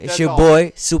It's your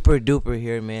boy, Super Duper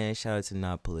here, man. Shout out to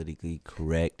Not Politically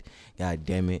Correct. God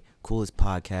damn it. Coolest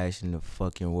podcast in the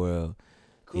fucking world.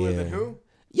 Cooler than who?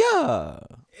 Yeah.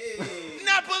 Hey.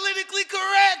 Not Politically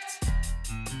Correct!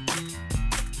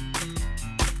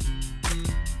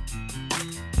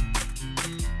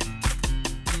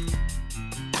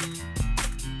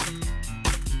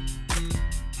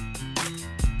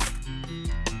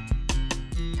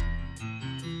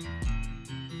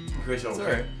 You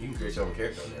can create your own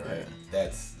character on there, right? Yeah.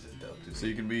 That's just dope, too. So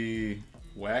you can be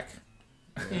whack.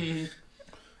 Do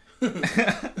rag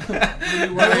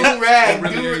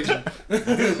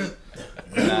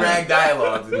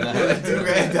dialogue. Do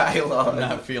rag dialogue. I'm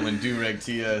not feeling do-rag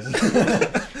TS.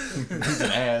 He's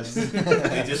an ass.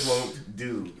 They just won't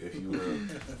do if you were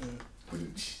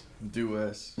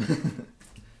do-s.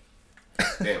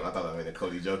 Damn, I thought I made a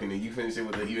Cody joke, and then you finish it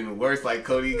with an even worse, like,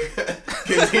 Cody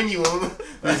continuum.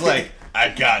 He's like, I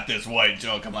got this white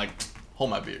joke. I'm like, hold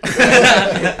my beer.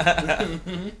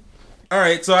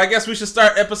 Alright, so I guess we should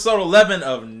start episode 11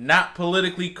 of Not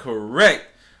Politically Correct.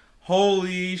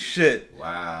 Holy shit.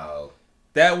 Wow.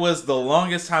 That was the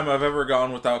longest time I've ever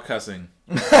gone without cussing.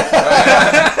 You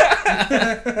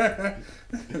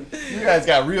guys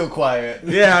got real quiet.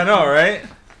 Yeah, I know, right?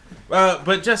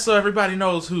 But just so everybody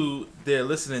knows who they're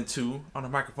listening to on the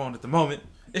microphone at the moment,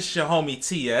 it's your homie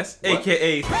TS,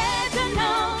 a.k.a.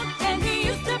 Reginald, and he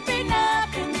used to be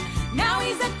nothing. Now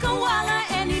he's a koala,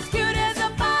 and he's cute as a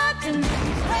button.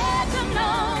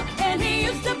 Reginald, and he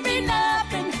used to be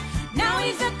nothing. Now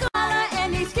he's a koala,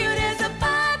 and he's cute as a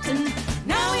button.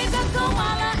 Now he's a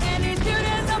koala, and he's cute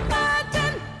as a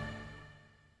button.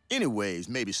 Anyways,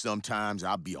 maybe sometimes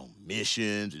I'll be on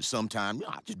missions, and sometimes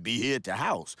I'll just be here at the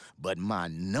house. But my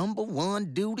number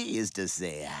one duty is to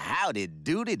say howdy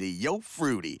doody to your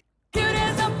fruity. Cute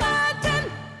as a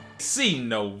button. C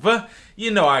Nova,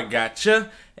 you know I gotcha.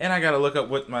 And I gotta look up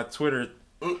what my Twitter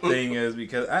thing is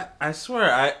because I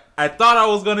swear I thought I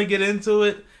was gonna get into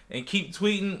it and keep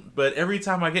tweeting, but every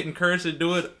time I get encouraged to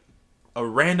do it, a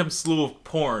random slew of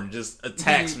porn just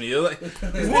attacks me. Like,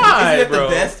 why, Isn't that bro? the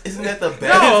best? Isn't that the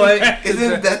best? No, like,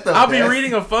 isn't that the I'll best? be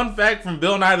reading a fun fact from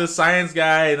Bill Nye the Science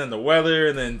Guy, and then the weather,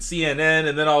 and then CNN,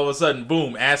 and then all of a sudden,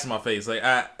 boom, ass in my face. Like,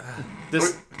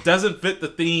 this doesn't fit the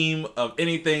theme of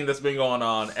anything that's been going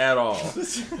on at all.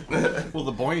 Well,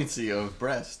 the buoyancy of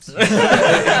breasts.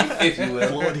 If you will.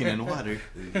 Floating in water.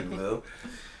 If you will.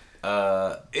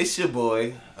 It's your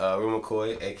boy, Rim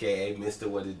McCoy, a.k.a. Mr.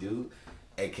 What It Do,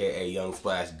 a.k.a. Young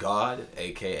Splash God,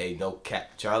 a.k.a. No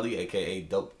Cap Charlie, a.k.a.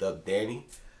 Doped Up Danny,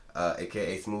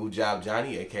 a.k.a. Smooth Job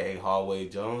Johnny, a.k.a. Hallway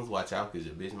Jones. Watch out, because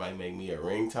your bitch might make me a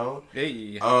ringtone.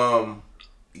 Hey.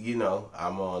 You know,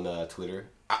 I'm on Twitter.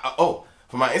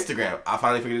 For my Instagram, I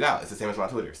finally figured it out. It's the same as my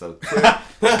Twitter. So, Twitter.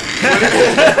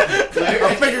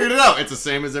 I figured it out. It's the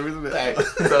same as everything else. Right.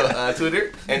 So,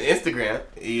 Twitter and Instagram,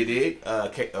 you dig?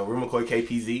 Rim McCoy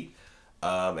KPZ.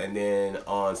 And then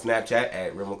on Snapchat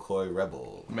at Rim McCoy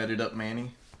Rebel. Met it up,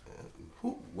 Manny.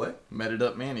 Who? What? Met it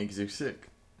up, Manny, because you're sick.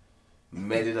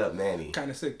 Met it up, Manny. Kind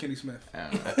of sick, Kenny Smith.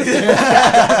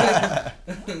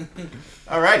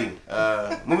 Alrighty.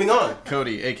 Moving on.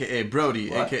 Cody, a.k.a. Brody,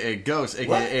 What? a.k.a. Ghost,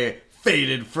 a.k.a.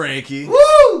 Faded Frankie.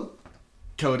 Woo!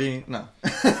 Cody, no.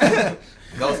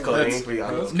 Ghost Cody ain't pretty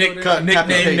honest. Cut,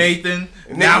 Nickname Nathan.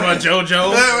 Nama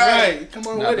JoJo. Right. Come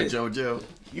on Not with the it. JoJo.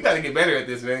 You gotta get better at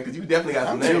this, man, because you definitely got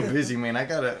some I'm too names. busy, man. I was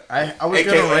AKA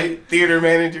gonna write. theater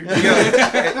manager.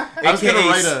 I was gonna AKA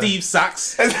write a. Steve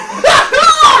Socks.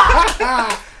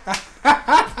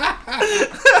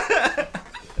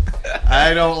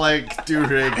 I don't like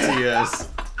do-rag TS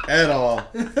at all.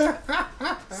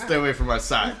 Stay away from my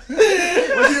socks. What?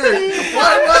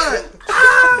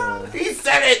 He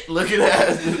said it. Look at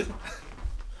that.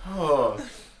 Oh.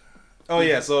 Oh,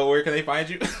 yeah, so where can they find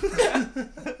you?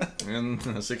 And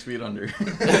 6 feet under.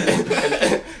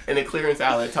 And a clearance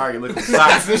aisle at Target looking for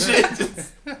socks and shit.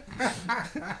 Just,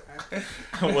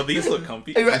 Well, these look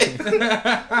comfy. right.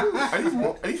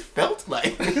 Are these felt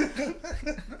like?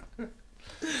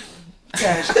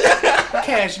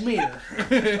 Cashmere.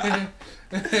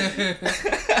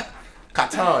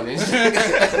 Cotton and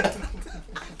shit.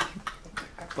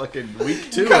 Fucking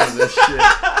week 2 of this shit.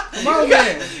 Come on,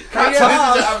 man. Cotton, this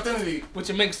is your opportunity. With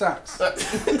your mink socks.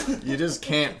 You just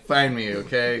can't find me,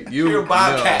 okay? Pure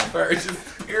bobcat fur.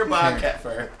 Just pure bobcat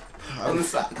fur. On the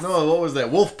socks. No, what was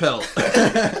that? Wolf pelt.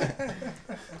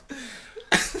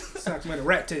 Socks made of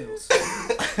rat tails.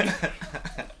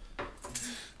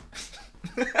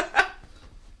 You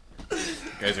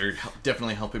guys are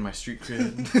definitely helping my street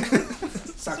cred.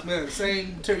 Sock man, the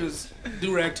same material as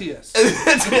Durag TS.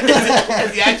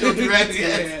 The actual direct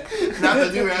Yeah. not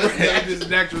the durag. Yeah, this is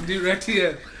the actual Durag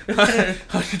TS.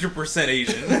 100%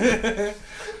 Asian.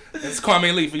 That's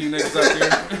Kwame Lee for you niggas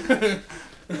out there.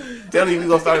 Telling you we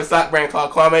gonna start a sock brand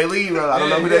called Kwame Lee, bro. I don't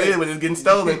know who that is, but it's getting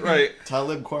stolen. Right.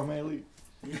 Talib Kwame Lee.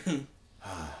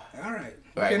 All right.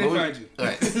 All right, Can they moving- find you? all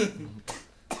right.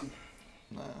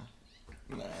 Nah.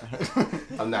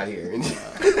 I'm not here. I'm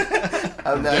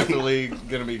not here. Definitely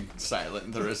gonna be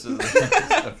silent the rest of the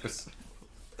episode.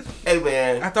 Hey,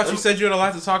 man. I thought you said you had a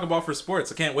lot to talk about for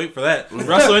sports. I can't wait for that.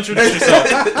 Russell, introduce yourself.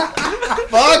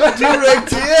 Fuck Durag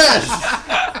TS!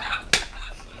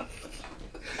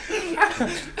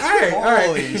 All right.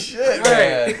 Holy shit, All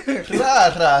right. man. Ra,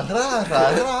 ra, ra,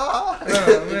 ra, ra.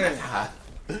 Oh, man.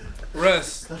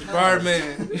 Russ, the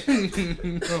barman.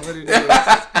 Know what it is.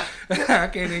 I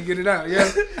can't even get it out, yeah.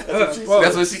 That's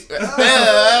what she.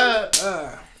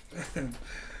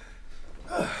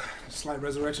 Slight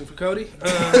resurrection for Cody.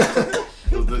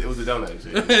 It was a donut.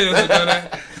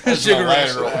 Shit. Sugar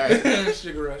rush. Bilateral.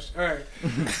 Sugar rush. All right.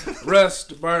 Russ,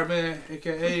 the barman,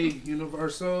 a.k.a.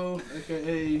 Universal,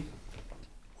 a.k.a.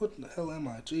 What the hell am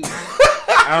I? Jesus.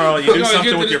 I don't know. You do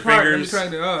something with your fingers.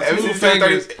 Ever since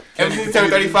he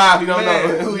turned 35, you don't know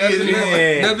who he is anymore.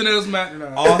 Yeah. Nothing else matters.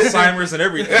 Alzheimer's and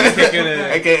everything kicking in.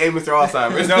 AKA Mr.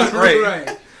 Alzheimer's.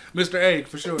 Right. Mr. A,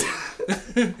 for sure.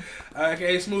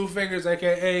 A.k.a. Smooth Fingers,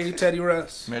 a.k.a. Teddy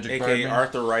Russ. Magic AKA Birdman.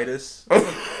 arthritis. All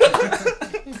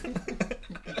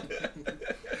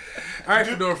right,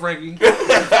 Fedora Frankie.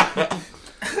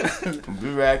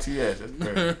 Durag TS. That's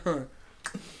perfect.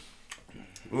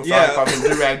 We'll Yeah. start calling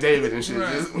him Durag David and shit.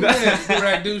 Right. Just-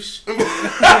 Durag douche.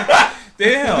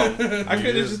 Damn. I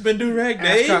could have just been Durag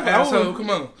Dave. I Asshole, would- come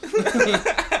on.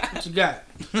 What you got?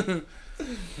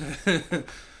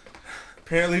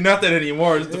 Apparently nothing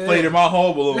anymore. It's deflated my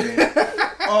whole balloon.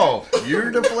 Oh,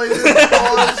 you're deflated?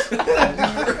 Pause.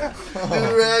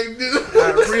 Durag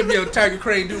dude. Rib your Tiger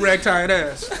Crane Durag tired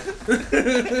ass.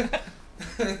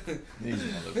 These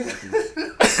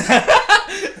motherfuckers.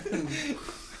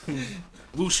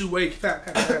 Wushu wake fat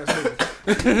ass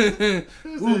nigga.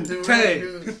 Wu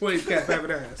Tang wake fat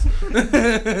ass.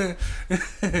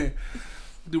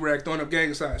 Durag throwing up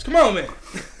gang signs. Come on, man.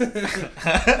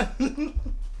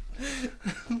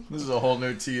 This is a whole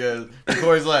new TS.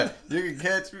 Corey's like, you can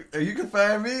catch me, you can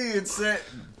find me and say.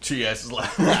 TS is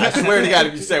like, I swear to God,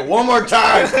 if you say it one more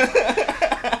time,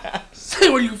 Say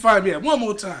where you can find me at one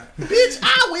more time. bitch,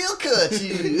 I will cut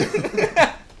you.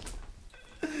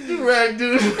 Durag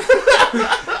dude.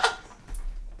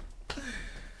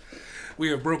 We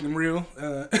have broken real.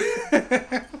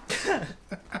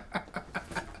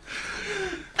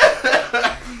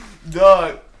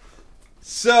 Dog.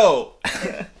 So,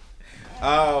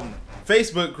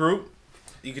 Facebook group.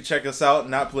 You can check us out.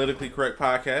 Not Politically Correct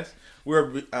Podcast.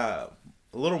 We're a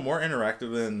little more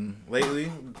interactive than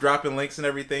lately. Dropping links and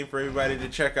everything for everybody to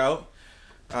check out.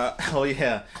 Oh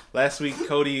yeah, last week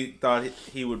Cody thought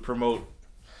he would promote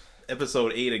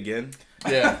episode 8 again.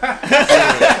 Yeah.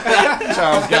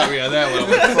 Charles got me on that one. I'm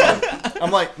like, fuck.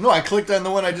 I'm like, no, I clicked on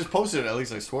the one I just posted. At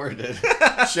least I swore I did.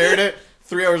 Shared it.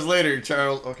 3 hours later,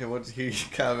 Charles, okay, what did he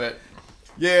comment?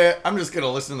 Yeah, I'm just going to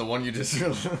listen to the one you just...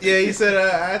 Yeah, he said,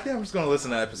 I think I'm just going to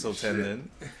listen to episode 10 then.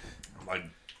 I'm like,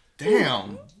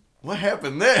 damn, what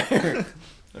happened there?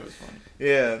 That was funny.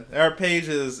 Yeah, our page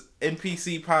is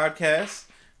NPC Podcast.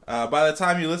 By the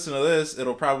time you listen to this,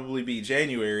 it'll probably be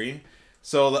January.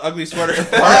 So the Ugly Sweater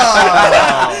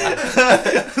Wow.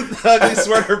 the Ugly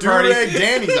Sweater Party. Durag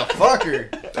Danny's a fucker.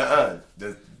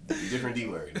 The different D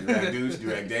word. Durag douche,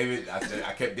 Durag David.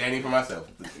 I kept Danny for myself.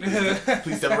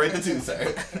 Please separate the two,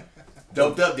 sir.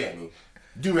 Doped up Danny.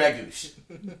 Durag douche.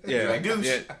 Yeah, Durag douche.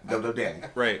 yeah. Doped up Danny.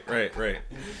 Right.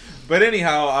 But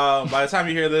anyhow, by the time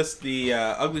you hear this, the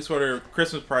Ugly Sweater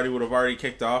Christmas party would have already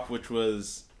kicked off, which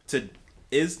is today,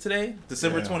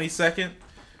 December 22nd,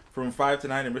 from 5 to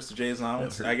 9 in Mr. J's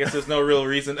Lounge. I guess there's no real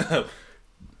reason to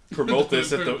promote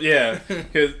this at the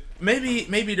because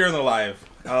maybe during the live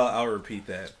I'll repeat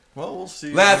that. Well, we'll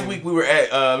see. Last week we were at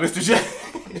Mr. J.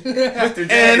 Mr.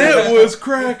 J. And it was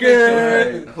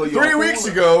cracking. 3 weeks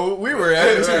ago, we were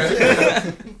at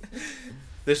it.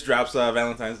 This drops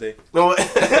Valentine's Day. No, call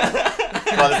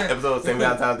this episode St.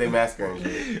 Valentine's Day Massacre and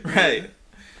shit. Right.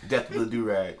 Death of the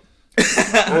Durag.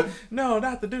 No,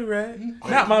 not the do-rag.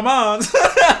 Not my mom's.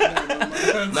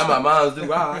 Not my mom's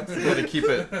Durag. Got to keep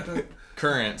it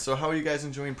current. So, how are you guys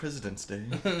enjoying President's Day?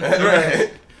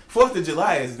 Right. 4th of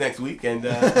July is next week, and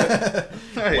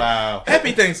Right. Wow.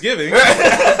 Happy Thanksgiving.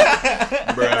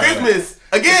 Bruh. Christmas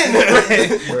again.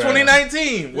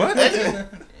 2019. What?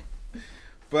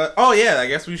 But I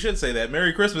guess we should say that.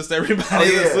 Merry Christmas to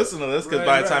everybody that's listening to this, because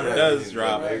by the time it does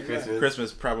drop, Merry Christmas.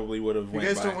 Christmas probably would have You went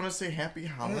guys by. don't want to say happy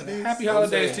holidays? Happy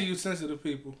holidays to you sensitive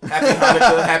people. Happy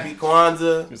Hanukkah, happy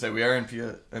Kwanzaa, You say we are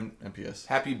NPS.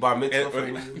 Happy Bar Mitzvah for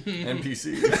you.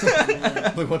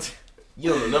 NPC. Look, what's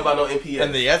You don't know nothing about no NPS.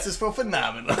 and the S is for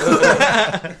phenomenal.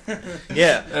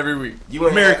 Yeah. Every week. You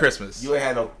ain't Merry had- Christmas. You ain't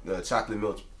had no chocolate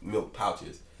milk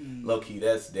pouches. Low key,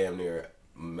 that's damn near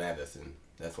Madison.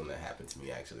 That's when that happened to me.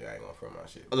 Actually, I ain't gonna throw my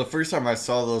shit. The first time I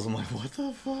saw those, I'm like, what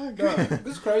the fuck? God,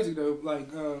 this is crazy though.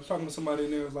 Like talking to somebody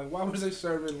in there was like, why was they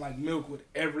serving like milk with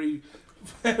every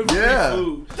Yeah.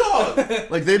 food? Dog,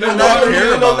 Like they do no, not no,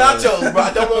 care no about nachos, it. bro.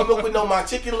 I don't want milk with my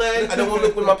chicken leg. I don't want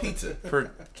milk with my pizza.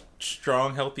 For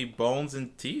strong, healthy bones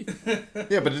and teeth.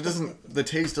 Yeah, but it doesn't. The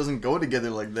taste doesn't go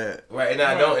together like that. Right,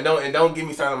 and don't get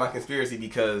me started on my conspiracy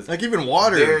because Like even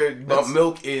water. their That's-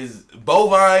 milk is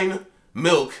bovine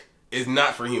milk is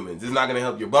not for humans. It's not gonna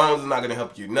help your bones. It's not gonna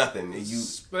help you nothing. You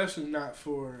Especially not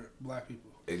for black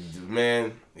people.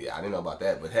 man, yeah, I didn't know about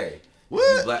that, but hey,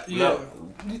 What? you black, Yeah,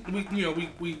 no.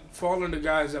 we fall into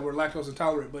guys that were lactose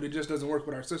intolerant, but it just doesn't work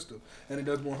with our system, and it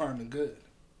does more harm than good.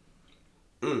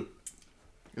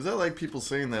 Is that like people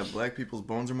saying that black people's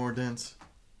bones are more dense?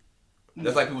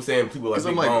 That's like people saying people are 'Cause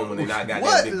big I'm like, bone when they're not got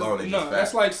what? that big bone. They No, just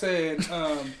that's fat. like saying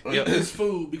eat this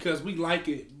food because we like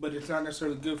it, but it's not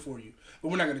necessarily good for you. But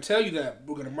we're not going to tell you that.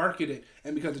 We're going to market it,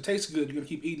 and because it tastes good, you're going to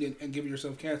keep eating it and giving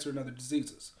yourself cancer and other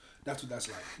diseases. That's what that's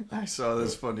like. I saw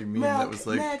this funny meme that was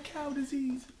like mad cow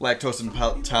disease. lactose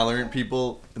intolerant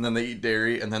people, and then they eat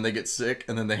dairy, and then they get sick,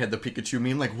 and then they had the Pikachu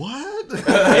meme. Like what?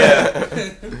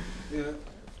 Yeah. Yeah.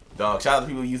 Dog, shout out to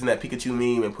people using that Pikachu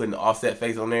meme and putting the Offset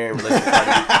face on there and relation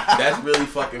party. That's really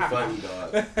fucking funny,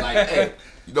 dog. Like, hey,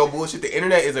 you know bullshit. The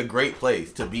internet is a great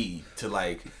place to be. To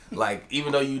like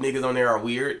even though you niggas on there are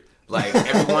weird, like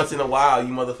every once in a while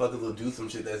you motherfuckers will do some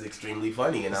shit that's extremely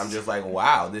funny, and I'm just like,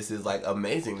 wow, this is like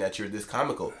amazing that you're this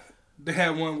comical. They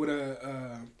had one with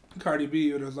Cardi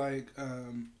B. It was like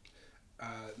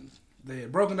they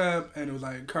had broken up, and it was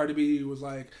like Cardi B was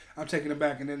like, "I'm taking it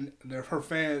back," and then her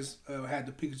fans had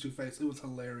the Pikachu face. It was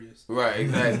hilarious. Right,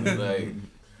 exactly. Like,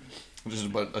 Just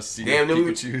about a sea damn, of we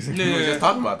were Pikachu's. just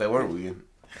talking about that, weren't we?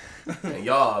 And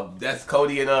y'all, that's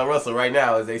Cody and Russell right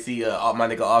now as they see my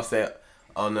nigga Offset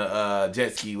on the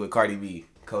jet ski with Cardi B.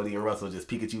 Cody and Russell just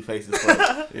Pikachu faces.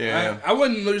 Yeah. I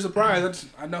wasn't really surprised.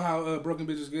 I know how broken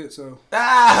bitches get. So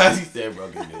He said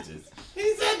broken bitches.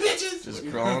 He said bitches. Just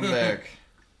crawling back.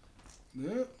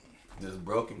 yeah, Just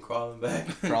broken, crawling back.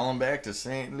 Crawling back to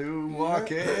St.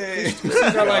 Milwaukee. she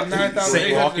got like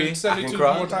Saint Walkie. 9,872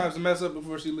 cry. more times to mess up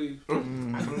before she leaves. I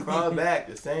can crawl back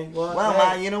the same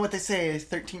one. you know what they say is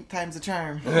 13 times the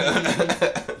charm.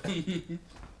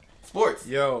 Sports.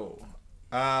 Yo.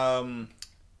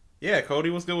 Yeah, Cody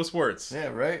was good with sports. Yeah,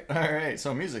 right? All right.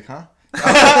 So music, huh?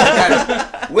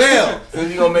 Well,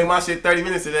 since you gonna make my shit 30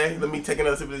 minutes today, let me take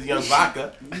another sip of this young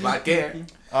vodka. Vodka.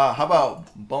 How about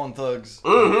Bone Thugs?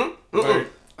 Mm-hmm. Right.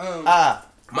 Um,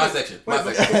 My section. Wait, My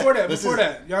but section. before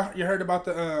that, you heard about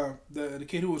the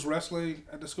kid who was wrestling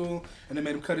at the school and they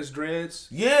made him cut his dreads?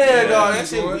 Yeah, dog. That he's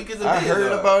shit good. weak as a I bitch, heard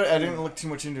dog. about it. I didn't look too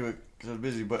much into it because I was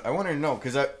busy, but I wanted to know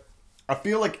because I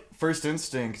feel like first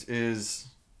instinct is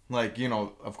like, you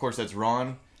know, of course that's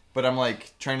wrong, but I'm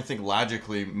like trying to think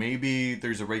logically. Maybe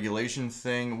there's a regulation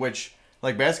thing, which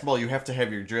like basketball, you have to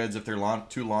have your dreads if they're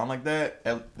too long like that.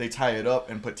 They tie it up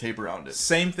and put tape around it.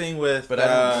 Same thing with But I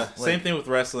don't know, same like- thing with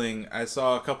wrestling. I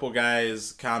saw a couple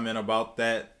guys comment about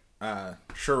that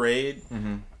charade,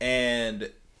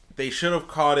 and they should have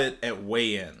caught it at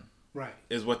weigh-in. Right.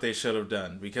 Is what they should have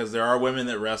done, because there are women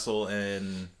that wrestle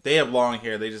and they have long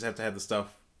hair. They just have to have the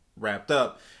stuff wrapped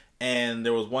up. And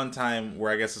there was one time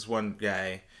where I guess this one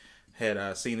guy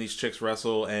had seen these chicks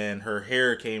wrestle, and her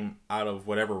hair came out of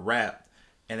whatever wrap,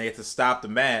 and they had to stop the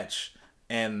match,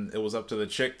 and it was up to the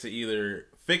chick to either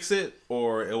fix it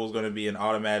or it was going to be an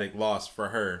automatic loss for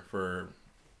her for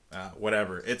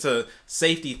whatever. It's a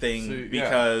safety thing, So, yeah.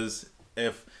 because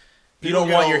if you People don't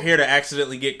get want all- your hair to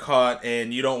accidentally get caught,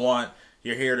 and you don't want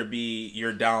your hair to be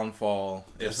your downfall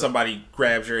if somebody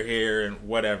grabs your hair and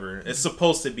whatever. It's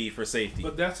supposed to be for safety.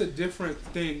 But that's a different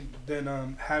thing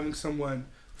than having someone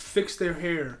fix their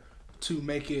hair to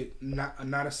make it not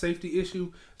a safety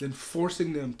issue than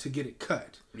forcing them to get it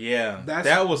cut. Yeah,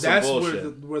 that was some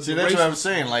bullshit. Where See, the that's what I'm racist-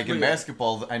 saying. Like in Yeah.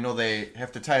 basketball, I know they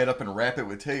have to tie it up and wrap it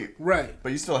with tape, Right.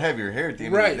 but you still have your hair at the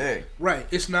end Right, of the day. right.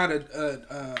 It's not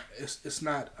it's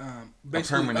not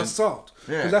basically permanent- assault.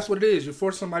 Yeah. Because that's what it is. You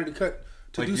force somebody to cut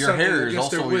to Like, do your something hair is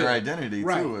against their also will. your identity,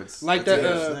 right. too. It's Like a that.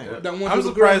 serious thing. That one. I'm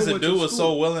little surprised girl the who went dude to was so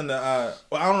school. willing to.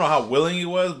 Well, I don't know how willing he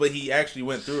was, but he actually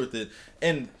went through with it.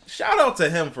 And shout out to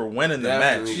him for winning the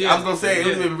Definitely. match. Yeah. I was gonna say it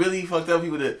would have been really fucked up.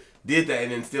 People that did that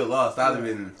and then still lost. I'd have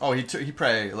been. Oh, he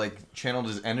probably like channeled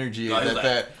his energy Like,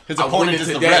 that his I'm opponent winning is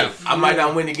the today. ref. I might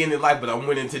not win again in life, but I'm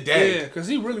winning today. Yeah, because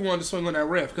he really wanted to swing on that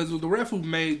ref. Because it was the ref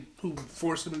who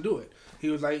forced him to do it. He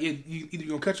was like, you either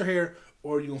gonna cut your hair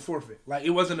or you gonna forfeit. Like,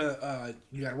 it wasn't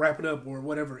you gotta wrap it up or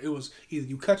whatever. It was either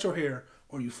you cut your hair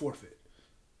or you forfeit.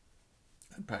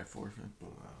 I'd probably forfeit.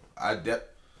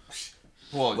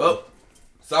 Well,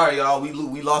 sorry y'all, we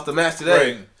lost the match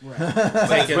today. Right. Right. But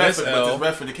Taking this this L.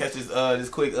 referee to catch this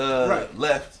quick Right.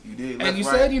 left. You did left, And you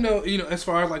right. said, you know, as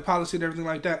far as like policy and everything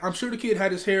like that, I'm sure the kid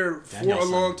had his hair for a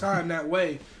Danielson. long time that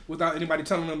way without anybody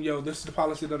telling him, yo, this is the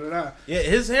policy, da da da. Yeah,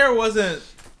 his hair wasn't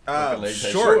Like a leg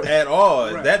tape. short at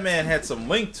all. Right. That man had some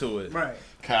length to it. Right.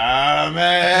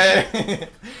 Kame.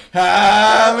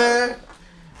 Kame.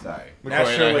 Sorry. Not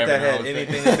McCoy sure and I what that have our had own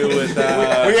anything thing. to do with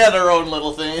We had our own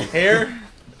little thing. hair.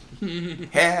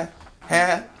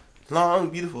 Hair, long,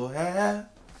 beautiful hair.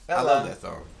 I love that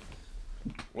song.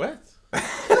 What?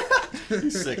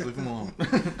 He's sick. Leave him alone.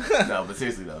 No, but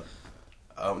seriously though,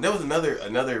 there was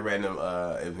another random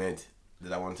event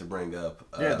that I wanted to bring up.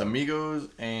 Yeah, the Migos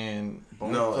and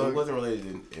Bone No, Thug. it wasn't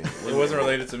related. It wasn't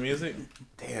related to music.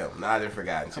 Damn, nah, I didn't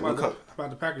forgot. How about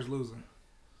the Packers losing?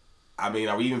 I mean,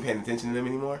 are we even paying attention to them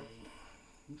anymore?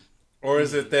 Or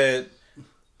is it that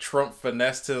Trump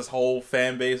finessed his whole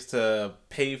fan base to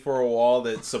pay for a wall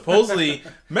that supposedly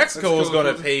Mexico was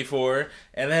going to pay for,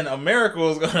 and then America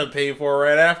was going to pay for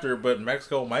right after, but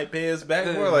Mexico might pay us back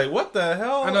for? Like, what the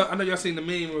hell? I know y'all seen the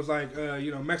meme. It was like,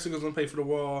 Mexico's gonna pay for the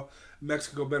wall.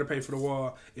 Mexico better pay for the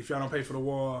wall. If y'all don't pay for the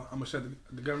wall, I'm gonna shut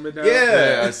the government down.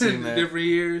 Yeah. Yeah, I seen that. Different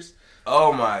years.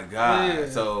 Oh my god! Yeah.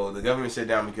 So the government shut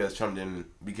down because Trump didn't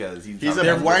he's He's not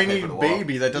a paying whiny for the wall.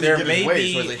 baby that doesn't There get may his way.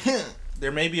 be- So he's like,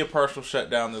 There may be a partial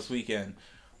shutdown this weekend,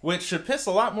 which should piss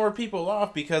a lot more people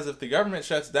off, because if the government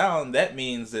shuts down, that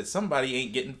means that somebody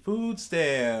ain't getting food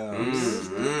stamps.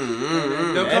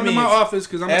 Don't That come to my means office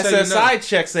because I'm gonna tell you SSI no.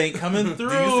 checks ain't coming through.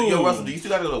 Russell, do you still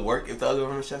gotta go to work if the other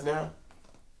government shuts down?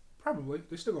 Probably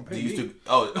they're still gonna Do pay you me. still?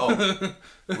 Oh,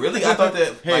 really? I thought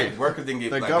that Hey, like workers didn't get.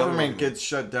 the like, government gets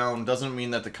shut down doesn't mean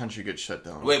that the country gets shut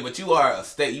down. Wait, but you are a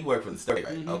state. You work for the state,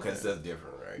 right? Okay, so that's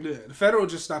different, right? Yeah, the federal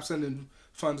just stopped sending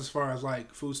funds as far as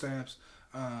like food stamps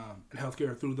and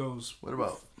healthcare through those. What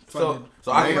about funded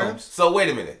So I programs. so wait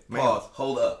a minute. Mail. Pause.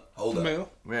 Hold up. Mail.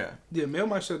 yeah? Yeah, mail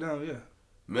might shut down. Yeah.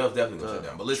 Mail's definitely gonna shut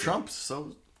down. But listen, Trump's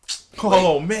so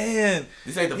Oh man,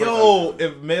 this ain't the first yo! time.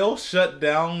 If mail shut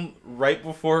down right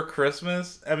before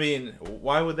Christmas, I mean,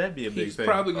 why would that be a big He's thing?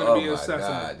 probably gonna Oh be a my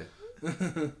assassin.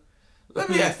 god. Let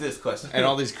me ask this question. and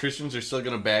all these Christians are still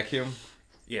gonna back him.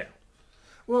 Yeah.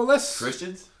 Well, let's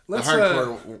Christians? The let's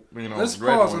hardcore, let's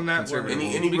red pause one, on that conservative one.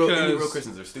 Any one. real Because-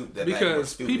 Christians are stupid.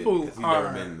 because people because you've are-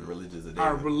 never been religious a day.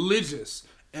 are religious,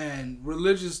 and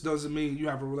religious doesn't mean you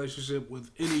have a relationship with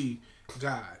any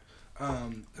God.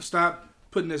 Stop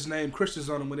putting this name Christians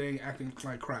on them when they ain't acting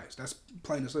like Christ. That's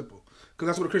plain and simple. Because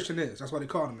that's what a Christian is. That's why they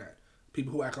call them that.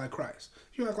 People who act like Christ.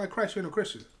 If you act like Christ, you're no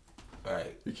Christian. All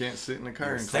right. You can't sit in the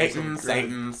car and Satan, call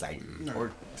Satan, yourself Satan.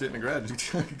 or sit in the garage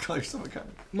and call yourself a car.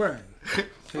 Right.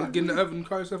 Can't get in the oven and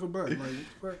call yourself a bun. Like,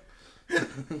 what?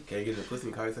 Can't get in the pussy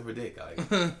and call yourself a dick.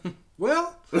 Like,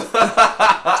 Well,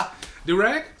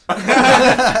 do-rag?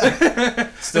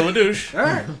 Still a douche. All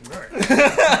right.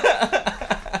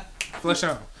 Flush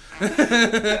on.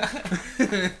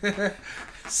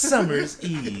 Summer's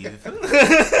Eve.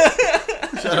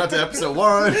 Shout out to episode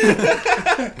 1.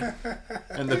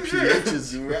 And the pH is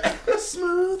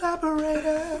Smooth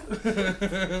operator.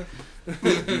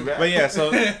 But yeah, so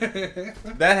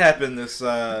that happened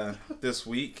this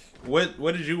week. What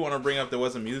did you want to bring up that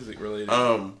wasn't music related?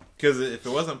 Because if it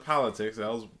wasn't politics, that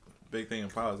was a big thing in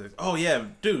politics. Oh yeah,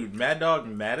 dude, Mad Dog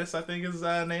Mattis, I think his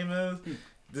name is.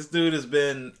 This dude has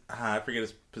been, I forget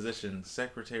his position,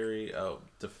 Secretary of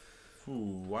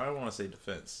why do I want to say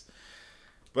Defense?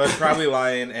 But probably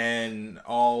lying, and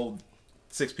all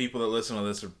 6 people that listen to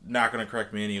this are not going to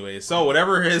correct me anyway. So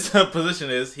whatever his position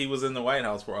is, he was in the White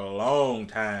House for a long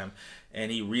time,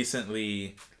 and he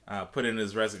recently put in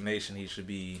his resignation. He should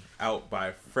be out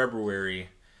by February.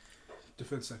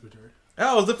 Defense Secretary.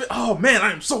 Oh man,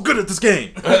 I am so good at this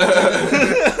game.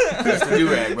 that's the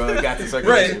do-rag, bro. It got the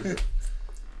circulation.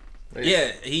 Right.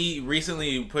 Yeah, he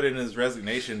recently put in his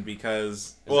resignation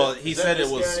because, he said it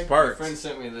was My Sparks. friend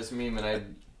sent me this meme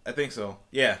and I think so.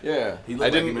 Yeah. He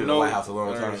looked like he'd been in the White House a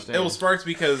long time. It was Sparks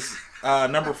because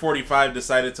number 45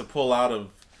 decided to pull out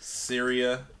of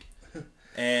Syria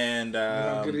and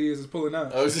How good he is pulling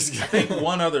out. I was just I think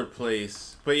one other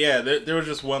place. But yeah, there was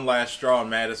just one last straw,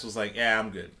 and Mattis was like, "Yeah, I'm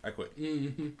good. I quit.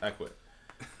 I quit."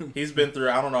 He's been through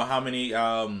I don't know how many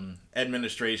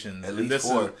administrations. At and least this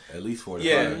four. is- At least 4 to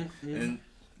yeah, 5. and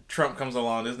Trump comes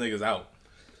along. This nigga's out.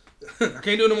 I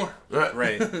can't do it no more.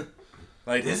 Right.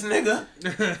 Like This nigga.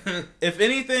 if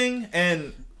anything,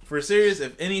 and for serious,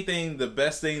 if anything, the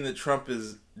best thing that Trump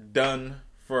has done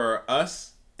for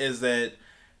us is that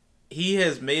he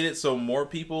has made it so more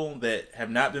people that have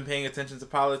not been paying attention to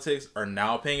politics are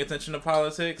now paying attention to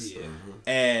politics. Yeah.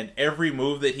 And every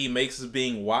move that he makes is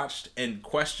being watched and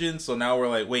questioned. So now we're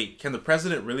like, wait, can the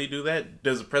president really do that?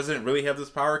 Does the president really have this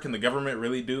power? Can the government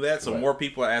really do that? So more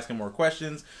people are asking more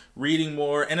questions, reading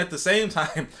more. And at the same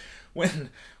time,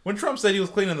 when Trump said he was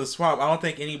cleaning the swamp, I don't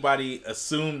think anybody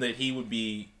assumed that he would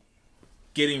be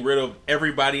getting rid of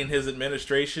everybody in his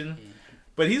administration.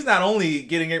 But he's not only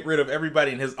getting rid of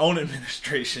everybody in his own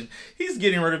administration, he's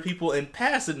getting rid of people in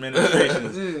past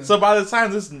administrations. So by the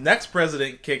time this next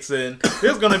president kicks in,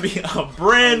 there's going to be a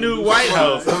brand new White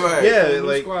House. Right. Yeah, New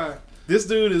like squad. this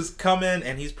dude is coming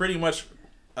and he's pretty much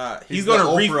he's the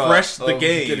going to Oprah refresh the of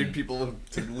game. getting people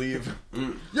to leave.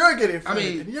 You're getting fired. I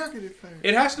mean, you're getting fired.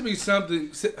 It has to be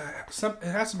something. It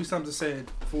has to be something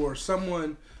said for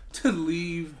someone to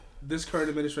leave this current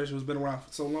administration who's been around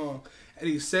for so long. And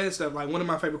he said stuff like, one of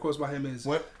my favorite quotes by him is,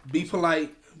 What? "Be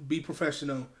polite, be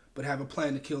professional, but have a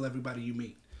plan to kill everybody you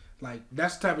meet." Like,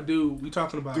 that's the type of dude we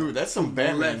talking about. Dude, that's some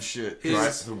Batman left shit. his-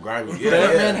 Right, some grimy. Yeah,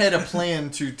 Batman yeah. had a plan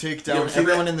to take down ever seen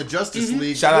everyone that? in the Justice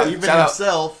League, Shout out- even shout out.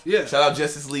 himself. Yeah. Shout out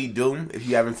Justice League Doom. If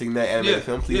you haven't seen that animated Yeah,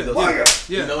 film, please yeah, go yeah.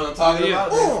 see it. Yeah. You know what I'm talking Yeah,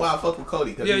 about? yeah. That's why I fuck with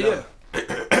Cody. 'Cause Yeah, you know.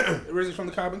 yeah. Originally from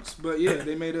the comics, but yeah,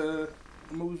 they made a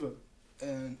movie of it.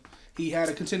 And he had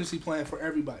a contingency plan for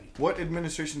everybody. What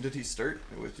administration did he start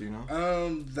with? Do you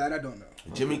know? That I don't know.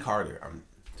 Jimmy Carter. I'm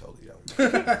totally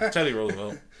done. Teddy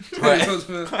Roosevelt.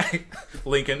 Right.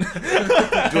 Lincoln.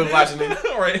 George Washington.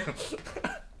 Right.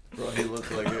 Bro, he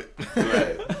looked like it.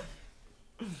 Right.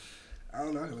 I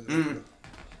don't know. I can look it up.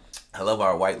 I love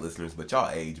our white listeners, but y'all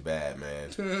age bad,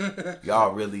 man.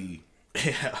 Y'all really,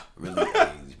 Yeah. really age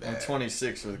I'm bad.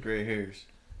 26 with gray hairs.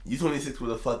 You 26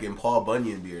 with a fucking Paul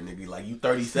Bunyan beard, nigga. Like, you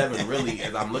 37, really,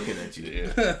 as I'm looking at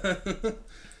you.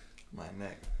 My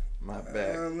neck, my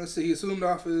back, Let's see. He assumed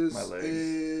office. my legs.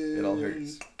 in- It all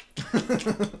hurts.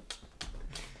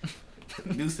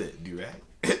 Do said, do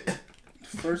right.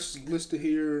 First listed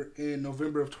here in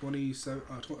November of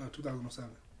 2007.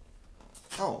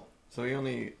 Oh, so he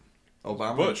only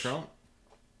Obama Bush. and Trump?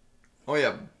 Oh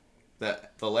yeah,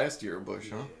 the last year of Bush,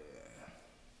 huh?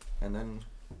 And then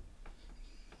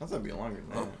I thought it'd be longer than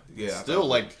that. Yeah, I Still thought-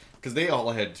 like because they all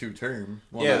had 2 terms.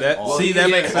 Well, Yeah, not that all, see that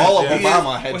yeah, makes sense. all of yeah.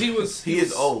 Obama had. Well, he was. He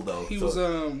is old, though. He so- was.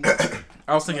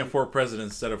 I was thinking 4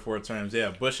 presidents instead of 4 terms. Yeah,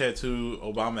 Bush had 2,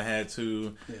 Obama had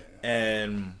 2,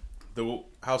 and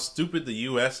how stupid the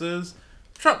U.S. is,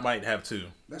 Trump might have 2.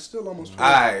 That's still almost.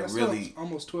 I still really-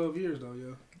 almost 12 years though,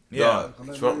 yeah. Yeah,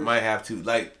 Dog, Trump might have to.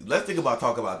 Like, let's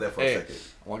talk about that for a Hey, second.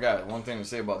 well, I got one thing to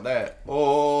say about that.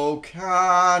 Oh,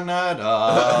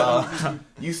 Canada.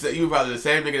 You said you were probably the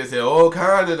same nigga that said, "Oh,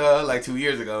 Canada," like 2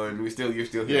 years ago, and you're still here.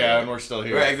 Yeah, and we're still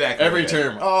here. Right, exactly. Every Okay.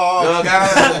 term. Oh, Oh,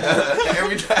 Canada.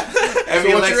 Every time.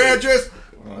 Every so what's your election. address?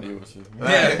 Well, USA.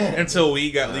 yeah. Until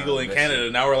we got legal in that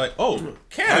Canada, now we're like, oh,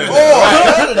 Canada.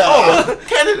 Oh,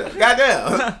 Canada. Canada.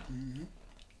 Goddamn.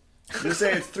 You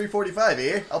say it's 345,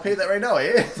 eh? I'll pay that right now,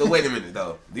 eh? So wait a minute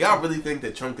though. Do y'all really think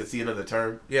that Trump could see another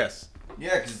term? Yes.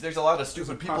 Yeah, because there's a lot of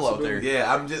stupid people out there.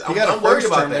 Yeah, I'm just. He got a I'm worried first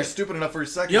about term. They're that. stupid enough for a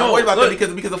second. Yo, I'm worried about look.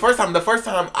 that because the first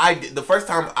time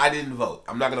I didn't vote.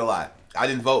 I'm not gonna lie, I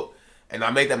didn't vote, and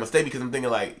I made that mistake because I'm thinking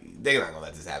like they're not gonna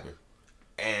let this happen.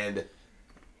 And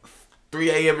 3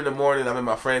 a.m. in the morning, I'm in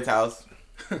my friend's house.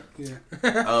 Yeah.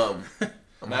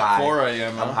 I'm Not high. 4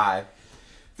 a.m., I'm huh? high.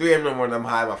 3 a.m. in the morning, I'm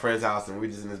high at my friend's house, and we're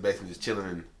just in his basement just chilling.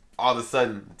 And all of a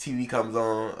sudden, the TV comes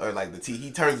on, or like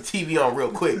he turns the TV on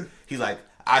real quick. He's like,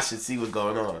 I should see what's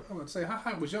going on. I'm about to say, how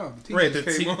high was y'all? The TV Right, just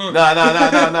the came T- on.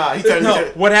 No. He turned.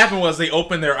 No, what happened was they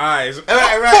opened their eyes.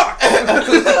 Right.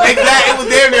 Exactly. It was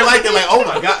damn near like that. Like, oh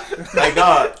my god. Like,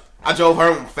 dog. I drove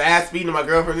home fast, speeding to my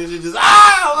girlfriend, and she just,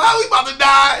 we about to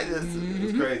die. It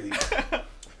was crazy.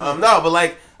 No, but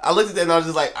like, I looked at that and I was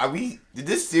just like, did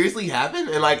this seriously happen?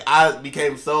 And like, I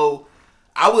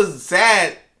was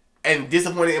sad and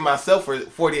disappointed in myself for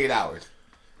 48 hours.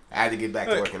 I had to get back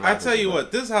to work. Look, I tell you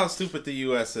what, this is how stupid the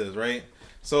U.S. is, right?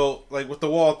 So, like with the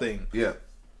wall thing, Yeah.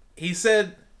 he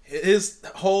said his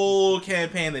whole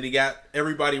campaign that he got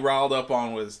everybody riled up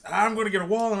on was, I'm going to get a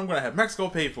wall and I'm going to have Mexico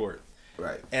pay for it.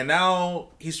 Right. And now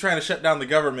he's trying to shut down the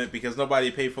government because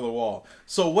nobody paid for the wall.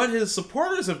 So what his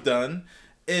supporters have done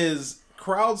is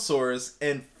crowdsource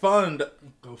and fund.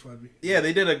 GoFundMe. Yeah,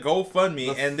 they did a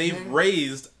GoFundMe and they've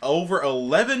raised over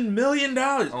 $11 million.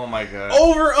 Oh my god.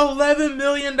 Over $11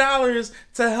 million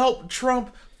to help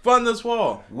Trump fund this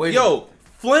wall. Wait. Yo,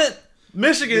 Flint,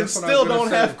 Michigan That's what I still was gonna don't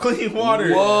say. have clean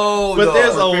water. Whoa, But dog.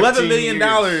 there's For $11 15 million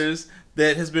years.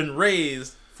 that has been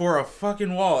raised for a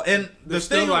fucking wall. And the There's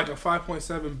still thing, like a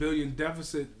 5.7 billion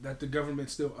deficit that the government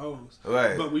still owes.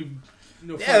 Right. But we,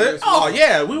 we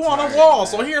want a wall,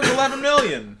 so here's 11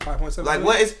 million. 5.7. Like,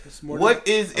 billion. what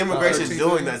is immigration 13 doing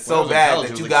billion. that's When I so was in bad college,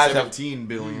 that it you was guys like have? 17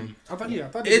 billion. I thought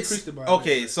they It's increased it by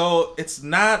okay, so it's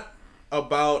not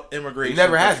about immigration. It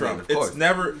never for has Trump. been, of course. It's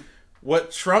never.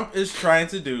 What Trump is trying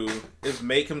to do is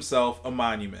make himself a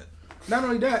monument. Not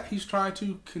only that, he's trying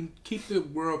to keep the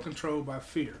world controlled by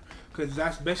fear, because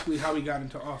that's basically how he got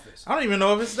into office. I don't even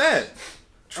know if it's that.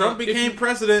 Trump if became you-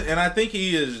 president, and I think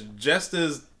he is just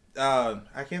as I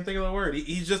can't think of the word.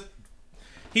 He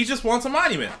just wants a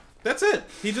monument. That's it.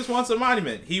 He just wants a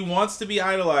monument. He wants to be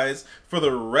idolized for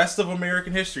the rest of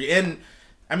American history. And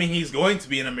I mean, he's going to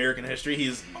be in American history.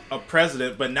 He's a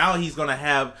president, but now he's going to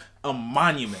have a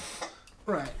monument.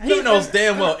 Right. He knows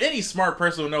damn well, any smart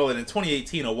person will know that in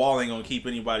 2018 a wall ain't gonna keep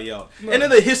anybody out. And in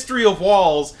the history of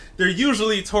walls, they're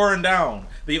usually torn down.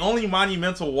 The only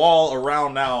monumental wall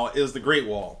around now is the Great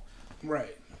Wall.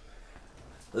 Right.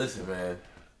 Listen, man,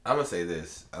 I'm gonna say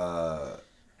this.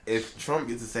 If Trump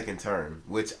gets a second term,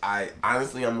 which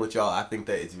I'm with y'all. I think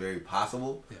that it's very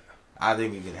possible. Yeah. I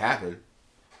think it could happen.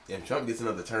 If Trump gets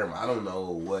another term, I don't know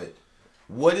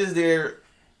what does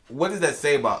that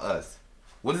say about us?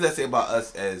 What does that say about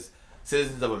us as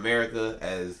citizens of America,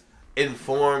 as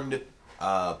informed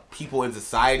people in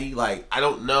society? Like, I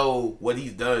don't know what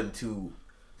he's done to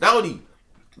not only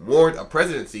warrant a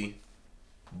presidency,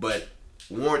 but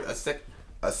warrant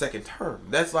a second term.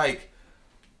 That's like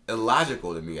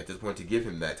illogical to me at this point to give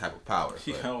him that type of power.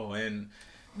 But- Yo, and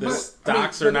the But,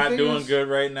 stocks I mean, are but the not thing doing is- good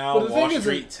right now. but the Wall thing is,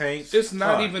 Street tanked. It's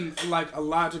not Fuck. even like a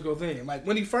logical thing. Like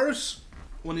when he first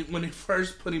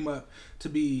put him up to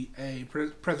be a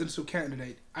presidential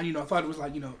candidate, I thought it was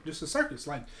like just a circus.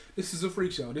 Like, this is a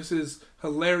freak show. This is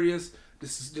hilarious. They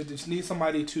just need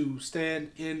somebody to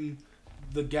stand in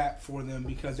the gap for them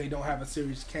because they don't have a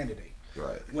serious candidate.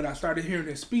 Right. When I started hearing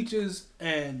his speeches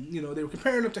and, they were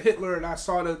comparing him to Hitler, and I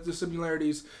saw the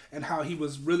similarities and how he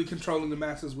was really controlling the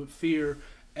masses with fear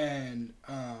and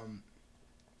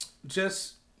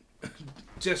just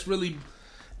really,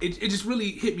 it just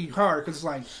really hit me hard because it's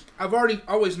like, I've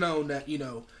always known that,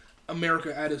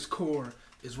 America at its core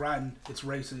is rotten, it's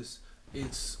racist,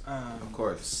 it's Of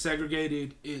course.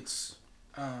 segregated, it's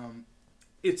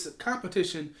a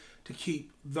competition to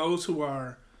keep those who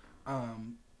are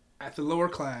at the lower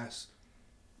class,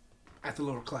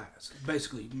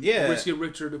 basically. Yeah. Rich get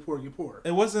richer, the poor get poorer.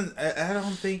 It wasn't. I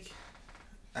don't think.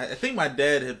 I think my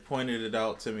dad had pointed it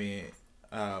out to me.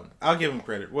 I'll give him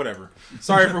credit. Whatever.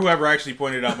 Sorry for whoever actually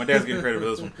pointed it out. My dad's getting credit for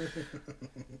this one.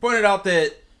 Pointed out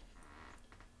that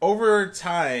over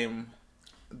time,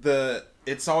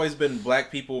 it's always been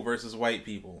black people versus white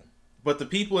people, but the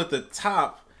people at the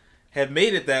top have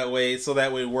made it that way so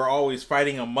that way we're always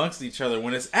fighting amongst each other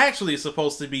when it's actually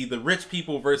supposed to be the rich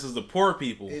people versus the poor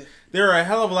people. Yeah. There are a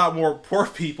hell of a lot more poor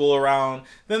people around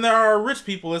than there are rich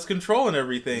people that's controlling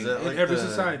everything. Is that In like every the-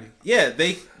 society. Yeah,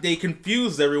 they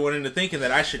confused everyone into thinking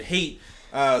that I should hate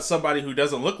somebody who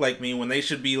doesn't look like me when they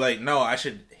should be like, no, I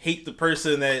should hate the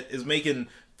person that is making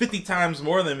 50 times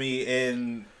more than me.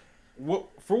 And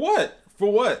for what? For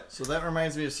what? So that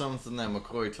reminds me of something that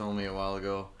McCoy told me a while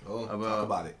ago. Oh, talk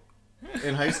about it.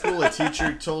 In high school, a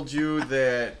teacher told you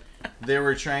that they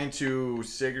were trying to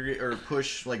segregate or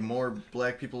push like more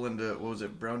black people into, what was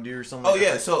it, Brown Deer or something? Oh like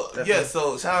yeah, that? so That yeah, thing?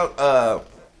 so shout out.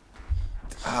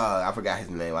 I forgot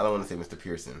his name. I don't want to say Mr.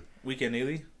 Pearson. Weekend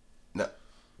Neely? No,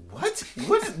 what?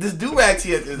 What is this do-rag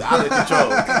here is out of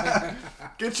control.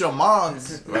 Get your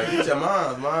moms. Like, get your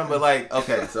mom. But like,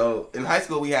 okay, so in high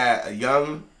school we had a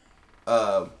young,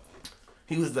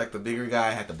 he was like the bigger guy,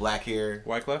 had the black hair.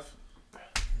 Wyclef?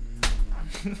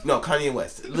 No, Kanye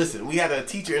West. Listen, we had a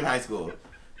teacher in high school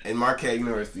in Marquette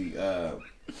University, and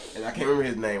I can't remember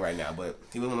his name right now, but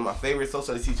he was one of my favorite social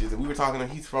studies teachers, and we were talking to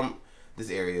him. He's from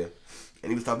this area,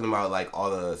 and he was talking about like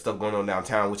all the stuff going on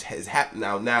downtown, which has happened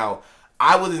now. Now,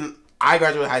 I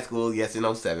graduated high school, yes,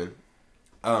 in 07.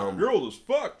 Girl as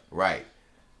fuck. Right.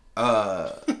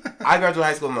 I graduated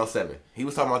high school in 07. He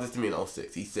was talking about this to me in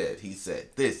 06. He said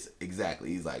this exactly.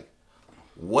 He's like,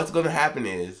 what's going to happen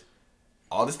is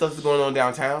all this stuff that's going on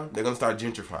downtown, they're going to start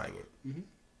gentrifying it. Mm-hmm.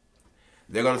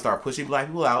 They're going to start pushing black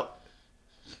people out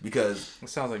because... It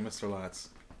sounds like Mr. Lots.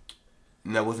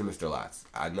 No, it wasn't Mr. Lots.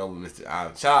 I know Mr.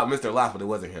 Shout out Mr. Lots, but it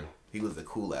wasn't him. He was a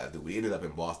cool ass dude. We ended up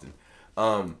in Boston.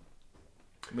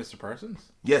 Mr.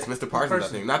 Parsons? Yes, Mr. Parsons, I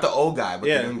think. Not the old guy, but the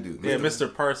young dude. Yeah,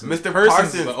 Mr. Parsons. Mr. Parsons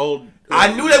Parsons. is the old.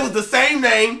 I knew that was the same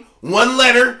name, one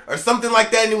letter, or something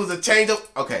like that, and it was a change of...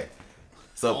 Okay.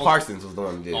 So Parsons was the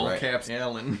one who did it, All right? caps,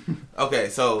 Allen. Okay,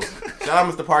 so shout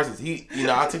out Mr. Parsons. He,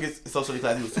 I took his social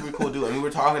class. He was a super cool dude, and we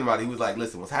were talking about it. He was like,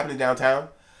 listen, what's happening downtown,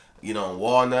 on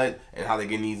Walnut, and how they're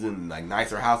getting these in, like,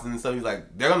 nicer houses and stuff. He's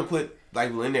like, they're going to put black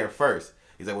people in there first.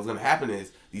 He's like, what's going to happen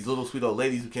is these little sweet old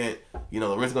ladies who can't,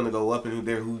 the rent's going to go up, and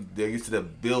who they're used to the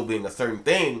bill being a certain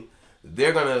thing,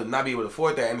 they're going to not be able to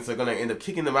afford that, and so they're going to end up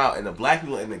kicking them out, and the black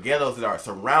people in the ghettos that are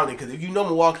surrounding, because if you know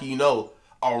Milwaukee,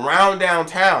 around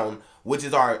downtown, which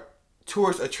is our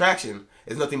tourist attraction,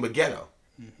 is nothing but ghetto.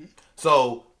 Mm-hmm.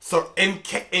 So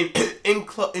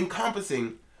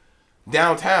encompassing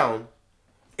downtown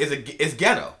is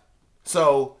ghetto.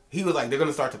 So he was like, they're going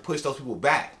to start to push those people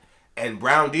back. And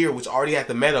Brown Deer, which already had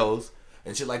the meadows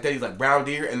and shit like that, he's like, Brown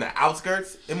Deer and the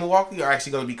outskirts in Milwaukee are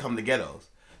actually going to become the ghettos.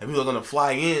 And people are going to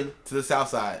fly in to the south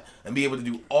side and be able to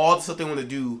do all the stuff they want to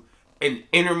do in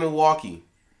inner Milwaukee.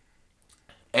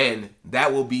 And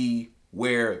that will be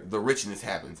where the richness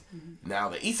happens. Mm-hmm. Now,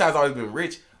 the east side's always been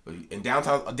rich, but in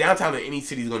downtown in any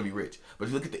city is going to be rich. But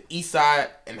if you look at the east side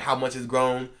and how much it's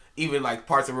grown, even like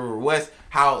parts of River West,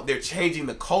 how they're changing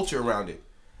the culture around it.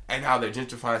 And how they're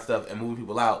gentrifying stuff and moving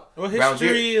people out. Well,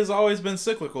 history has always been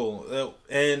cyclical,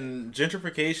 and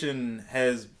gentrification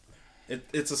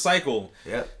it's a cycle.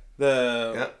 Yep.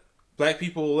 Black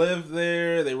people live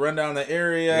there, they run down the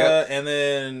area, and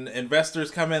then investors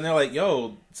come in. They're like,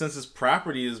 "Yo, since this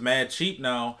property is mad cheap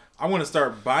now, I'm going to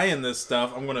start buying this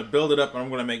stuff. I'm going to build it up, and I'm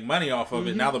going to make money off of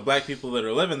it." Now the black people that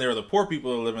are living there, or the poor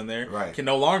people that are living there, can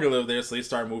no longer live there, so they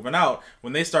start moving out.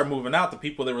 When they start moving out, the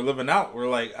people that were living out were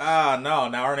like, no,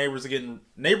 now our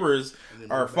neighbors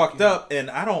are fucked up,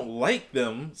 and I don't like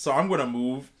them, so I'm going to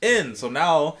move in. So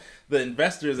now the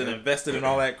investors that invested in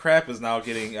all that crap is now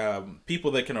getting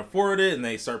people that can afford it, and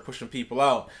they start pushing people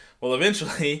out. Well,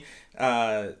 eventually,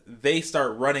 they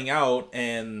start running out,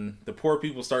 and the poor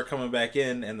people start coming back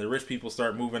in, and the rich people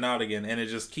start moving out again, and it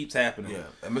just keeps happening. Yeah,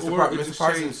 and Mr.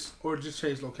 Parsons, or just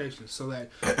change locations so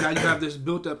that now you have this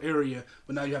built-up area,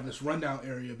 but now you have this rundown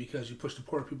area because you push the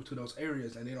poor people to those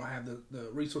areas, and they don't have the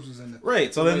resources and the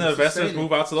right. So then the investors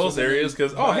move out to those areas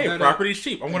because property's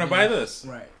cheap. I'm going to buy this.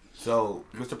 Right. So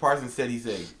Mr. Parsons said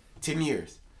 10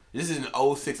 years. This is in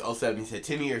 06, 07. He said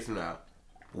 10 years from now,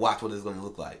 watch what it's going to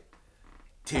look like.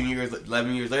 10 years,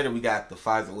 11 years later, we got the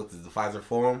Pfizer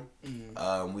Forum.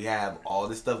 Mm-hmm. We have all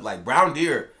this stuff like Brown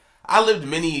Deer. I lived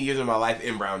many years of my life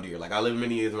in Brown Deer. Like I lived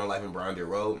many years of my life in Brown Deer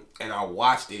Road, and I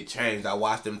watched it change. I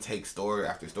watched them take store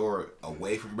after store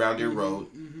away from Brown Deer Road,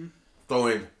 throw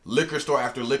in liquor store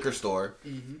after liquor store,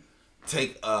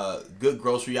 take good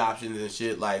grocery options and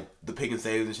shit like the Pick and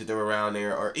Saves and shit that were around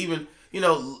there, or even Pick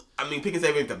and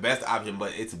Save ain't the best option,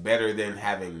 but it's better than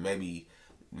having maybe.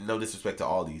 No disrespect to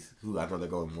Aldi's, who I know they're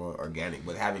going more organic,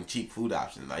 but having cheap food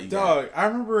options. Like I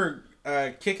remember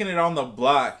kicking it on the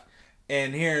block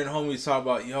and hearing homies talk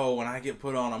about, yo, when I get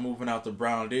put on, I'm moving out to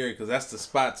Brown Deer because that's the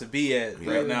spot to be at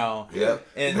right now. Yeah.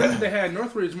 And they had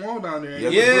Northridge Mall down there.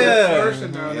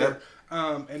 Yeah.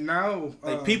 And now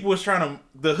people was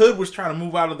the hood was trying to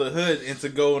move out of the hood and to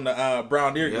go into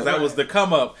Brown Deer because that was the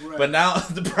come up. Right. But now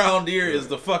the Brown Deer is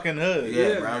the fucking hood.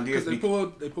 Yeah, Brown Deer.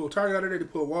 Because they pulled Target out of there, they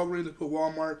pulled Walgreens, they pulled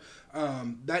Walmart.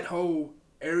 That whole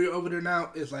area over there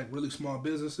now is like really small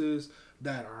businesses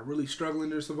that are really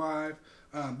struggling to survive.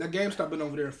 That GameStop been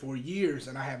over there for years,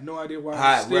 and I have no idea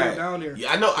why it's still down there.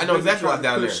 Yeah, I know exactly why it's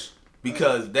down there.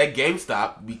 Because that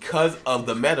GameStop, because of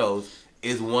the Meadows,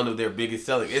 is one of their biggest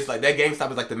selling. It's like that GameStop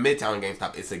is like the Midtown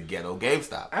GameStop. It's a ghetto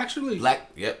GameStop. Actually,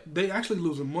 they actually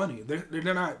losing money.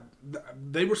 They're not.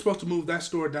 They were supposed to move that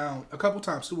store down a couple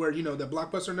times to where that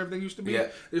Blockbuster and everything used to be. Yeah.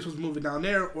 They were supposed to move it down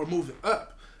there or move it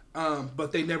up,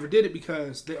 but they never did it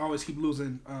because they always keep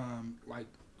losing like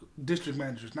district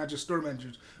managers, not just store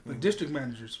managers, but district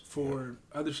managers for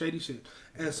other shady shit.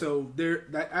 And so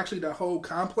that whole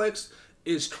complex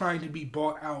is trying to be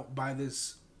bought out by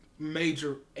this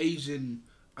major Asian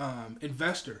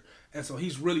investor, and so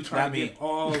he's really trying to get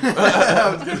all. Shut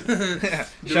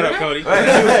up, Cody.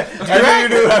 I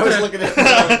knew I was looking at.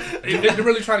 They're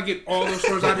really trying to get all those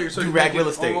stores out here, so you can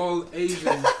get all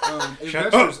Asian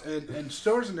investors and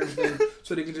stores and everything,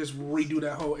 so they can just redo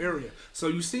that whole area. So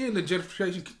you're seeing the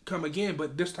gentrification come again,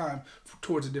 but this time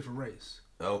towards a different race.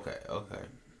 Okay.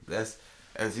 That's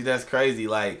crazy.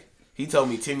 Like he told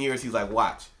me 10 years. He's like,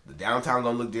 watch, the downtown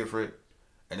gonna look different.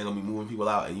 And they're going to be moving people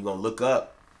out, and you're going to look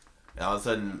up, and all of a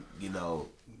sudden,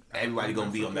 everybody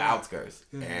gonna be on the outskirts,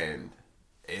 and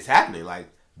it's happening. Like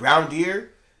Brown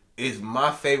Deer is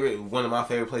one of my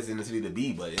favorite places in the city to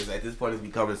be, but it's at this point it's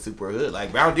becoming super hood.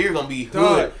 Like Brown Deer gonna be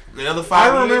hood in another 5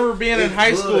 years. I remember being in it's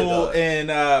high hood, school dog.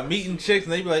 and meeting chicks,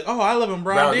 and they'd be like, "Oh, I live in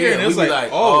Brown Deer," and it's we be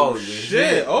like, "Oh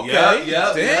shit, okay,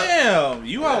 Yep, damn,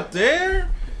 you out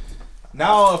there?"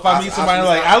 Now, if I meet somebody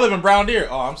like, "I live in Brown Deer,"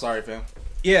 oh, I'm sorry, fam.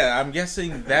 Yeah, I'm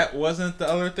guessing that wasn't the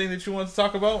other thing that you wanted to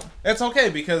talk about. That's okay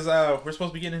because we're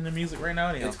supposed to be getting into music right now.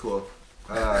 Anyhow, It's cool.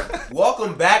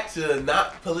 Welcome back to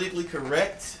Not Politically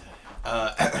Correct.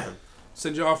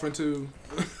 Send your offering to.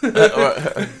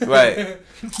 Right.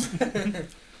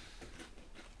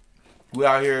 We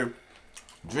out here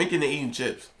drinking and eating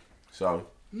chips. So,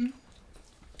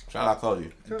 shout out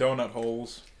Cody. donut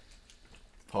holes.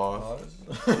 Pause.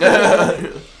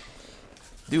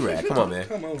 Do rag. Come on, man.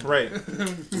 Come on. Right.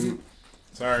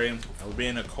 Sorry, I was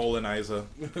being a colonizer.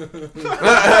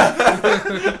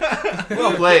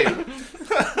 Well played.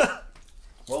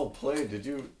 Well played. Did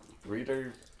you read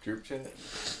our group chat?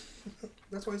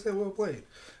 That's why he said well played.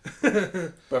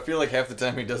 But I feel like half the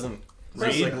time he doesn't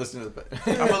Read? like listen to the.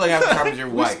 I feel like half the time you're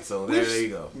white, so there you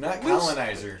go. Not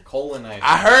colonizer, colonizer.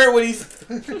 I heard what he's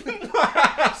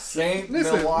Saint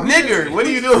Listen, Milwaukee. nigger. What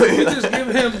are you doing? Just give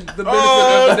him the benefit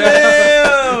Oh of the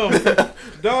doubt.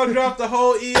 damn! Dog dropped the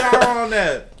whole ER on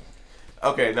that.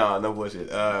 Okay, no bullshit.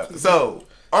 So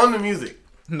on the music.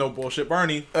 No bullshit,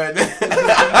 Barney.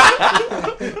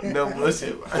 No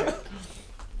bullshit.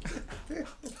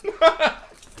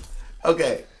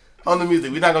 Okay, on the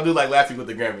music. We're not gonna do like last week with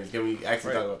the Grammys. Can we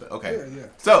actually talk about that? Okay. Yeah.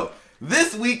 So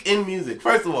this week in music,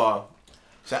 first of all,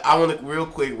 I want to real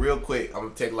quick. I'm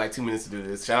gonna take like 2 minutes to do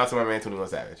this. Shout out to my man 21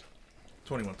 Savage.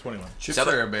 21. Chips Shut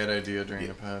are a bad idea during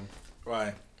the pod.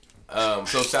 Why?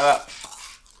 So shout out.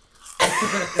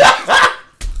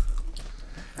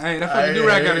 Hey, that fucking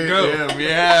do-rag gotta go. Damn,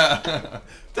 yeah.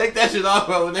 Take that shit off,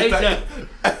 bro. When they Hey,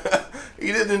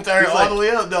 he didn't turn all the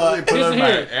way up, dog. Put on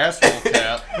my here. asshole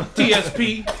cap.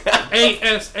 TSP,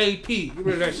 ASAP. You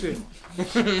remember that shit?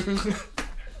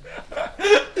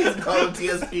 Call him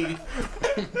TSP.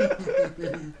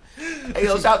 Hey,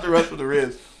 yo, shout out to Rush for the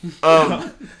ribs.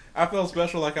 I felt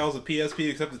special like I was a PSP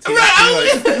except the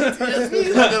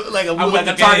TSP. Like, like a I'm like with a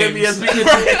the Target games.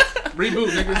 PSP. Reboot,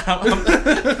 nigga.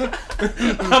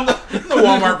 I'm the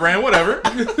Walmart brand, whatever.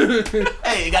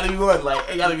 Hey, it gotta be one. Like,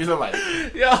 it gotta be somebody.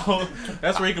 Yo,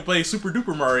 that's where you can play Super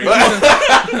Duper Mario.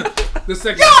 The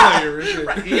second player. and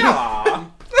shit. Yeah.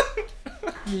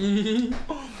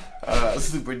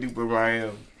 Super duper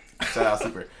Mario. Shout out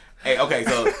Super. Hey, okay,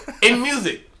 so in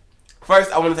music,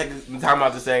 first I want to take the time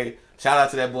out to say shout out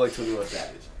to that boy 21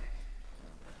 Savage.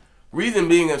 Reason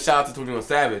being of shout out to 21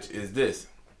 Savage is this.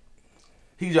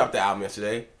 He dropped the album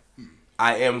yesterday.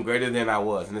 I Am Greater Than I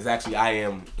Was. And it's actually I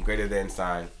Am Greater Than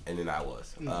Sign and Then I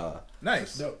Was.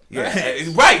 Nice. Dope. Yeah, it's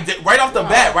right off the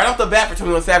bat for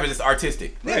 21 Savage, it's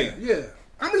artistic. Right. Yeah.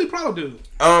 I'm really proud, dude.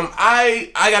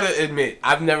 I gotta admit,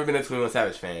 I've never been a 21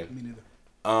 Savage fan. Me neither.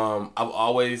 I've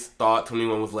always thought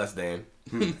 21 was less than.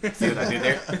 See what I did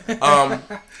there?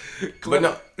 But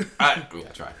no, I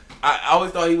tried. I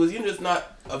always thought he was, just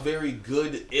not a very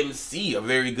good MC, a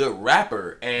very good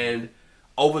rapper. And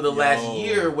over the last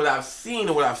year, what I've seen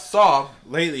and what I've saw,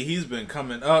 Lately, he's been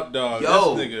coming up, dog.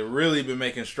 Yo. This nigga really been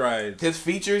making strides. his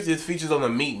features on the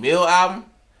Meek Mill album.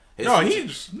 He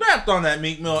snapped on that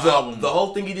Meek Mill album. The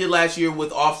whole thing he did last year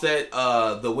with Offset,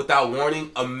 the Without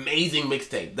Warning, amazing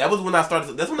mixtape. That was when I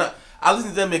started. That's when I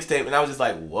listened to that mixtape and I was just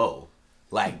like, whoa,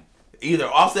 like either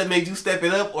Offset made you step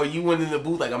it up or you went in the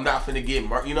booth like I'm not finna get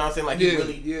marked. You know what I'm saying? Like he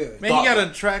really, Man, he got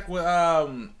a track with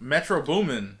Metro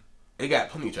Boomin. He got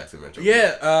plenty of tracks in Metro.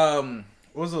 Yeah.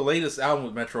 What was the latest album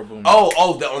with Metro Boomin?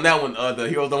 On that one, the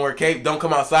Heroes Don't Wear Cape, Don't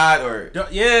Come Outside, or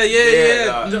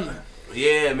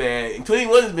yeah, man.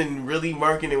 21 has been really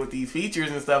marking it with these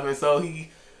features and stuff, and so he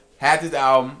had this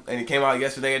album, and it came out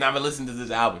yesterday, and I've been listening to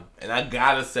this album, and I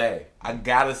gotta say,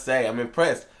 I'm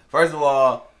impressed. First of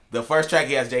all, the first track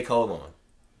he has J. Cole on.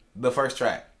 The first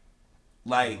track.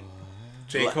 Like,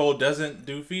 J. Cole doesn't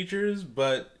do features,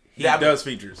 but he Yeah, does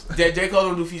features. J. Cole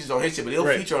don't do features on his shit, but he'll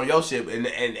Right. feature on your shit,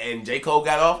 and J. Cole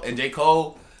got off, and J.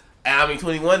 Cole,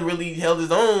 21 really held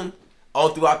his own all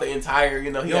throughout the entire,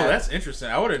 That's interesting.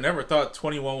 I would have never thought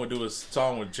 21 would do a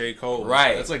song with J. Cole.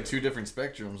 Right. That's like two different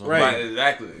spectrums. Right.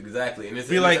 Exactly. And it's It'd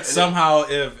be like somehow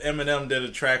if Eminem did a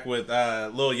track with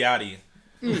Lil Yachty.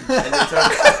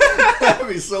 That'd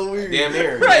be so weird. Damn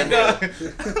near. Right, Damn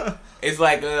near. It's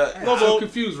like I'm so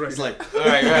confused right It's now. like,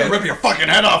 right. rip your fucking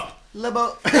head off.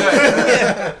 Lebo. So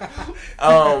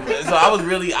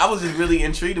I was just really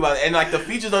intrigued about it, and like the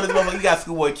features on this motherfucker, he got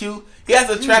Schoolboy Q. He has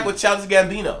a track with Childish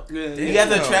Gambino. Yeah. He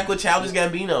has a track with Childish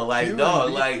Gambino. Like,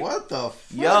 dog, like, what the fuck?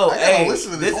 yo, I gotta hey,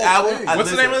 listen to this whole album. thing.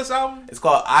 What's the name of this album? It's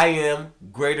called "I Am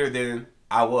Greater Than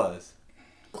I Was."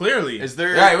 Clearly. Is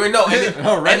there Right, no,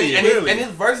 already? and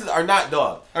his verses are not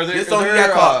dog. Are there, this is song there he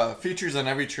got called. features on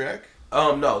every track?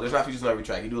 No, there's not features on every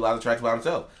track. He do a lot of tracks by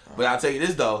himself. But I'll tell you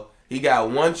this though, he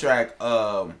got one track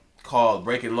called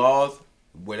 "Breaking Laws,"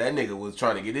 where that nigga was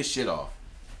trying to get his shit off.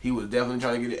 He was definitely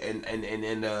trying to get it,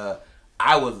 and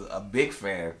I was a big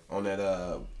fan on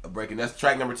that breaking. That's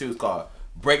track number 2 is called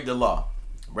 "Break the Law."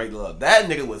 Break the Law. That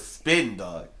nigga was spitting,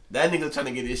 dog. That nigga was trying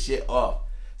to get his shit off.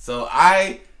 So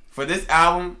for this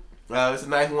album, it's a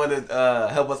nice one to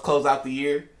help us close out the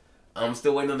year. I'm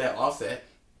still waiting on that Offset.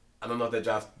 I don't know if that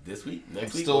drops this week,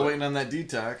 next week. Still waiting on that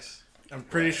Detox. I'm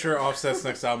pretty sure Offset's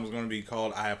next album is going to be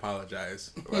called "I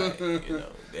Apologize." Right,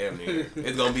 damn near.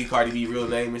 It's gonna be Cardi B real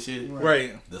name and shit.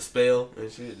 Right. The Spell and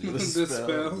shit. The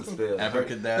Spell. The Spell.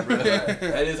 Abracadabra. Right.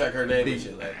 That is like her name and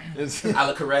shit. Like It's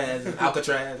Alcatraz. and shit.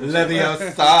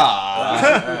 Leviosa.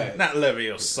 Right. Not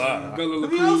Leviosa. Bella La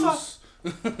Cruz.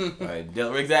 Right.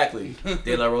 Exactly.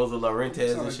 De La Rosa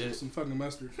Laurentiis and shit. Some fucking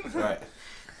mustard. Right.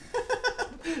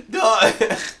 Dog.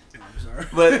 I'm sorry.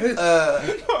 But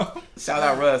shout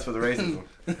out Russ for the racism.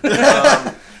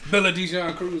 Bella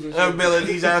Dijon Cruz and shit. Bella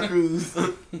Dijon Cruz.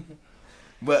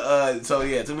 But so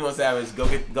yeah, 21 Savage, go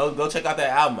check out that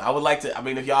album. I would like to. I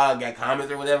mean, if y'all got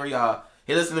comments or whatever, y'all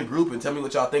hit us in the group and tell me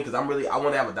what y'all think, because I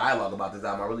want to have a dialogue about this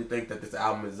album. I really think that this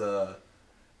album is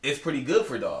it's pretty good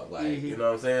for dog. Like you know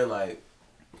what I'm saying, like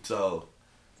so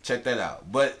check that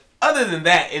out. But other than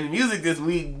that, in music this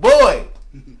week, boy,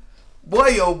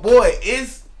 oh boy,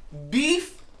 is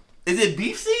beef. Is it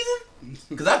beef season?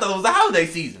 Because I thought it was the holiday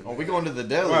season. Oh, we going to the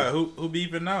deli. What? Who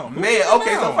beefing now? Man,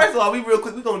 okay, so first of all, we're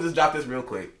gonna just drop this real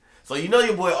quick. So you know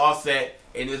your boy Offset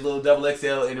in his little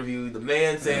XXL interview, the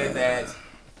man said that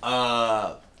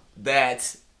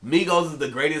that Migos is the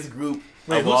greatest group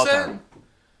of all time.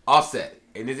 Offset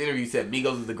in this interview said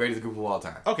Migos is the greatest group of all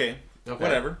time. Okay.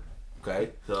 Whatever. Okay,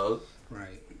 so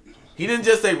Right. he didn't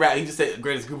just say rap; he just said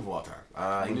greatest group of all time.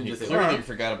 He didn't just say Clearly rap.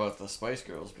 forgot about the Spice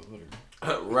Girls, but whatever.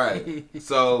 Right.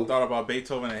 So Thought about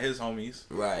Beethoven and his homies.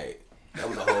 right. That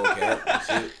was a whole camp and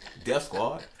shit. Death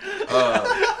Squad.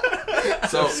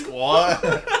 So Squad.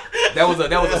 that was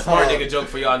a smart nigga joke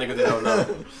for y'all niggas that don't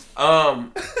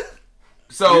know.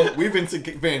 So We've been to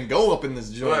Van Gogh up in this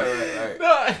joint. right.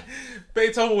 No,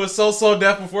 Beethoven was so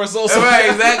deaf before so. Right,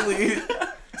 exactly.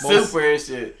 Super and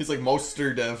shit. He's like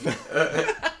Moster Dev.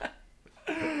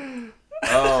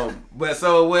 But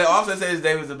so when Offset says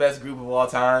they was the best group of all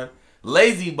time,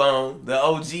 Lazy Bone, the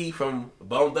OG from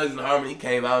Bone Thugs and Harmony,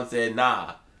 came out and said,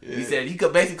 nah. He said he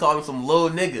could basically call them some little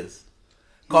niggas.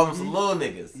 Call them some little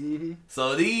niggas.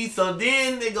 So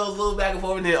then it goes a little back and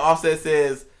forth, and then Offset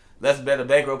says, let's bet a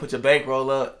bankroll, put your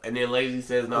bankroll up, and then Lazy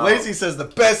says, no. Lazy says the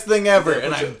best thing ever, Yeah,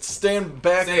 and I stand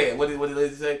back. Say it. What did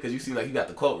Lazy say? Because you seem like you got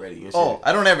the quote ready and shit. Oh,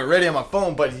 I don't have it ready on my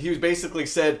phone, but he basically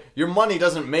said, your money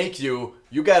doesn't make you.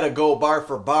 You gotta go bar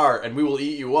for bar, and we will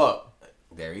eat you up.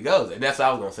 There he goes. And that's what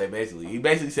I was going to say, basically. He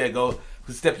basically said, go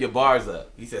step your bars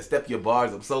up. He said, step your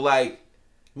bars up. So, like...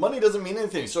 Money doesn't mean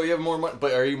anything, so you have more money,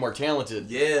 but are you more talented?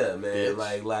 Yeah, man.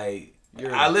 Bitch. Like...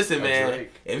 You're I listen, a man.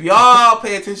 Drake. If y'all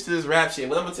pay attention to this rap shit,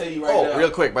 what I'm going to tell you right now... Oh,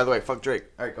 real quick, by the way, fuck Drake.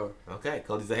 Alright, go. Okay,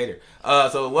 Cody's a hater.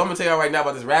 So, what I'm going to tell y'all right now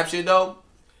about this rap shit, though,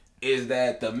 is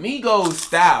that the Migos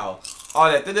style, all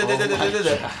that...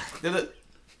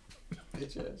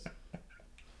 Bitch ass.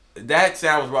 That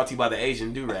sound was brought to you by the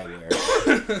Asian do-rag era.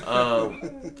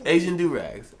 Asian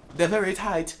do-rags. They're very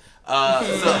tight.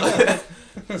 Tight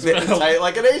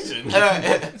like an Asian.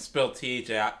 Spelled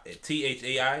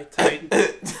T-H-A-I, tight.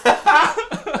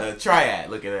 Triad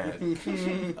looking at it.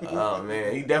 Oh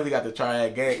man, he definitely got the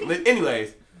triad gang. But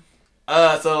anyways,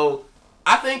 so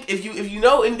I think if you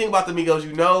know anything about the Migos,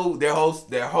 you know their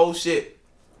whole shit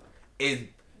is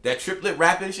that triplet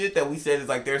rapping shit that we said is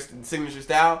like their signature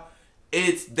style.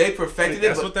 They perfected it.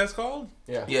 That's what that's called?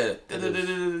 Yeah. The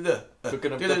The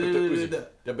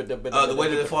way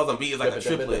that it falls on beat is like a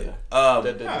triplet.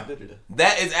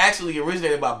 That is actually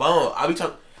originated by Bone. I'm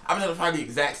trying to find the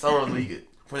exact song where you could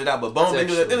put it out, but Bone been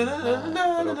doing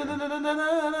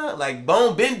that. Like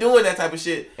Bone been doing that type of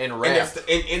shit in rap,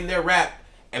 in their rap,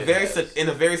 and in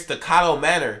a very staccato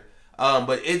manner.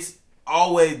 But it's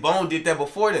always Bone did that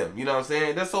before them. You know what I'm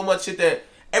saying? There's so much shit that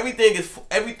everything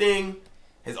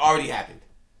has already happened.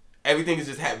 Everything is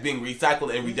just being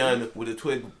recycled and redone with a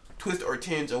twist or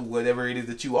tinge of whatever it is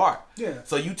that you are. Yeah.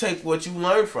 So you take what you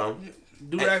learned from,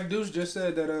 Durag Deuce just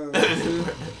said that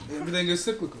everything is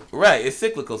cyclical. Right, it's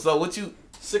cyclical. So what you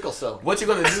Sickle cell. What you're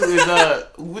gonna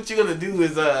do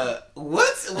is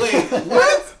what? Wait,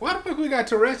 what? Why the fuck we got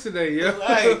Tourette's today, yo?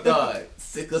 Like, dog,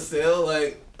 sickle cell.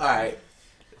 Like, all right.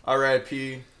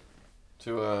 R.I.P.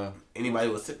 to Anybody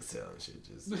with sickle cell and shit,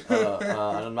 just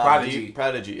Prodigy.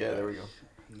 Prodigy. Yeah, there we go.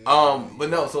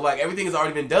 But no. So like everything has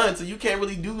already been done. So you can't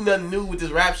really do nothing new with this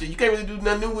rap shit. You can't really do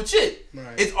nothing new with shit.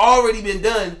 Right. It's already been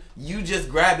done. You just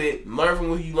grab it, learn from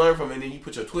what you learn from, and then you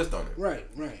put your twist on it. Right.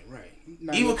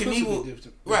 Now, Evil your twist would be Knievel,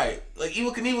 different. right? Like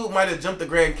Evil Knievel might have jumped the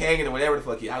Grand Canyon or whatever the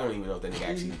fuck. I don't even know if that nigga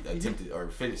actually attempted or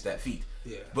finished that feat.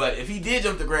 Yeah. But if he did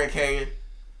jump the Grand Canyon,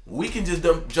 we can just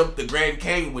jump the Grand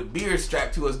Canyon with beer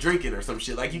strapped to us drinking or some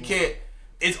shit. Like you can't.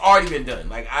 It's already been done.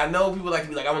 Like I know people like to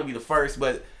be like, I want to be the first,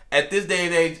 but at this day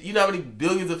and age, you know how many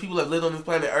billions of people have lived on this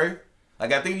planet Earth?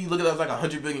 Like I think if you look at it, it's like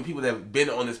 100 billion people that have been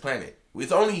on this planet.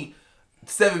 It's only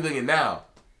 7 billion now,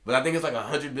 but I think it's like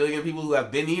 100 billion people who have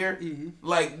been here. Mm-hmm.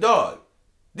 Like dog,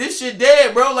 this shit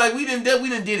dead, bro. Like we did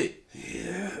it.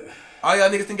 Yeah. All y'all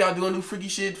niggas think y'all doing new freaky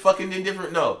shit, fucking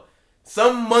indifferent? No.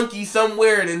 Some monkey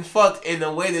somewhere then fucked in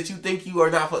a way that you think you are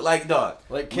not fucked. Like, dog.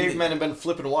 Like cavemen have been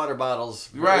flipping water bottles.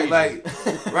 for Right, ages.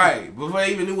 like, right. Before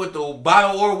they even knew what the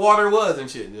bottle or water was and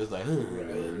shit. It was like,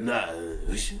 nah,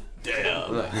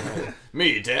 damn. Like,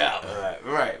 Me down.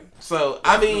 right. So,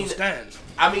 I mean, Stands.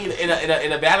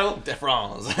 in a battle, De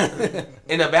France.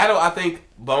 in a battle, I think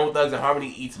Bone Thugs and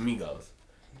Harmony eats Migos.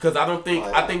 Because I don't think,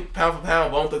 I think pound for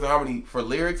pound, Bone Thugs and Harmony for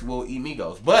lyrics will eat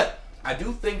Migos. But I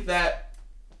do think that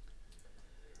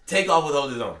Takeoff would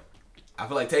hold his own. I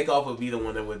feel like Takeoff would be the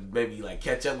one that would maybe like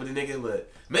catch up with the nigga,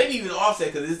 but maybe even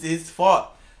Offset because it's his fault.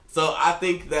 So I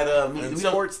think that In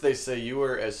sports, they say you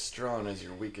are as strong as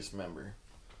your weakest member.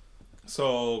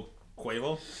 So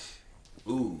Quavo.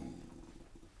 Ooh,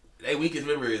 their weakest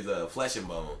member is Flesh and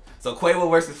Bone. So Quavo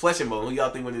versus Flesh and Bone. Who y'all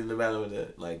think went in the battle with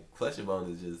that? Like Flesh and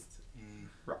Bone is just.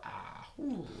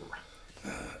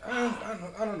 I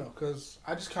don't know, because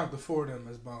I just count the 4 of them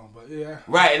as Bone, but yeah.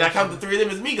 Right, and I count the 3 of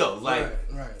them as Migos. Like,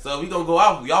 right. so we gonna go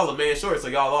out. Y'all a man short, so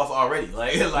y'all lost already.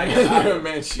 Like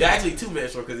Man short. you're actually 2 men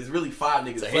short because it's really 5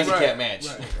 niggas. It's a Flesh- handicap match.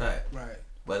 Right.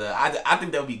 But I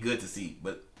think that would be good to see.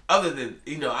 But other than,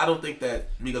 I don't think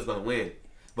that Migos gonna win.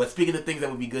 But speaking of things that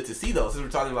would be good to see though, since we're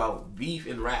talking about beef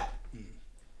and rap,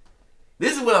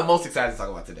 this is what I'm most excited to talk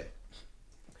about today.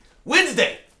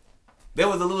 Wednesday, there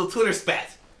was a little Twitter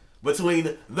spat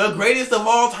between the greatest of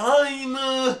all time,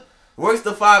 Royce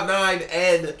the 5'9"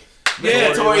 and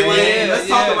Tory Lanez. Let's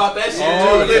talk about that shit.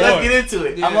 Oh, Let's get into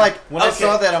it. Yeah. I'm like, when I Okay.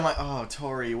 saw that, I'm like, oh,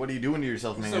 Tori, what are you doing to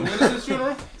yourself, man? So when is this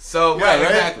funeral? So Yeah, right,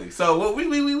 right. exactly. So what we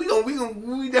definitely gonna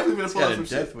He's pull got up a some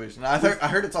death shit. wish. Now, I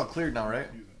heard it's all cleared now, right?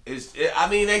 I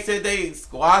mean, they said they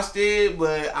squashed it,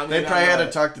 but I mean, They probably had to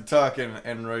talk the talk,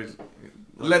 and Royce.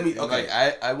 Let me. Okay,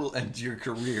 Like, I will end your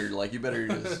career. Like, you better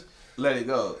just. let it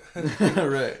go.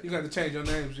 Right. You got to change your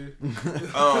name, shit.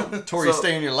 Tori, So-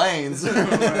 stay in your lanes.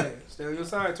 Right. Stay on your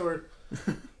side, Tori.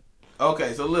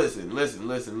 Okay, so listen.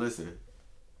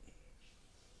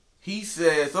 He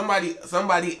said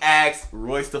somebody asked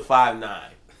Royce the 5'9".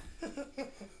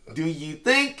 Do you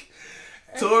think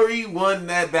Tory won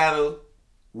that battle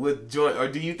with Joyner, or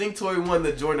do you think Tory won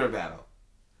the Joyner battle?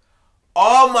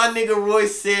 All my nigga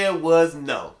Royce said was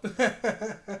no.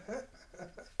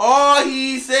 All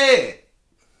he said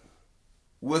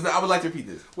was no. I would like to repeat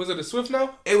this. Was it a Swift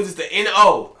no? It was just the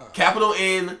N-O, capital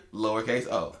N, lowercase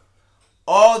o.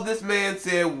 All this man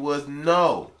said was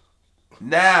no.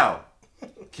 Now,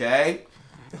 okay?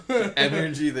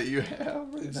 Energy that you have.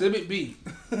 Exhibit B.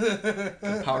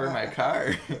 Power my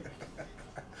car.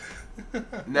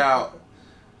 Now,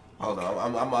 hold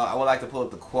on. I would like to pull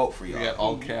up the quote for You y'all. got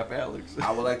all cap Alex.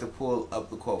 I would like to pull up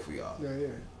the quote for y'all.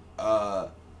 Yeah.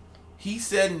 He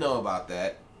said no about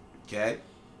that, okay?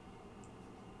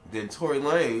 Then Tory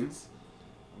Lanez,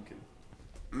 Okay.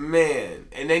 man,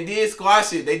 and they did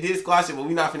squash it. But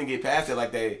we not finna get past it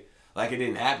like it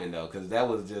didn't happen though, because that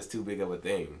was just too big of a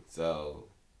thing. So.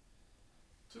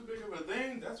 Too big of a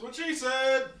thing. That's what she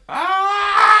said.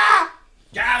 Got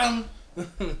him.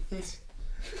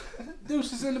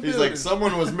 Deuce is in the He's building. like,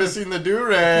 someone was missing the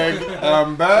do-rag.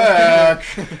 I'm back.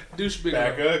 Douche big.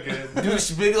 Back again.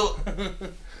 Douche Biggle.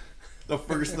 The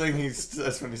first thing he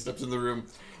says when he steps in the room,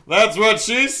 that's what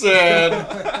she said.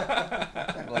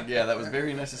 I'm like, yeah, that was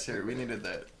very necessary. We needed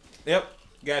that. Yep.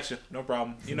 Gotcha. No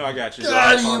problem. You know I got you.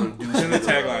 Dog called him Douche It's in the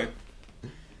Bigelow. tagline.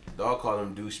 Dog called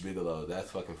him Douche Bigelow.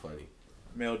 That's fucking funny.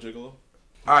 Male gigolo.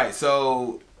 Alright,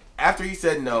 so after he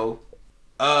said no,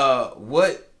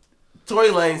 what Tory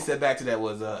Lanez said back to that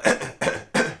was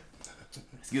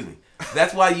excuse me.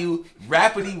 That's why you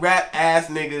rapidy rap ass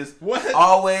niggas What?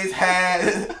 always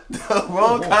had the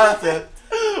wrong concept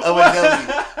of a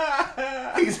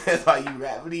W. He says, "Why you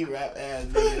rapidy rap ass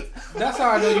niggas?" That's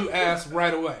how I know you asked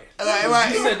right away.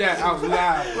 Right. You said that out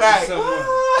loud. Right. Someone.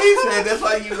 He said, "That's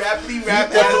why you rapidy rap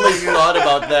ass Definitely niggas." thought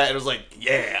about that and was like,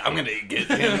 yeah, I'm gonna get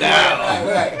him now.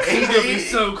 Right. He's gonna be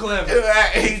so clever.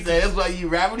 Right. He said, "That's why you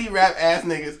rapidy rap ass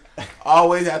niggas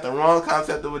always have the wrong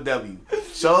concept of a W.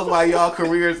 Shows why y'all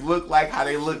careers look like how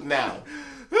they look now."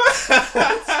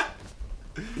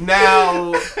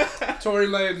 Now, Tory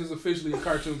Lanez is officially a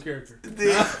cartoon character.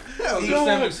 you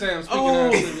Sam speaking Oh.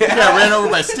 out. He got ran over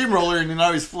by a steamroller and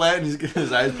now he's flat and he's getting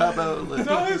his eyes pop out. Like,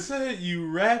 Dog said you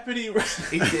rapidy rap.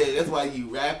 he said, "That's why you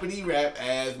rapidy rap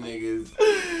ass niggas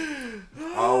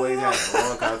always have the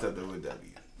wrong concept of a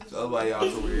W. So that's why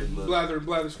y'all careers look." Blather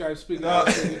Skype speaking out.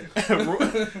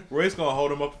 Roy's gonna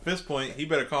hold him up at fist point. He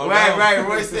better calm down. Right.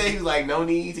 Roy said, he was like, "No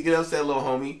need to get upset, little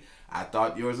homie. I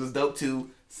thought yours was dope too.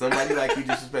 Somebody like you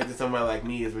disrespecting somebody like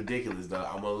me is ridiculous, though.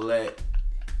 I'm gonna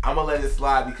let it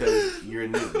slide because you're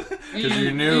new." because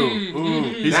you knew. Ooh.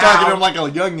 He's Now- talking to him like a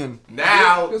youngin.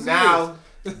 Now,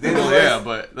 then Well, Roy- yeah,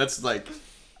 but that's like.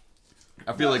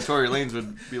 I feel like Tory Lanez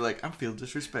would be like, I feel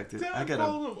disrespected. I call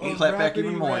gotta him a clap back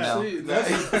even rapidy more rap. now. See,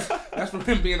 that's from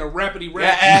him being a rapidy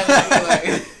rap.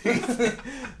 Yeah,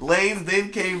 Lanes then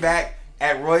came back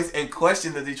at Royce and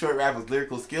questioned the Detroit rapper's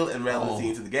lyrical skill and relevancy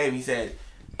into the game. He said,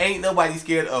 "Ain't nobody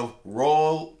scared of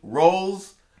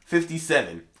Rolls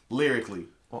 57 lyrically.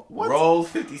 What? Rolls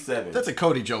 57. That's a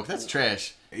Cody joke. That's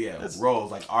trash. Yeah, that's-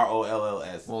 Rolls like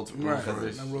ROLLS. Well, it's Right, Rolls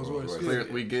right. Not Rolls Royce. Clear,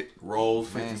 we get. Rolls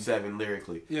 57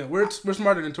 lyrically. Yeah, we're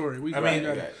smarter than Tory. We I mean,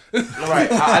 got it. Right.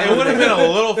 It would have been a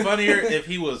little funnier if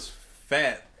he was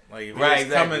fat. Like if he Right, was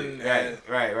exactly. coming.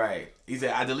 Right. He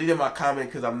said, "I deleted my comment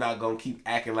because I'm not going to keep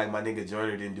acting like my nigga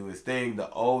Joyner didn't do his thing. The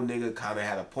old nigga kind of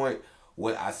had a point.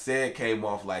 What I said came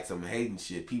off like some hating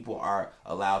shit. People are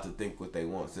allowed to think what they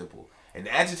want, simple." And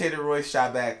the agitator Royce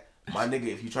shot back, "My nigga,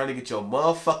 if you trying to get your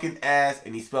motherfucking ass,"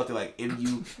 and he spelled it like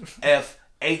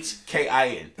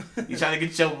MUFHKIN. You trying to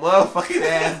get your motherfucking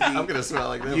ass beat. I'm gonna smell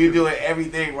like that. You doing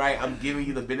everything right. I'm giving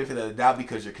you the benefit of the doubt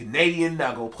because you're Canadian.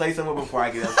 Now go play somewhere before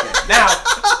I get upset. Now,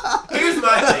 here's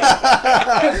my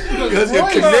thing. Because you're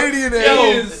Canadian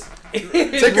ass.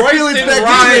 Take your Royce feelings didn't back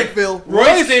rhyme. in, Phil.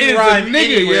 Royce didn't is a rhyme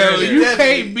nigga, anywhere. yo. You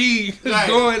Definitely. can't be Right.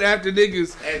 going after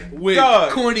niggas with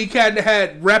Dog. corny cat in the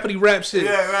hat, rapidy rap shit.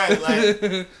 Yeah, right. Like,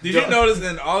 Did you notice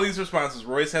in all these responses,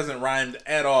 Royce hasn't rhymed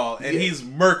at all, and he's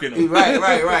murking them.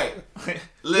 right. This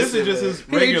Listen, is just man. his He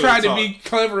regular ain't trying talk. to be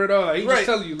clever at all. He Right. just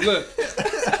telling you, look,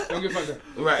 don't get fucked up.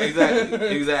 Right,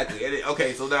 exactly. And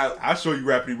okay, so now I'll show you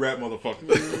rapidy rap,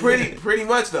 motherfucker. pretty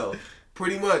much though,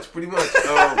 pretty much.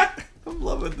 I'm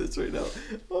loving this right now.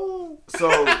 Oh. So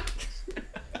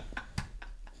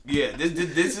yeah, this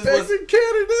is Back what in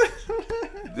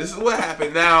Canada. this is what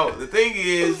happened. Now the thing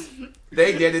is,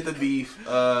 they deaded the beef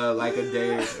like a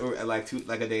day or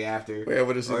like a day after. Wait, I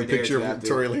would have seen or a a day or picture two of after.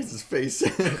 Tory Lanez's face.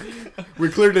 We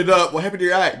cleared it up. What happened to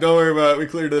your act? Don't worry about it. We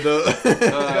cleared it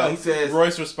up. He says,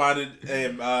 Royce responded,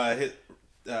 and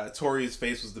Tori's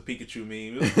face was the Pikachu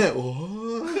meme.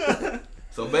 What?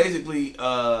 so basically,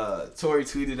 Tory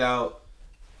tweeted out.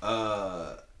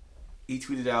 He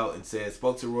tweeted out and said,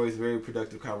 "Spoke to Roy's very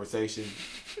productive conversation.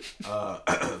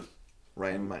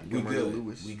 Ryan We Montgomery good.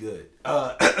 Lewis. We good.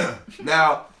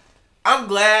 Now, I'm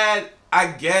glad. I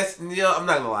guess I'm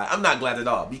not gonna lie. I'm not glad at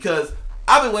all because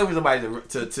I've been waiting for somebody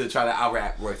to try to out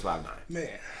rap Royce 5'9". Man.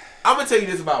 I'm gonna tell you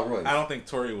this about Royce. I don't think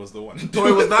Tori was the one.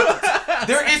 Tory was not.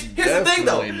 Here's the thing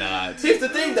though. Definitely not. Here's the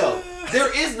thing though.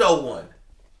 There is no one.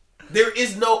 There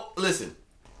is no. Listen,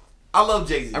 I love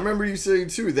Jay-Z. I remember you saying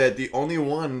too that the only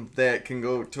one that can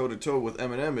go toe to toe with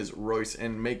Eminem is Royce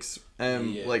and makes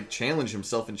like challenge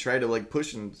himself and try to like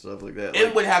push and stuff like that. It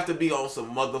Like, would have to be on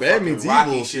some Bad Meets motherfucking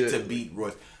Rocky Evil shit to shit. beat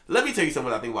Royce. Let me tell you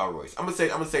something I think about Royce. I'm gonna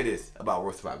say this about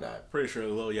Royce 5'9". Pretty sure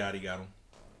Lil Yachty got him.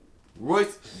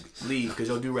 Royce leave because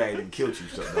your do-rag didn't kill you,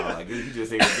 so dog. Like you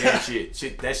just ain't damn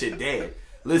shit. That shit dead.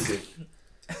 Listen,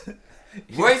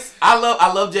 Royce, I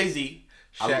love Jay-Z.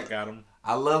 Shaq got him.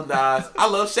 I love Nas. I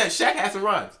love Shaq. Shaq has some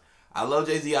rhymes. I love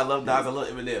Jay-Z. I love Nas. I love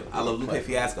Eminem. I love Lupe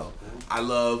Fiasco. I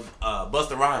love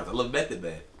Busta Rhymes. I love Method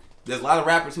Man. There's a lot of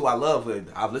rappers who I love and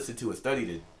I've listened to and studied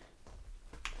it.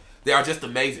 They are just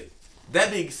amazing.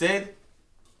 That being said,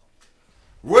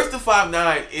 Royce the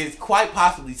 5'9" is quite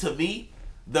possibly, to me,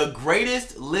 the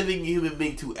greatest living human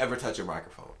being to ever touch a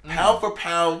microphone. Pound for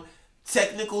pound,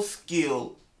 technical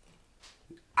skill.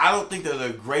 I don't think there's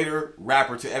a greater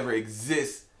rapper to ever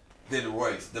exist than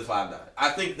Royce the 5'9". I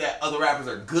think that other rappers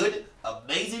are good,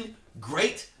 amazing,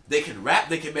 great. They can rap.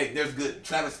 They can make. There's good.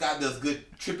 Travis Scott does good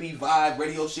trippy vibe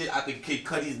radio shit. I think Kid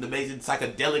Cudi's an amazing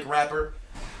psychedelic rapper.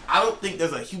 I don't think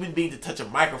there's a human being to touch a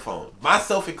microphone,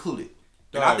 myself included.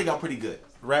 And I think I'm pretty good.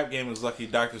 Rap game is lucky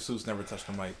Dr. Seuss never touched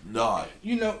a mic. No.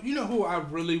 You know who I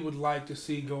really would like to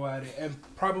see go at it, and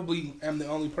probably am the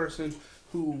only person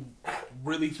who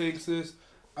really thinks this.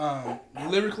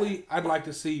 Lyrically, I'd like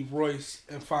to see Royce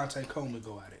and Fonte Coleman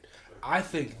go at it. I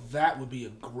think that would be a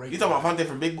great. You talking about Fonte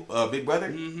from Big Brother?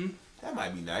 Mm-hmm. That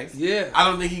might be nice. Yeah. I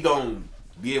don't think he gonna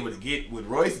be able to get with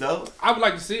Royce though. I would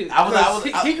like to see it.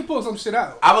 He can pull some shit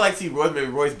out. I would like to see Royce, maybe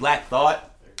Royce Black Thought.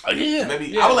 Yeah. Maybe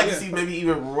yeah, I would like to see maybe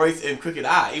even Royce and Crooked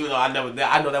Eye, even though I know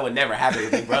that would never happen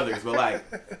with Big Brothers, but like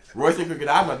Royce and Crooked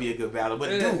Eye might be a good battle. But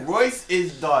dude, Royce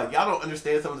is dog. Y'all don't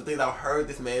understand some of the things I've heard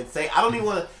this man say. I don't even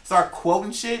want to start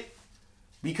quoting shit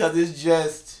because it's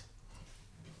just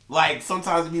like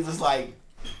sometimes it be just like,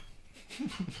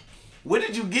 where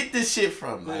did you get this shit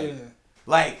from?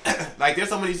 Like, like there's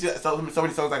so many songs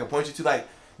I can point you to. Like,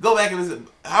 go back and listen.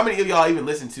 How many of y'all even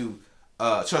listen to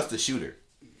Trust the Shooter?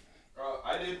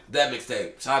 I did. That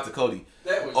mixtape. Shout out to Cody.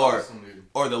 That was awesome, dude.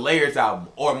 Or the Layers album.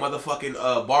 Or motherfucking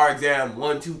Bar Exam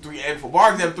 1, 2, 3, and 4.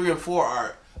 Bar Exam 3 and 4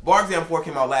 are... Bar Exam 4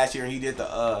 came out last year and he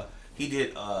got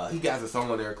a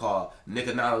song on there called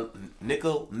Nickel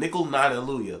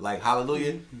Hallelujah. Like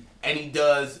Hallelujah. And he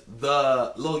does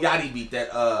the Lil Yachty beat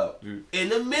that in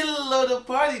the middle of the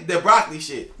party, the broccoli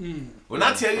shit. When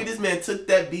I tell you this man took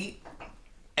that beat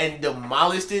and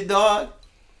demolished it, dog.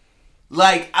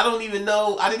 Like, I didn't even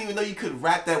know you could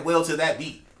rap that well to that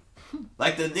beat.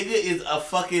 Like, the nigga is a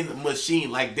fucking machine.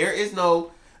 Like, there is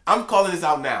no... I'm calling this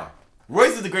out now.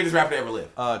 Royce is the greatest rapper to ever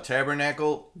live.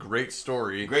 Tabernacle, great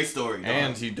story. Great story, dog.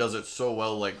 And he does it so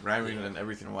well, like, rhyming and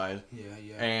everything wise. Yeah.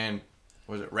 And,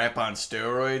 was it Rap on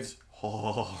Steroids?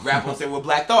 Oh. Rap on Steroids with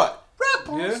Black Thought. Rap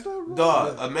on Steroids.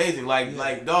 Dog, amazing.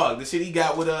 Like, dog, the shit he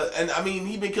got with and I mean,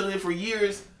 he been killing it for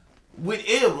years with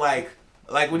him, like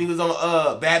when he was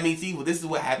on Bad Meets Evil. This is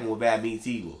what happened with Bad Meets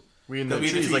Evil. We in the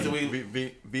trees like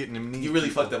Vietnamese. You really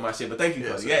fucked up my shit, but thank you,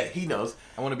 Cody. Yeah, he knows.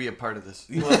 I want to be a part of this.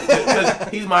 Because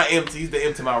he's my M. He's the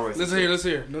M to my Royce. Let's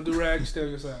hear. No do rag, stay on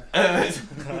your side.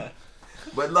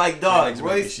 But like, dog,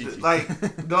 Royce,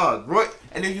 like, dog, Roy.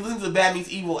 And if you listen to the Bad Meets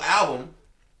Evil album,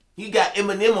 he got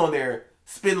Eminem on there,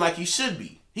 spin like he should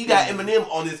be. He got Eminem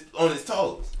on his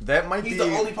toes. That might He's be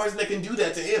the only person that can do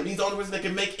that to him. He's the only person that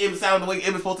can make him sound the way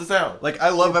M is supposed to sound. Like, I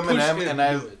love Eminem, him and to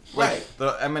I do it. like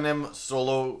the Eminem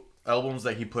solo albums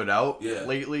that he put out Yeah.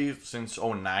 lately since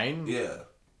 2009. Yeah.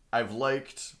 I've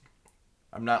liked.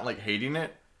 I'm not like hating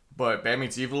it, but Bad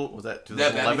Meets Evil was that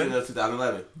That Bad Meets 2011. Evil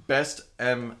 2011. Best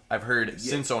M I've heard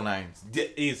since 2009.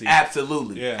 Easy.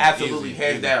 Absolutely. Yeah, Absolutely. easy,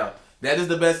 Hands easy. down. That is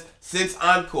the best since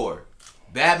Encore.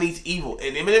 Bad Meets Evil.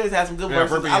 And Eminem has had some good Yeah,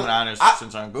 verses. we're being honest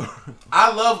since Encore.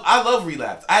 I love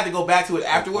Relapse. I had to go back to it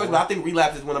afterwards, but I think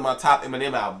Relapse is one of my top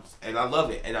Eminem albums, and I love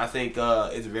it. And I think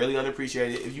it's really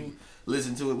underappreciated. If you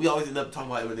listen to it, we always end up talking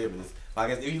about Eminem in this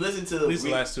podcast. If you listen to At least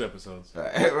the last 2 episodes.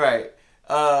 right,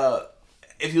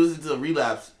 if you listen to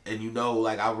Relapse, and you know,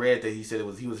 like I read that he said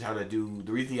he was trying to do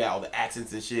the reason he had all the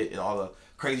accents and shit and all the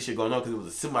crazy shit going on because it was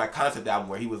a semi-concept album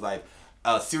where he was like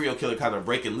a serial killer kind of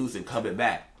breaking loose and coming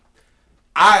back.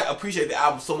 I appreciate the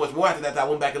album so much more after that I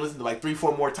went back and listened to like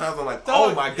 3-4 more times. I'm like,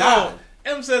 oh my god.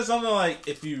 M said something like,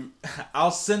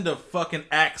 I'll send a fucking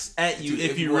axe at you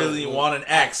if you really want an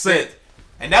accent.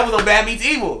 And that was on Bad Meets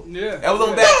Evil. Yeah. That was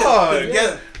on Bad Meets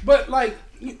Yeah. But like,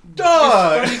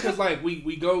 Dog. it's funny because like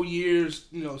we go years,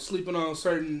 sleeping on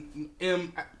certain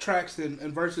M tracks and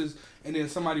verses, and then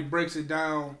somebody breaks it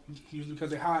down usually because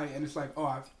they're high, and it's like, oh,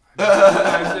 I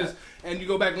realized this, and you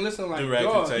go back and listen, like, Do-rag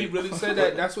dog, and he tape. really said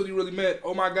that. That's what he really meant.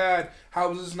 Oh my God, how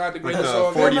was this not the Like greatest the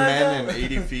song? 40 ever? men and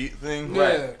 80 feet thing.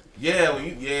 Yeah.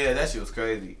 Yeah, that shit was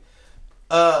crazy.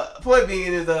 Point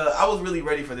being is, I was really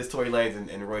ready for this Tory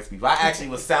Lanez and Royce beef. I actually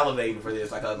was salivating for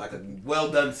this, like a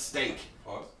well done steak.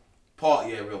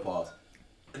 Pause. Yeah, real pause.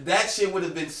 That shit would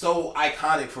have been so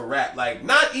iconic for rap. Like,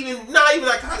 not even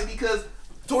iconic because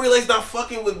Tory Lanez not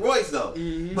fucking with Royce though.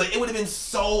 Mm-hmm. But it would have been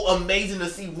so amazing to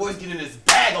see Royce get in his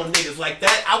bag on niggas like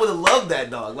that. I would have loved that,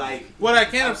 dog. Like, What I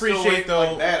can appreciate though,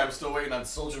 like that. I'm still waiting on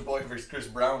Soulja Boy versus Chris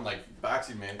Brown, like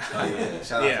boxing man.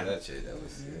 shout Yeah. out to that shit. That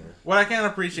was what I can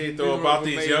appreciate though Nigga about over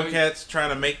these May young Young. cats trying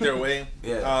to make their way,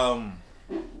 Yeah.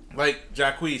 like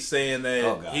Jacquees saying that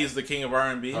Oh, God. he's the king of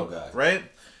R&B, Oh, God. right?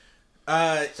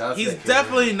 Shout out to He's that kid,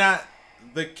 definitely man. not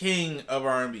the king of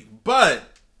R&B, but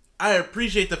I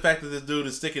appreciate the fact that this dude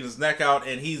is sticking his neck out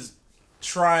and he's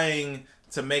trying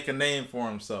to make a name for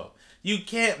himself. You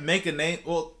can't make a name.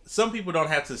 Well, some people don't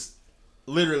have to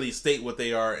literally state what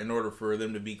they are in order for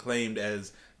them to be claimed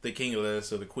as the king of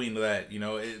this or the queen of that. You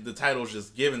know, the title's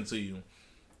just given to you.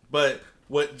 But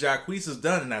what Jacquees has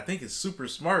done, and I think it's super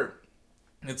smart,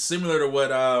 it's similar to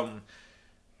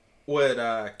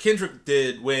what Kendrick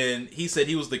did when he said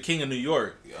he was the king of New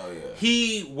York. Oh yeah.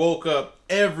 He woke up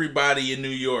everybody in New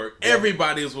York. Yeah.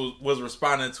 Everybody was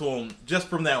responding to him just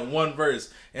from that one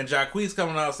verse. And Jacquees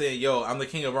coming out saying, "Yo, I'm the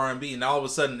king of R&B," and all of a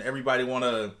sudden everybody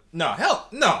wanna no,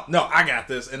 I got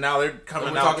this. And now they're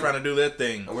coming out trying to do their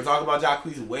thing. And we're talking about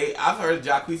Jacquees way. I've heard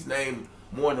Jacquees' name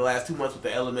more in the last 2 months with the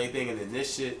LMA thing and then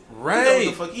this shit. Right.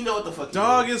 You know what the fuck.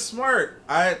 Dog is smart.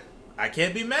 I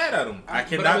can't be mad at him. I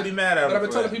cannot be mad at him. But I've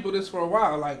been telling people this for a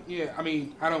while. Like, yeah, I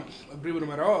mean, I don't agree with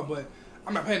him at all, but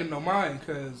I'm not paying him no mind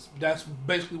because that's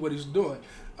basically what he's doing.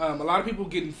 A lot of people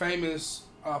getting famous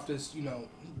off this, you know,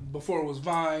 before it was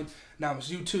Vine, now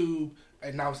it's YouTube,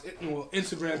 and now it's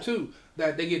Instagram too.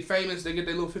 That they get famous, they get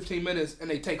their little 15 minutes, and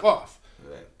they take off.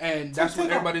 Right. And that's what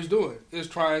everybody's doing, is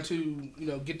trying to, you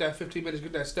know, get that 15 minutes,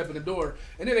 get that step in the door,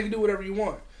 and then they can do whatever you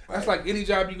want. That's like any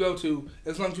job you go to.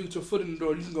 As long as you get your foot in the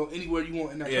door, you can go anywhere you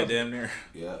want in that company. Damn near.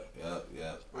 Yeah.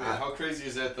 Wait, how crazy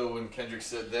is that though? When Kendrick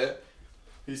said that,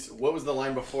 what was the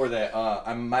line before that?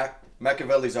 I'm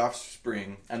Machiavelli's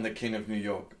offspring. I'm the king of New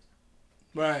York.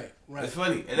 Right. It's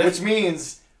funny. Which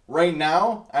means right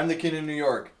now I'm the king of New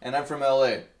York, and I'm from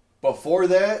L.A. Before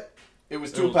that, it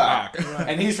was Tupac,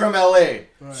 and he's from L.A.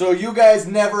 Right. So you guys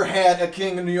never had a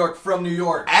king of New York from New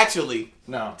York. Actually,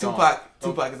 no.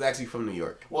 Tupac is actually from New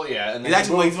York. Well, yeah. And he's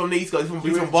actually he's from the East Coast.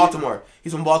 He's from Baltimore.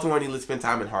 He's from Baltimore and he spent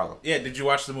time in Harlem. Yeah, did you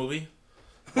watch the movie?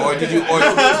 Or did you?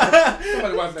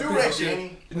 Somebody watched that.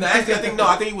 Jamie. No, actually,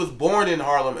 I think he was born in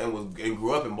Harlem and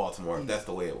grew up in Baltimore. That's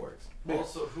the way it works.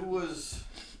 Also, who was?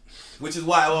 Which is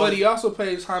why. But he also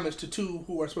pays homage to two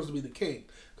who are supposed to be the king.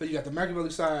 Because you got the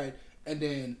Machiavelli side, and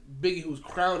then Biggie, who was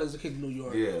crowned as the king of New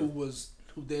York,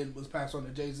 who then was passed on to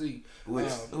Jay-Z.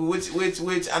 Which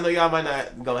I know y'all might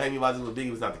not gonna hate me about this, but Biggie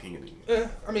was not the king of New York. Yeah,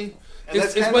 I mean,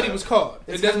 it's what he was called.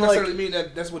 It doesn't necessarily mean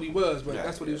that that's what he was, but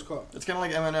that's what he was called. It's kind of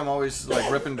like Eminem always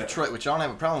like ripping Detroit, which I don't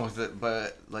have a problem with it,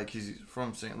 but like he's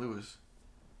from St. Louis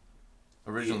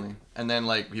originally, and then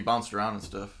like he bounced around and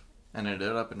stuff, and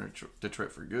ended up in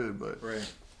Detroit for good, but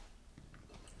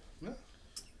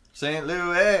St.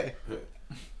 Louis.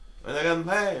 And I got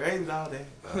pay raisins all day.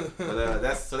 But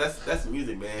that's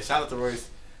music, man. Shout out to Royce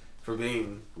for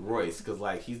being Royce, because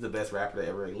like he's the best rapper that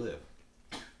ever lived,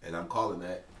 and I'm calling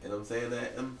that, and I'm saying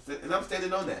that, and I'm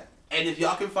standing on that. And if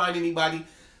y'all can find anybody,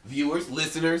 viewers,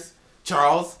 listeners,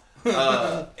 Charles,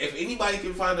 if anybody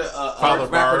can find a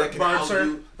rapper that can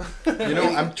out-you, you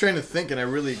know, I'm trying to think, and I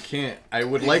really can't. I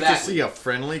would like to see a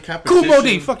friendly competition. Kumo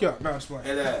D, fuck y'all. No, it's fine.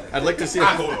 I'd like to see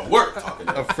I go to work talking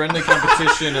a friendly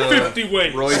competition of 50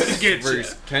 ways Royce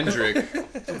versus Kendrick.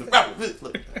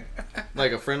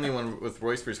 Like a friendly one with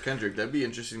Royce versus Kendrick. That'd be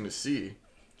interesting to see.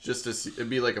 Just to see, it'd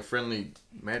be like a friendly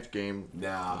match game.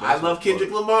 Nah, I love Kendrick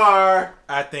Lamar.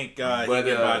 I think he'd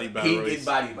get bodied by Royce. He'd get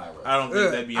bodied by Royce. I don't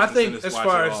think that'd be interesting to watch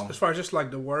at all. As far as just like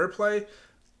the wordplay,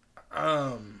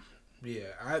 I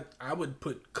would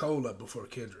put Cole up before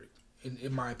Kendrick,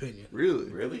 in my opinion.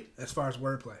 Really? As far as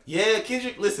wordplay. Yeah,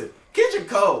 Kendrick. Listen, Kendrick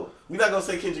Cole. We're not gonna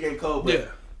say Kendrick ain't Cole,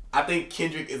 but I think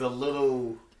Kendrick is a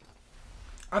little.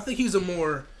 I think he's a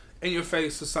more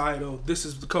in-your-face societal. This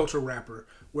is the cultural rapper.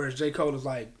 Whereas J. Cole is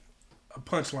like a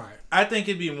punchline. I think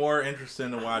it'd be more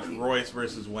interesting to watch Royce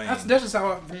versus Wayne. That's just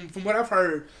how, from what I've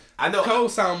heard, I know Cole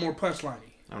sound more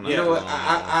punchline-y. You know what?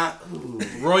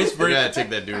 Royce versus... gotta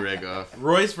take that do-rag off.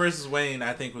 Royce versus Wayne,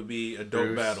 I think, would be a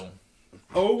dope battle.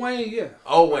 Oh, Wayne, yeah.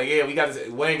 We got to...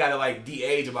 Wayne got to, like,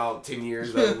 de-age about 10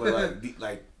 years. Yeah.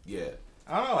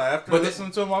 I don't know. After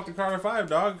listening to him off the Carter 5,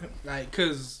 dog. Like,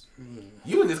 because...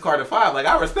 You in this Carter 5, like,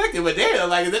 I respect it, but damn,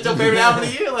 like, is that your favorite album of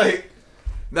the year? Like...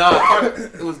 No,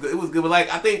 Carter, it was good, but like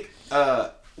I think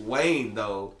Wayne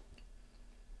though,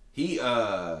 he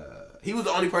was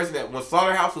the only person that when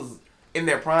Slaughterhouse was in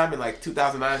their prime in like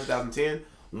 2009, 2010,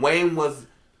 Wayne was.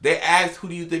 They asked who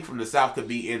do you think from the South could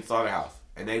be in Slaughterhouse,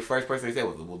 and the first person they said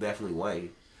was well definitely Wayne.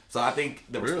 So I think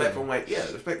the respect from Wayne,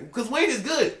 respect because Wayne is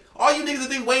good. All you niggas that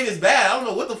think Wayne is bad, I don't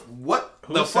know who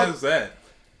the fuck is that.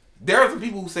 There are some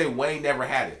people who say Wayne never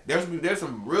had it. There's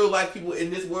some real life people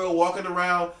in this world walking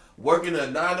around. Working a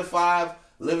 9 to 5,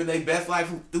 living their best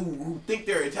life, who think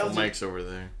they're intelligent. Mike's over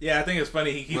there. Yeah, I think it's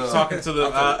funny. He keeps talking to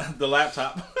the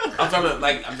laptop. I'm trying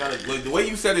to. The way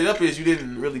you set it up is you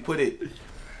didn't really put it. You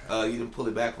didn't pull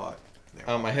it back hard.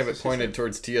 I have it pointed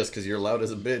towards TS because you're loud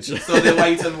as a bitch. So then why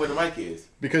you telling me where the mic is?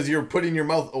 Because you're putting your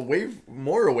mouth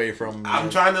more away from. I'm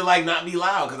trying to like not be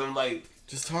loud because I'm like.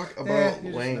 Just talk about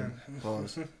Wayne. All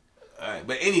right,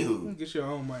 but anywho. Get your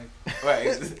own mic. Right.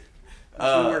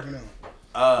 What you working on?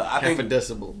 I Half a think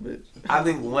decibel, bitch. I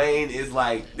think Wayne is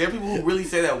like, there are people who really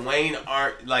say that Wayne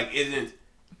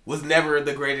was never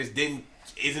the greatest,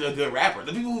 isn't a good rapper.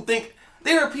 There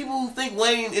are people who think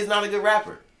Wayne is not a good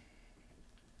rapper.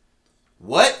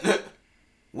 What?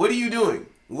 What are you doing?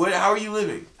 How are you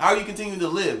living? How are you continuing to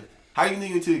live? How are you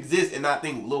continuing to exist and not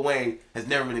think Lil Wayne has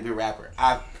never been a good rapper?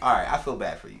 I feel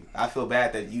bad for you. I feel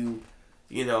bad that you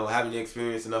haven't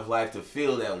experienced enough life to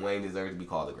feel that Wayne deserves to be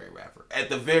called a great rapper. At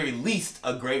the very least,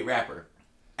 a great rapper.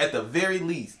 At the very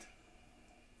least.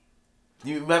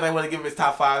 You might want to give him his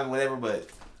top 5 or whatever, but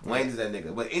Wayne is that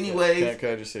nigga. But anyways. Can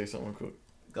I just say something quick?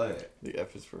 Go ahead. The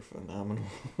F is for phenomenal.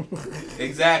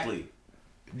 Exactly.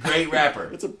 Great rapper.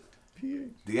 It's a PH.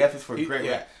 The F is for great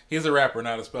rapper. He's a rapper,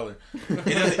 not a speller.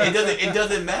 It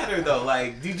doesn't matter though.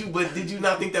 Like, did you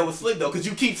not think that was slick though? Because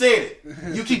you keep saying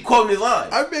it. You keep quoting his line.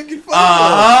 I'm making fun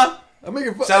of him. I'm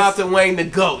making fun. Shout out to Wayne the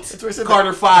GOAT. That's what I said.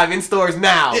 Carter 5 in stores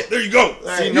now. Yeah, there you go.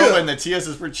 Right, See, no, and the TS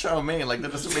is for chow mein. Like,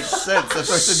 that doesn't make sense. That's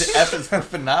why I said the F is for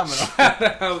phenomenal.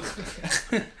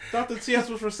 Thought the TS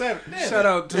was for 7. Shout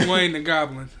out to Wayne the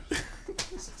Goblin.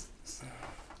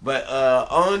 But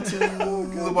on to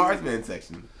the Barsman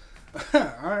section. All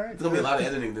right. There's gonna be a lot of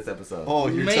editing this episode. Oh,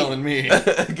 you're Mate. telling me.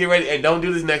 Get ready and don't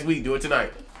do this next week. Do it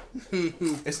tonight.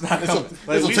 It's not. This'll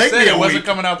Like we take said, me a it wasn't week.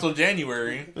 coming out till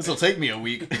January. This will take me a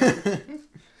week.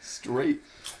 Straight.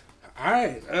 All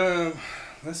right.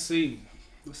 Let's see.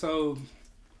 So,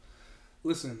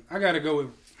 listen, I gotta go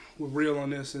with real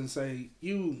on this and say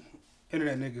you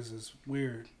internet niggas is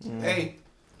weird. Hey,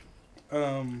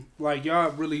 Like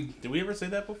y'all really Did we ever say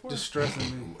that before?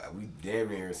 distressing me we damn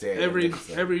near said every that,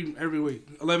 so. every week,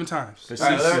 11 times. All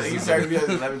right, you started me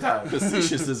 11 times.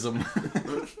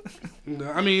 Facetiousism.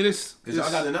 No, I mean it's Cause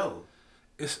y'all got to know.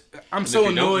 I'm if so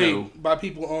you don't annoyed know- by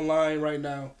people online right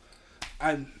now.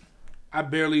 I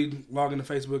barely log into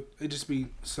Facebook. It just be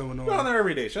so annoying. You're on there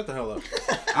every day. Shut the hell up.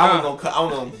 I was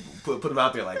gonna put them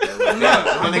out there like that.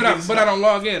 No, but I don't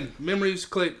log in. Memories,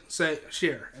 click, say,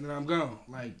 share, and then I'm gone.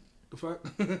 Like, the fuck?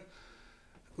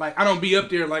 Like, I don't be up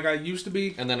there like I used to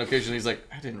be. And then occasionally he's like,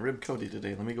 I didn't rib Cody today.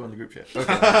 Let me go in the group chat.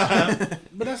 Okay.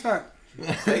 But that's not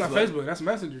Facebook. That's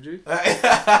Messenger, G. On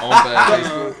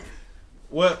bad.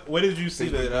 What did you see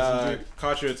that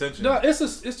caught your attention? No, it's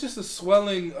just a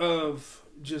swelling of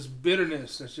just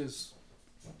bitterness that's just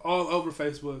all over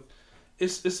Facebook.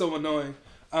 It's so annoying.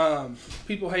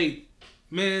 People hate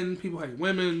men. People hate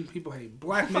women. People hate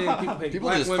black men. People hate People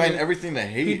black just women. find everything to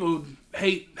hate. People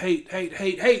hate.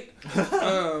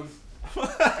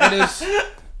 And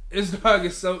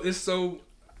it's so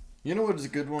You know what is a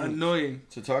good one annoying.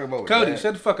 to talk about with Cody, that?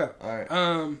 shut the fuck up. All right.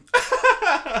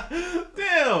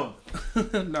 Damn.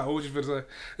 No, what was you finna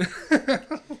say?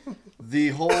 The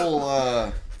whole,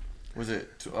 was it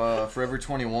Forever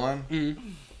 21? Mm-hmm.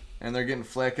 And they're getting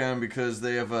flack on because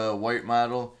they have a white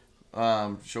model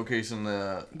showcasing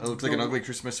it looks like an ugly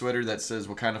Christmas sweater that says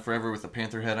Wakanda Forever with a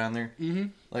panther head on there. Mm-hmm.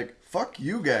 Like, fuck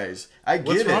you guys. I get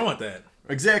What's it. wrong with that?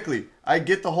 Exactly. I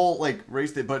get the whole, like,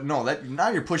 race thing, but no, that now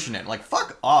you're pushing it. Like,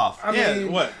 fuck off. I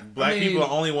mean, What? Black people are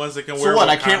the only ones that can wear. So what?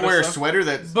 I can't Wakanda wear a stuff? sweater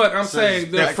that. But I'm says saying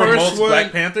the Black first promotes one,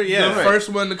 Black Panther? Yeah. the Right. first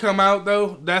one to come out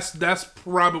though, that's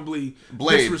probably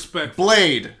Blade. disrespectful.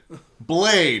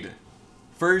 Blade.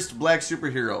 First black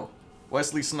superhero.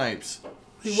 Wesley Snipes.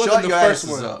 He Shut wasn't the your first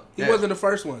asses one. up. He Yeah. wasn't the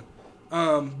first one.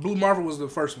 Blue Marvel was the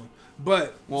first one.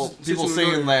 But Well, since people you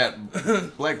saying know-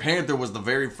 that Black Panther was the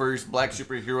very first black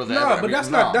superhero that No, ever. I but mean, that's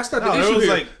no. not No, the it issue was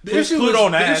here. like The issue Pluto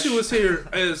is Nash. the issue is here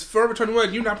as Forever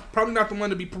 21. You're probably not the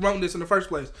one to be promoting this in the first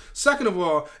place. Second of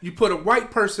all, you put a white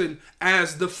person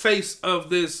as the face of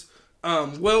this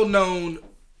well-known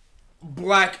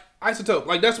black isotope.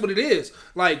 Like that's what it is.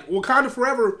 Like Wakanda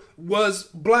Forever was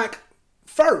black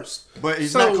first. But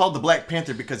he's So, not called the Black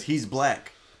Panther because he's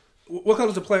black. What color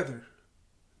is the Panther?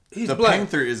 He's The black.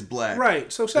 Panther is black.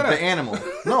 Right. So shut up. The animal.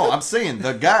 No, I'm saying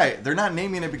the guy. They're not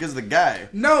naming it because of the guy.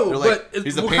 No, They're like, but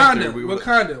he's the Wakanda. Panther.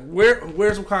 Wakanda.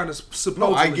 Where's Wakanda supposedly?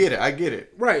 No, I get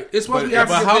it. Right. It's supposed to be But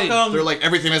African how thing. come- They're like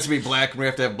everything has to be black. We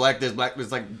have to have black this, black this.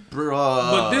 Like, bruh.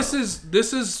 But this is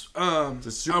It's a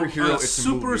superhero. a It's a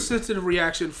super movie. sensitive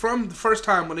reaction from the first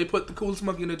time when they put the coolest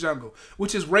monkey in the jungle,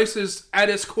 which is racist at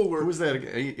its core. Who was that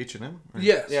again? H&M?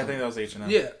 Yes. Yeah, I think that was H&M.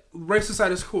 Yeah, racist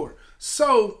at its core.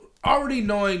 So already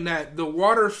knowing that the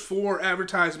water for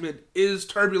advertisement is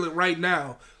turbulent right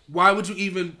now, why would you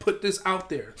even put this out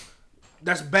there?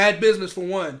 That's bad business for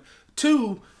one.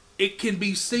 Two, it can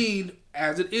be seen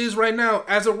as it is right now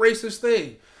as a racist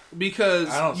thing because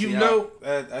I don't.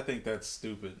 I think that's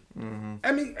stupid.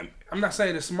 I mean, I'm not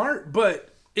saying it's smart,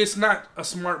 but it's not a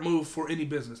smart move for any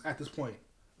business at this point,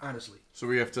 honestly. So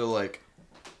we have to like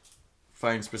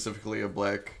find specifically a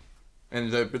black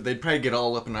And they'd probably get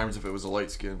all up in arms if it was a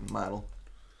light skinned model,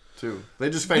 too. They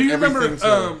just Do find you remember? everything.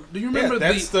 So, Do you remember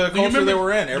that's the do you culture remember- that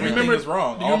we're in. do you Everything remember- is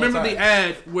wrong Do you all the remember the time.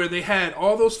 ad where they had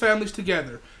all those families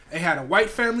together? They had a white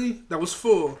family that was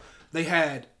full. They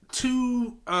had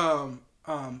two.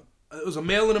 It was a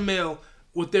male and a male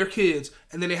with their kids,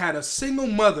 and then they had a single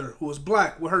mother who was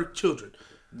black with her children.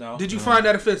 No. Did you find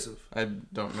that offensive? I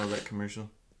don't know that commercial.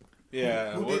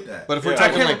 Yeah. Who did that? But if we're Yeah.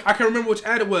 talking I can't remember which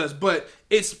ad it was, but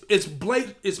it's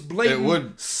blatant, It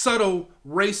would. subtle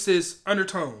racist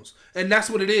undertones, and that's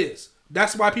what it is.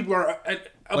 That's why people are up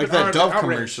like in that arms Dove and outraged.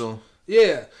 commercial,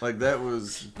 Yeah, like that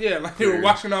was. yeah, like they were Weird.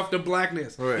 washing off the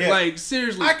blackness. Right. Yeah. Like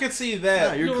seriously, I could see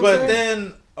that, Yeah, you're but correct.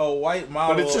 then a white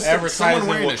model it's just like someone advertising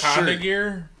wearing a Wakanda shirt.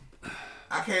 gear.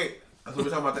 I can't. That's what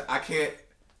we're talking about. I can't.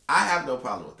 I have no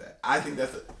problem with that. I think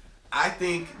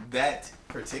that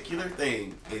particular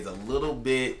thing is a little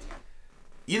bit.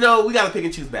 You know, we gotta pick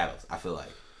and choose battles. I feel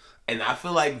like, and I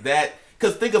feel like that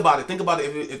because think about it. Think about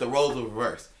it if the roles were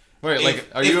reversed. Wait, If- like,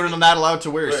 are if- you not allowed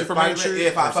to wear a Right, Superman Spider-Man- shirt?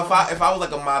 If I was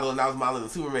like a model and I was modeling a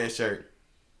Superman shirt,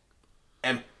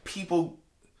 and people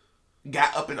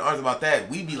got up in arms about that,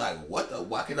 we'd be like, "What the?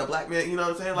 Why can a black man?" You know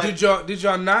what I'm saying? Like, did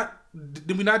y'all not?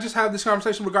 Did we not just have this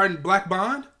conversation regarding Black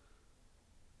Bond?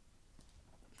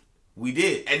 we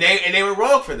did, and they were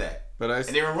wrong for that. But And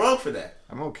they were wrong for that.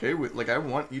 I'm okay with, like, I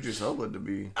want Idris Elba to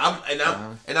be.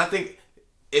 And I think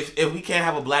if we can't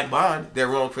have a black Bond, they're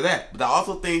wrong for that. But I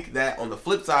also think that on the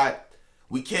flip side,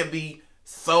 we can't be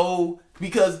so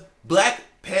because Black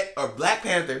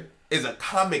Panther is a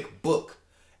comic book.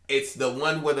 It's the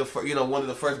one where one of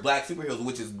the first black superheroes,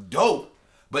 which is dope.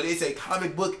 But it's a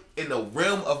comic book in the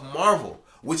realm of Marvel,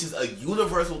 which is a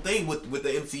universal thing with the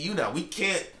MCU now. We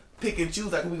can't pick and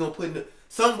choose like who we gonna put in.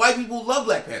 Some white people love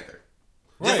Black Panther.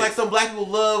 Just Right. like some black people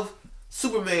love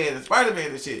Superman and Spider-Man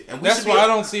and shit. And That's why I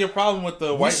don't see a problem with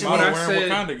the white should- model What I wearing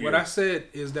said, Wakanda gear. what I said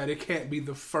is that it can't be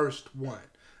the first one.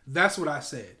 That's what I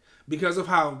said because of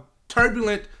how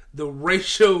turbulent the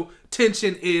racial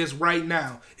tension is right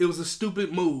now. It was a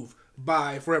stupid move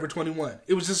by Forever 21.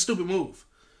 It was just a stupid move.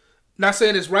 Not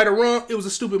saying it's right or wrong. It was a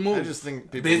stupid move. I just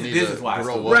think people Business- need to business-wise,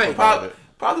 grow right. up about it.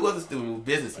 Probably wasn't stupid move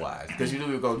business wise because you knew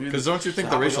we were going to do this. Because don't you think So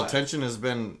the how racial was tension has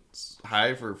been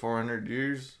high for 400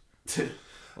 years?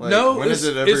 Like, no, when it's, has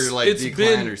it ever it's, like it's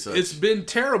declined been, or such? It's been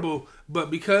terrible, but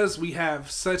because we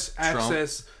have such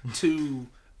access to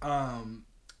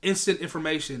instant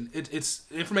information,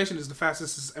 information is the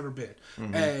fastest it's ever been,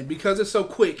 Mm-hmm. and because it's so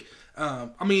quick, I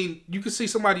mean, you can see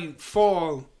somebody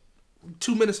fall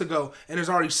 2 minutes ago, and there's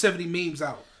already 70 memes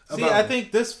out. See, I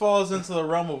think this falls into the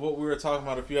realm of what we were talking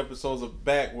about a few episodes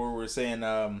back, where we were saying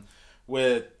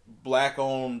with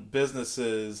black-owned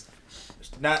businesses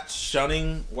not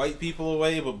shunning white people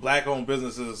away, but black-owned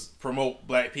businesses promote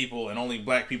black people, and only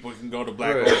black people can go to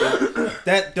black-owned businesses.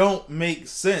 That don't make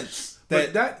sense.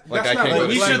 But That Like, that's I not can't what go to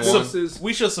we black see should one. businesses.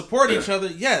 we should support each other.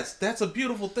 Yes, that's a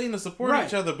beautiful thing to support Right.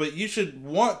 each other, but you should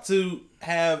want to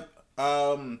have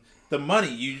the money.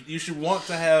 You should want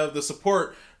to have the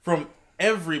support from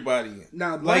everybody.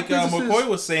 Now, like McCoy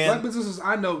was saying, black businesses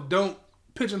I know don't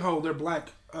pigeonhole their black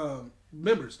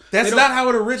members. that's They don't- not how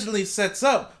it originally sets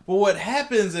up. But what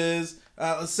happens is,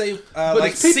 let's say,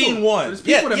 like it's people. scene one. But it's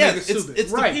people that make it it's stupid.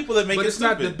 it's right. the people that make but it it's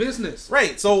stupid. not the business.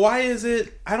 Right. So why is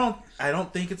it? I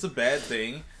don't think it's a bad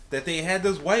thing that they had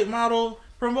this white model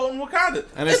promoting Wakanda.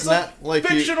 And it's a not like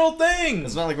he- fictional thing.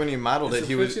 It's not like when he modeled It's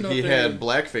it, a fictional he thing. had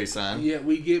blackface on. Yet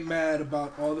we get mad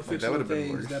about all the fictional would've been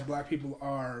things worse. that black people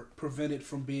are prevented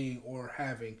from being or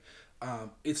having.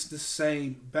 It's the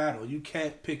same battle. You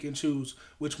can't pick and choose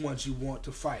which ones you want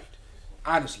to fight,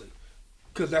 honestly,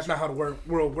 because that's not how the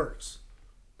world works.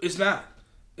 It's not.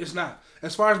 It's not.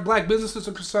 As far as black businesses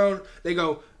are concerned, they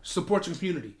go support your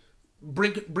community,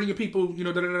 bring your people. You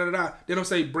know, da da da da da. They don't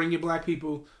say bring your black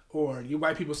people or you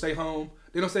white people stay home.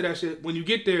 They don't say that shit. When you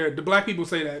get there, the black people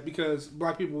say that because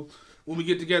black people, when we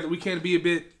get together, we can't be a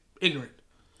bit ignorant.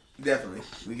 Definitely,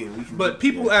 we can. But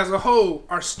people as a whole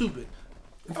are stupid.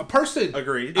 A person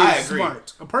Agreed. is I agree.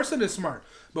 smart. A person is smart.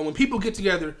 But when people get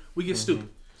together, we get stupid.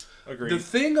 Agreed. The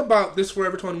thing about this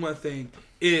Forever 21 thing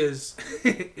is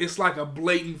it's like a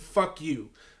blatant fuck you.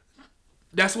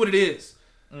 That's what it is.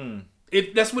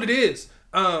 That's what it is.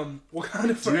 Wakanda Do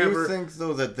you Forever. think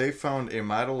though that they found a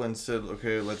model and said,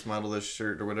 okay, let's model this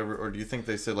shirt or whatever, or do you think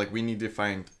they said like we need to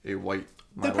find a white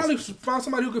They model? probably found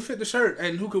somebody who could fit the shirt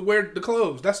and who could wear the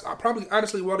clothes. That's probably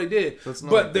honestly what they did. That's not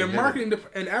But like their they did marketing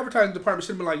and advertising department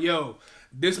should have been like, yo,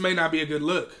 this may not be a good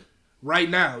look. Right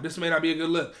now, this may not be a good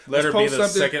look. Let her Let's be post the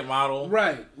something- second model.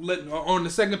 Right. On the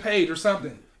second page or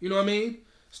something. You know what I mean?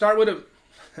 Start with a,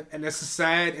 and this is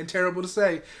sad and terrible to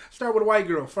say, start with a white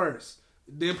girl first.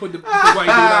 then put the white dude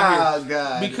out Oh here.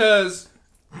 God. Because,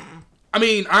 I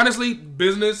mean, honestly,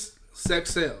 business,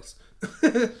 sex sells.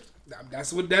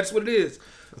 That's what it is.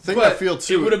 The thing but I feel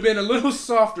too. it would have been a little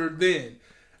softer then.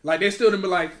 Like they still would have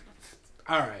been like,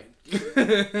 all right,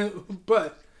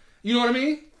 but you know what I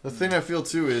mean? The thing I feel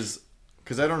too is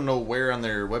because I don't know where on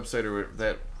their website or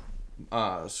that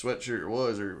sweatshirt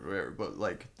was or whatever, but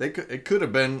like it could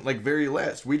have been like very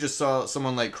last. We just saw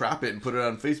someone like crop it and put it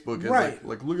on Facebook. As Right.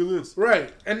 Like look at this.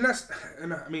 Right, and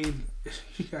I mean,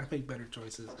 you gotta make better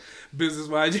choices, business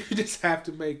wise. You just have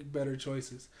to make better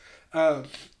choices.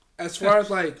 As far as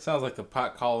like, Sounds like the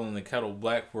pot calling the kettle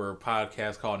black for a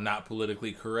podcast called Not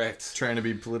Politically Correct. Trying to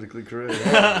be politically correct.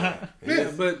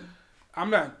 yeah, but I'm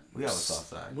not. We have a soft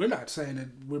side. We're not saying that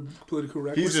we're politically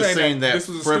correct. He's We're just saying that this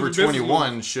was a Forever stupid business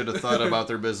 21 move. should have thought about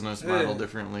their business model Yeah.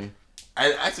 differently.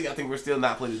 And actually, I think we're still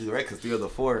not politically correct because 3 of the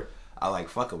 4, I like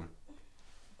fuck them.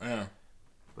 Yeah.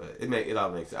 But it all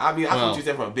makes sense. I mean, I see Well. what you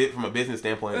said from a business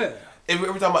standpoint. Yeah. If we're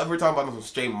talking about some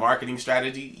straight marketing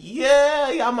strategy,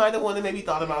 yeah, I might have maybe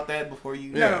thought about that before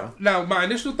you. Now, my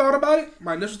initial thought about it,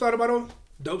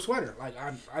 dope sweater. Like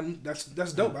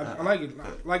that's dope. I like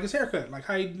it. Like his haircut. Like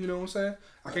how you know what I'm saying?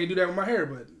 I can't do that with my hair,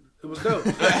 but it was dope.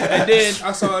 And then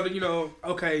I saw that,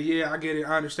 okay, yeah, I get it,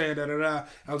 I understand, That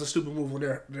was a stupid move on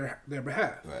their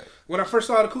behalf. Right. When I first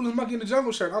saw the Coolest Monkey in the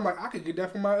Jungle shirt, I'm like, I could get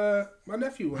that for my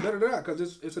nephew,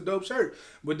 because it's a dope shirt.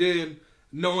 But then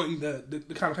knowing the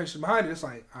connotation behind it, it's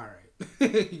like, all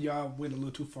right, y'all went a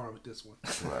little too far with this one.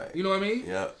 Right. You know what I mean?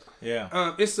 Yeah.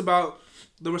 Yeah. It's about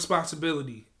the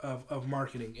responsibility of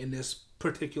marketing in this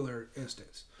particular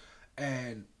instance,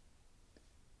 and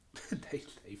they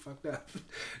fucked up.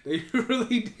 They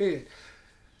really did.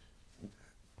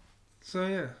 So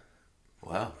yeah,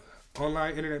 Wow.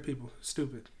 online internet people,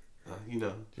 stupid. You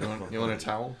know. You want a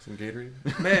towel? Some Gatorade?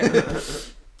 Man,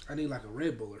 I need like a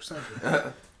Red Bull or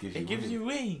something. It gives you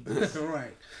wings.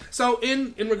 Right. So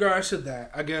in regards to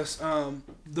that, I guess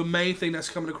the main thing that's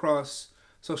coming across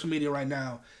social media right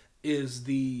now is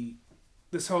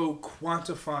this whole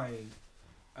quantifying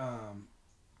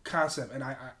concept and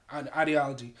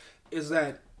ideology is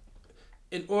that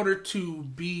in order to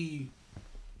be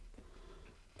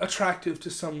attractive to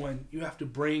someone, you have to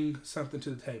bring something to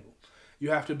the table.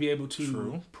 You have to be able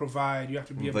to provide. You have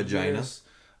to be able Vagina. to do this.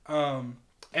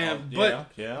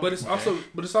 Yeah. But it's also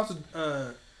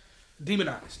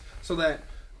demonized, so that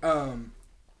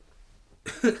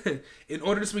in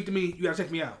order to speak to me, you gotta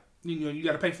take me out. You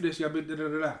gotta pay for this. You gotta da da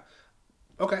da da.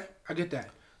 Okay, I get that.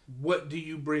 What do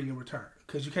you bring in return?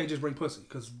 Because you can't just bring pussy.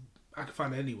 Because I can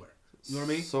find it anywhere. You know what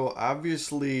I mean? So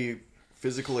obviously,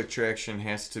 physical attraction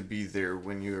has to be there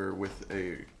when you're with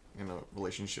a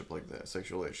relationship like that,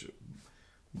 sexual relationship.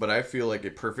 But I feel like a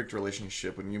perfect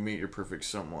relationship, when you meet your perfect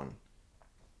someone,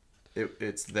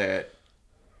 it's that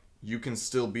you can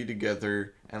still be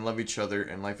together and love each other,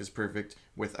 and life is perfect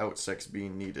without sex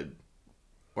being needed,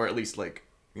 or at least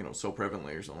so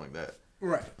prevalently or something like that.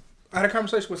 Right. I had a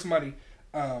conversation with somebody,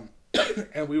 and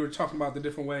we were talking about the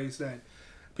different ways that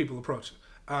people approach it.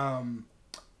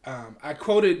 I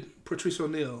quoted Patrice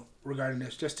O'Neal regarding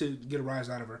this, just to get a rise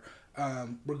out of her,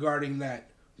 regarding that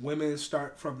women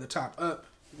start from the top up,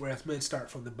 whereas men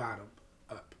start from the bottom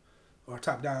up, or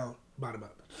top down, bottom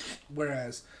up.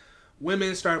 Whereas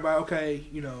women start by, okay,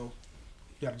 you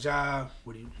got a job,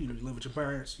 you live with your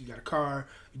parents, you got a car,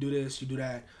 you do this, you do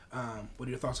that. What are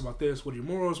your thoughts about this? What are your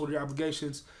morals? What are your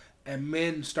obligations? And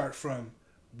men start from,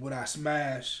 would I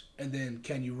smash? And then,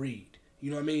 can you read? You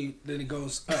know what I mean? Then it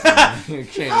goes up. Can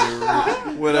you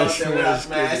read? What I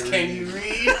Smash, can you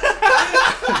read?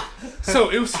 So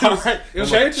it was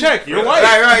Check. You're white.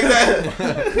 Right.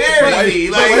 Very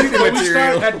easy. But we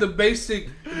start at the basic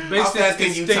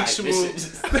can you type?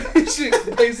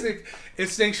 basic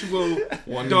instinctual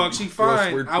dog. She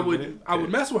fine. word I per would minute.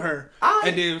 mess with her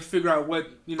and then figure out what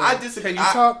I disagree. Can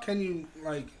you talk? Can you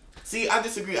like? See, I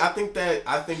disagree. I think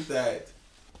that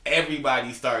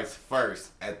everybody starts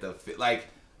first at the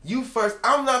you first.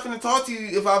 I'm not gonna talk to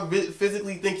you if I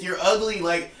physically think you're ugly.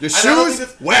 Like Your I don't think shoes,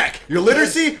 it's- whack. Your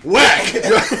literacy, whack.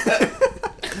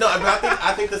 No, but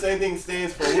I think the same thing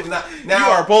stands for now. You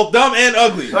are both dumb and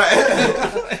ugly.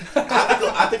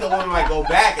 I think a woman might go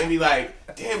back and be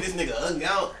like, "Damn, this nigga ugly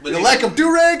out." But You then, like him,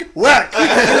 do-rag, whack.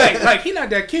 like he not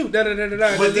that cute. But then does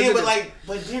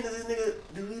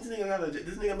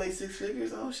this nigga make 6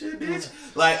 figures? Oh shit, bitch!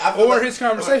 Like, I feel or like, his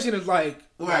conversation is like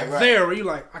Right. there where you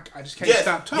like I just can't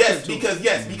stop talking to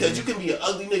him. Because you can be an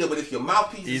ugly nigga, but if your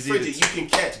mouthpiece is Easy to frigid, you can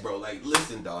catch, bro. Like,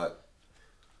 listen, dog.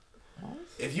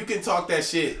 If you can talk that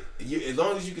shit, as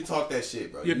long as you can talk that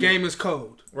shit, bro. Your game is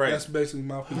cold. Right. That's basically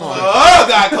my opinion. Oh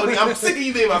God, Cody, I'm sick of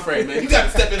you being my friend, man. You gotta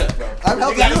step it up, bro. I'm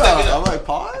helping gotta you step it out. up. I'm like,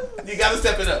 pause? You gotta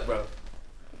step it up, bro.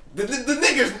 The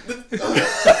niggers.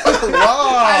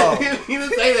 Wow. I didn't even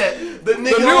say that. The niggas.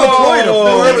 The new point of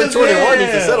Forever niggas, 21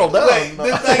 needs to yeah. settle down.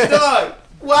 Like, it's like, dog,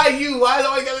 why you? Why is it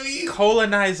always gotta be you?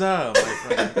 Colonizer. my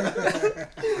friend.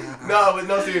 No, but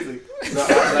no, seriously. No,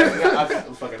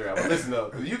 I'm fucking around. But listen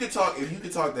though, if you can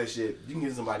talk that shit, you can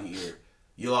give somebody ear.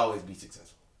 You'll always be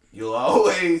successful. You'll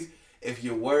always, if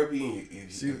your wordplay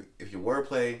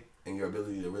and your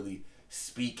ability to really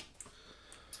speak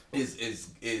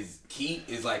is key,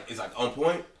 is like on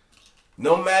point.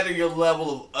 No matter your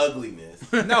level of ugliness.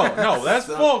 No, that's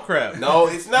bullcrap. No,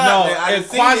 it's not. No, man. I if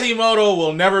seen it. Quasimodo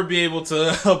will never be able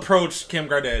to approach Kim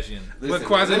Kardashian. But Listen, let me tell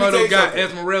Quasimodo you got something.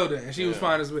 Esmeralda, and she was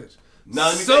fine as bitch. No,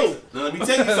 let me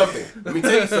tell you something. Let me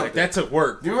tell you something. That took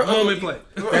work. You remember- Moment play.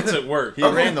 That took work. He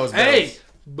ran those guys. Hey,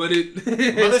 but it. But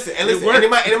listen, and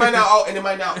it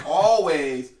might not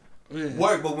always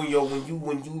work. But when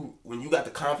you got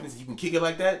the confidence, you can kick it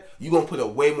like that. You gonna put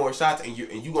up way more shots, and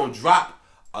you gonna drop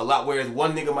a lot. Whereas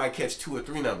one nigga might catch 2 or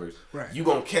 3 numbers, Right. You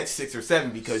gonna catch 6 or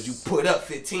 7 because you put up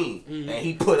 15 and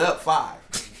he put up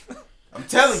 5. I'm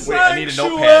telling you. Wait, I need a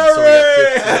notepad so we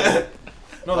got 15.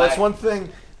 No, that's Like- one thing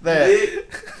that...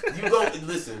 You go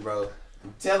listen, bro.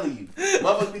 I'm telling you,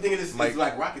 motherfuckers be thinking this is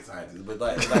like rocket science, but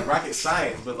like rocket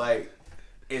science, but like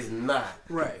it's not.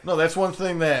 Right. No, that's one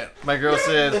thing that my girl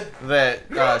said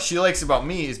that she likes about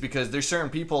me is because there's certain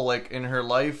people like in her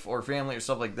life or family or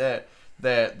stuff like that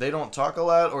they don't talk a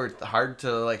lot or it's hard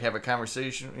to like have a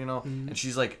conversation, you know. And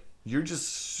she's like, you're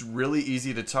just really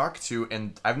easy to talk to,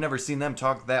 and I've never seen them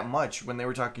talk that much when they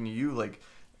were talking to you. Like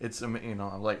it's you know,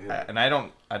 I'm like, and I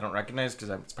don't recognize because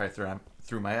it's probably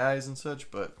through my eyes and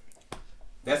such, but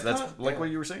that's like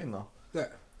what you were saying though. Yeah.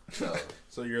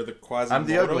 So you're the Quasimodo. I'm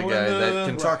the ugly guy in the- that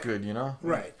can talk good, you know.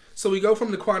 Right. So we go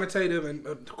from the quantitative and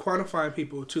quantifying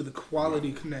people to the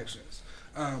quality connections.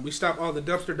 We stop all the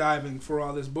dumpster diving for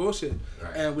all this bullshit,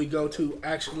 and we go to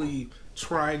actually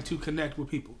trying to connect with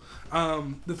people.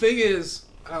 The thing is,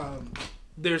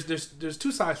 there's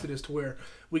 2 sides to this. To where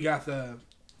we got the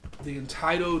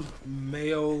entitled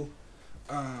male,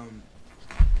 I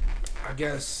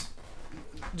guess.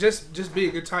 Just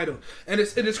being entitled, and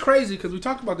it's crazy because we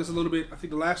talked about this a little bit. I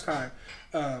think the last time,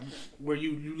 where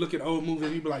you look at old movies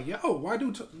and you be like, yo, why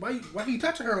he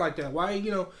touching her like that? Why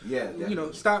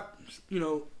stop,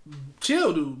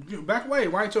 chill, dude, back away.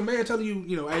 Why ain't your man telling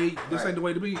you, hey, this ain't the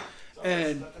way to be?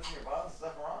 And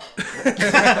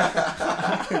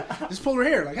just pull her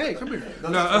hair, like, hey, come here.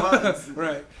 No,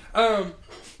 right.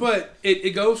 But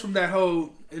it goes from that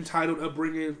whole entitled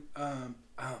upbringing, and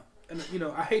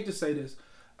I hate to say this.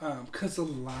 Because a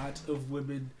lot of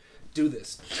women do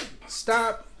this.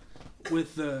 Stop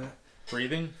with the Oh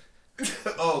breathing.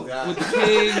 God. With the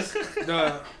kings,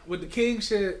 with the king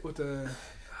shit, with the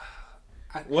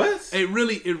what? It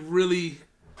really.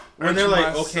 When they're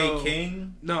like, my okay, soul.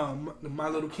 king. No, my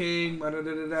little king.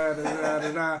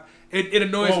 It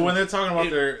annoys me. Well, when they're talking about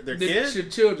their kids, your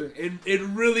children, it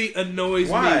really annoys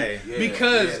Why? me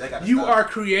because they gotta you stop. are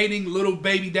creating little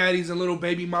baby daddies and little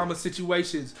baby mama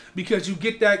situations because you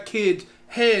get that kid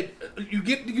head, you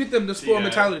get them the spoiled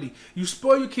mentality. You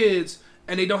spoil your kids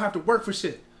and they don't have to work for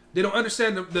shit. They don't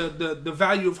understand the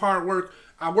value of hard work.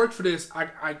 I worked for this.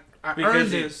 I earned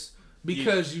this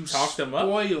because you talked them up?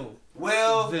 spoil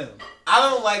them. I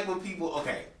don't like when people.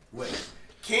 Okay, wait.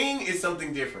 King is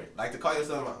something different. Like to call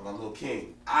yourself my little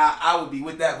king. I would be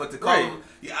with that, but to call them,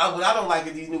 what I don't like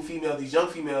is these young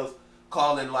females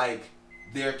calling like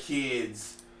their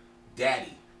kids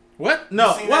daddy. What?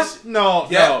 No. You seen What? that shit? No.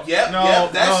 Yep.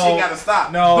 That shit gotta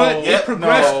stop. No. But it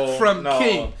progressed from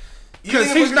king. Because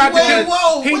Yeah, he's but not the wait, king.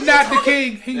 whoa, He's what not you the talking-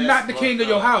 king. He's not the king of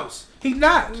your house. He's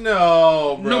not.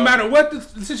 No, bro. No matter what the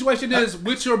situation is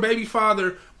with your baby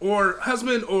father or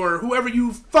husband or whoever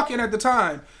you fucking at the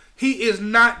time, he is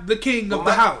not the king of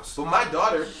the house. But my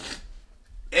daughter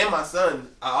and my son,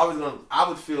 I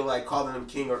would feel like calling them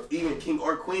king or even king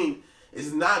or queen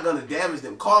is not gonna damage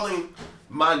them. Calling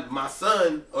my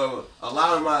son or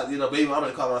allowing my baby mama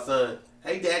to call my son,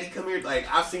 hey daddy, come here. Like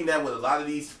I've seen that with a lot of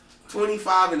these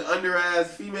 25 and under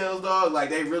ass females, dog. Like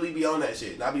they really be on that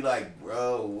shit. And I be like,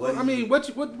 bro, what? I mean, what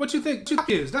you think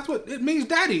is? That's what it means,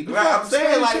 daddy. Right, I'm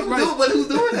saying like, who's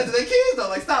doing that to their kids though?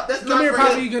 Like stop. That's Come not here, for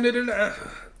Poppy. him.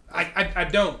 I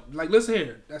don't. Like, listen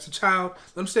here. That's a child.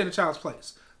 Let him stay in the child's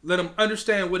place. Let him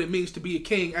understand what it means to be a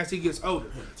king as he gets older.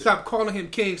 Stop calling him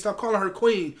king. Stop calling her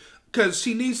queen. Because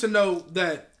she needs to know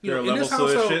that, There are in this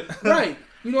levels to this household, shit. right?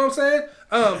 You know what I'm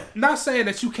saying? Not saying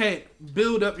that you can't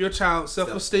build up your child's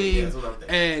self-esteem that's what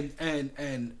I'm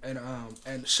thinking.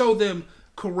 and show them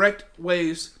correct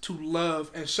ways to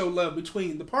love and show love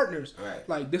between the partners. Right.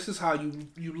 Like, this is how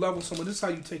you love on someone. This is how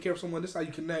you take care of someone. This is how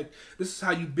you connect. This is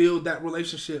how you build that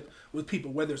relationship with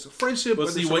people, whether it's a friendship, But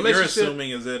whether see, it's a what you're relationship.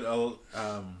 assuming is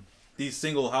that these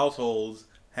single households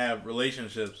have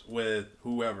relationships with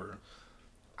whoever.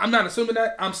 I'm not assuming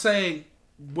that. I'm saying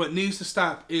what needs to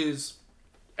stop is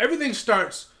everything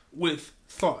starts with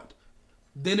thought.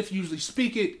 Then if you usually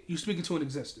speak it, you speak into an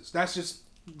existence. That's just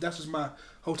my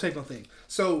whole take on things.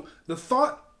 So the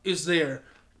thought is there.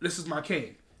 This is my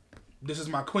king. This is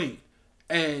my queen.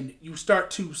 And you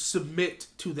start to submit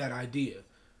to that idea.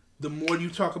 The more you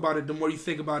talk about it, the more you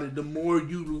think about it, the more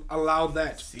you allow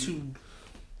that to...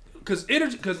 Because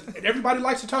everybody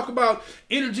likes to talk about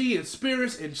energy and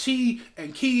spirits and chi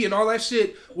and ki and all that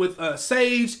shit with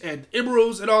sage and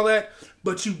emeralds and all that,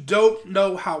 but you don't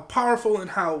know how powerful and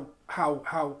how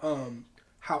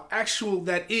actual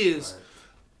that is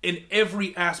in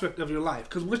every aspect of your life.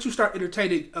 Because once you start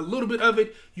entertaining a little bit of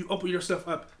it, you open yourself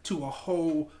up to a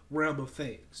whole realm of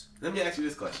things. Let me ask you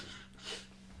this question.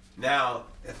 Now,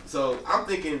 so I'm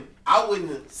thinking I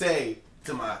wouldn't say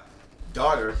to my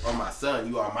daughter or my son,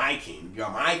 you are my king, you are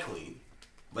my queen.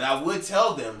 But I would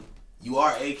tell them, you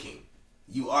are a king,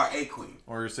 you are a queen.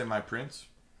 Or say my prince.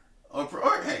 Or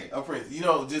hey, a prince. You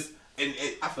know, just, and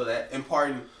I feel that,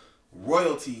 imparting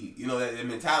royalty, you know, that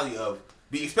mentality of,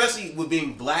 especially with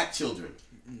being black children.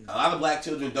 A lot of black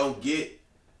children don't get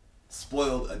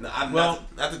spoiled. Not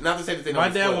to say that they don't My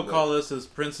get dad spoiled, would call us as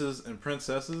princes and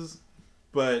princesses,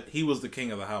 but he was the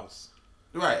king of the house.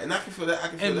 Right, and I can feel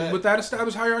that. And with that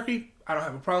established hierarchy, I don't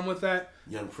have a problem with that.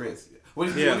 Young prince.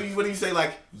 What do you say,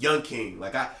 like, young king?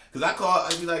 Like, I'd be like, well,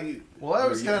 I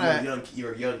was kind of,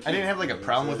 you're a young king. I didn't have like a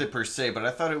problem with it per se, but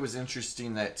I thought it was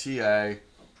interesting that T.I.,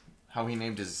 how he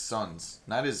named his sons,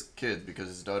 not his kids, because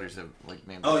his daughters have like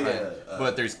named. Oh them. yeah.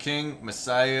 But there's King,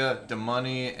 Messiah,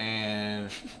 Damani, and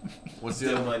what's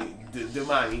the other one?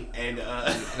 Damani, and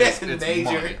It's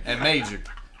Major. Money, and Major.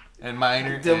 And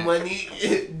Minor. The money.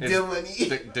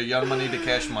 The young money, the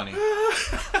cash money.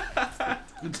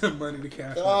 The money to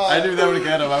cash. I knew that would have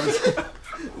got him. I was.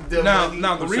 Now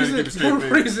the reason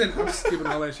I'm skipping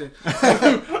all that shit.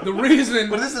 The reason,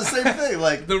 But it's the same thing.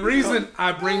 Like the reason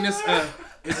I bring this up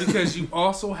is because you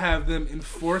also have them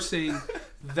enforcing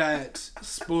that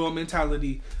spoil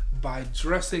mentality by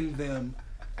dressing them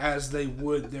as they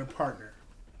would their partner.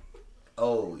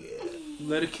 Oh yeah.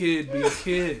 Let a kid be a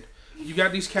kid. You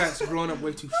got these cats growing up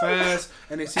way too fast,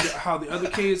 and they see how the other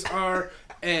kids are,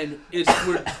 and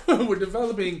we're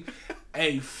developing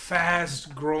a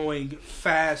fast-growing,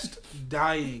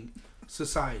 fast-dying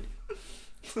society.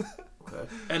 Okay.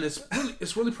 And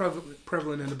it's really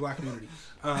prevalent in the black community.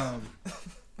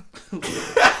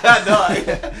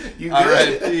 You good?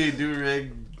 R.I.P.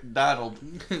 Durag Donald.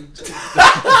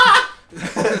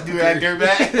 Durag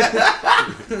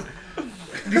Dirtbag.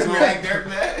 Durag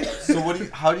Dirtbag. So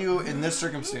how do you, in this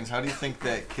circumstance, how do you think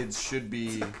that kids should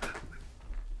be?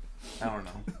 I don't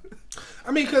know.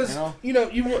 I mean, because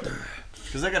you want.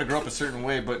 Because I got to grow up a certain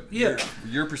way, but Yeah.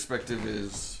 your perspective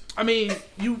is. I mean,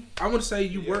 I want to say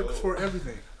you work for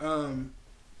everything.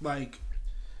 Like,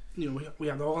 we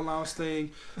have the whole allowance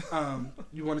thing.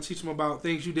 You want to teach them about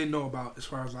things you didn't know about, as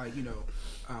far as like,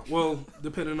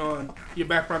 depending on your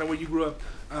background and where you grew up.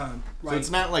 So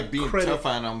it's not like being credit. tough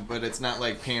on them, but it's not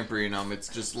like pampering them. It's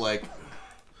just like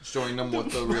showing them what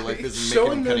the real life is and Showing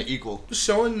making them them- kind of equal.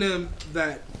 Showing them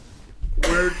that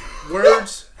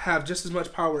words have just as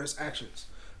much power as actions,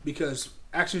 because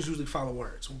actions usually follow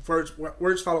words.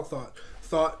 Words follow thought.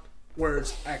 Thought,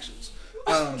 words, actions.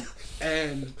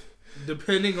 And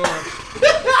depending on.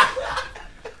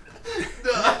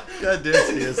 God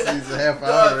damn, he's a half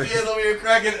hour. He is over here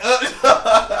cracking up.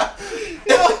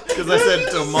 Because I said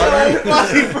Damani.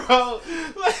 Funny, bro.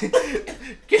 Like,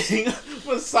 King,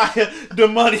 Messiah, the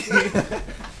money.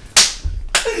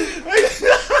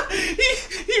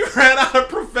 he ran out of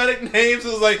prophetic names.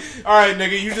 It was like, all right,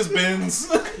 nigga, you just bins.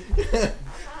 No,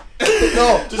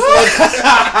 just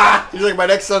like he's like, my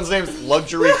next son's name's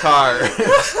Luxury Car.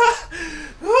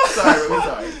 Sorry, I'm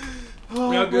sorry.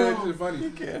 Y'all good? It's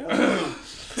funny.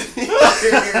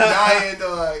 You're dying,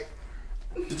 dog.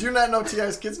 Did you not know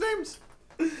T.I.'s kids' names?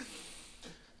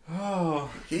 Oh.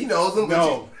 He knows them.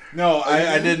 No,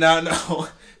 I did not know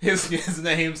his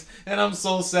names, and I'm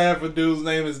so sad for dude's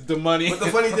name is Damani. But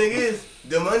the funny thing is,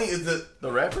 the money is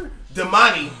The rapper? the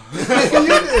money.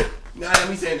 Nah,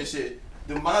 me saying this shit.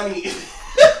 The money.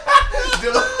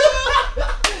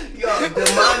 Yo,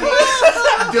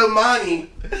 Damani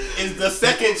is the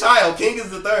second child. King is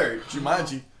the third.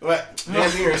 Jumanji. What?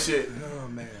 Damn near and shit. Oh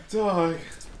man, Dog.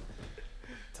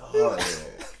 Oh,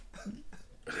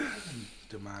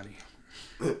 Damani.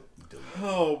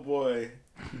 Oh boy.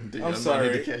 I'm sorry.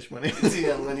 The cash money. See,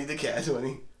 I'm gonna need the cash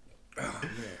money. Oh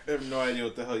man. I have no idea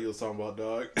what the hell you was talking about,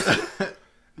 dog.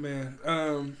 Man,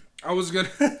 I was gonna.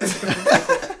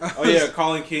 Oh yeah,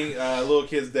 calling King, little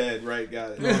kid's dead. Right,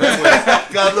 got it.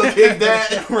 Got a little kid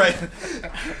dad. Right.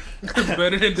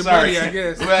 Better than the Sorry. money, I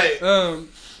guess. Right.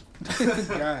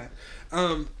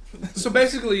 God. So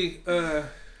basically,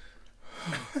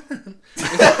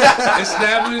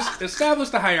 establish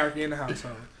the hierarchy in the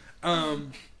household.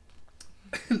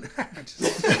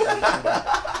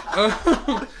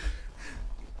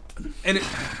 And it,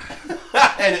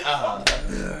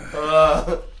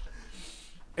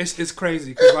 it's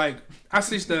crazy because like I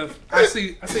see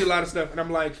a lot of stuff and I'm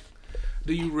like,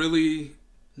 do you really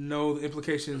know the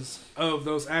implications of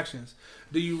those actions?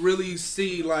 Do you really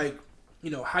see like,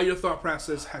 you know, how your thought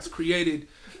process has created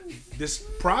this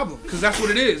problem? Because that's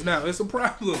what it is now. It's a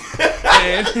problem,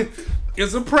 and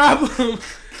it's a problem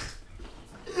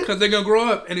because they're gonna grow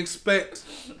up and expect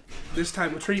this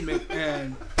type of treatment,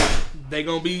 and they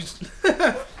gonna be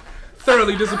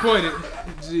thoroughly disappointed.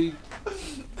 Gee.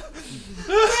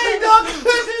 Hey, dog.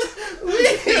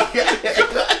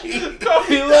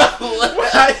 He left.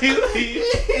 Why he leave?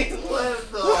 He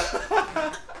left,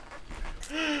 dog.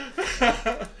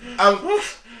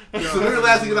 So remember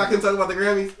last week I couldn't talk about the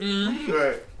Grammys? Mm-hmm.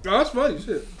 Right. Oh, that's funny,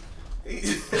 shit.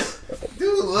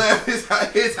 Dude left his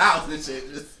house and shit.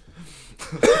 Just.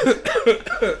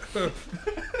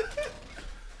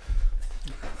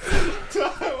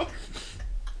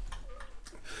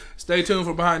 Stay tuned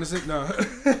for behind the scenes. No.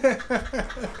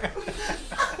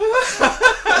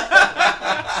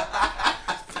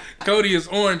 Cody is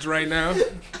orange right now.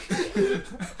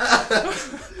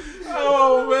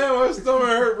 Oh man, my stomach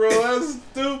hurt, bro. That's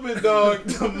stupid, dog.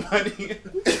 The money.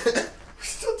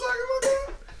 Still talking about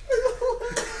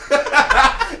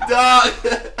that? Dog.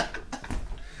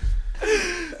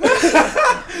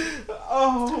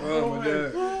 Oh my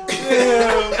god.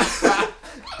 Damn.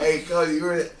 Hey, Cody, you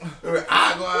were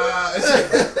agua.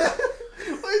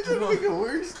 Why you trying to make it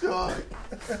worse, dog?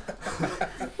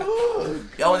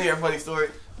 Y'all want to hear a funny story?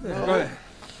 Go ahead.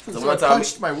 So So one I time,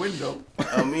 punched my window.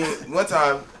 one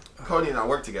time, Cody and I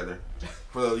worked together.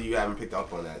 For those of you who haven't picked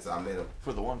up on that, so I made him.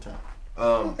 For the one time.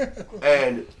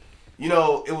 And you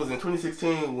know, it was in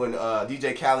 2016 when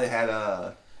DJ Khaled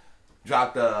had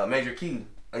dropped Major Key,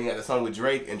 and he had a song with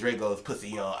Drake, and Drake goes,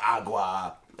 "Pussy,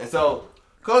 agua." And so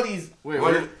Cody's Wait,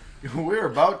 we're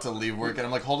about to leave work, and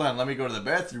I'm like, hold on, let me go to the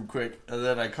bathroom quick. And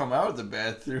then I come out of the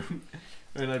bathroom,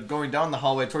 and I'm going down the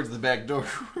hallway towards the back door.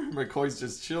 McCoy's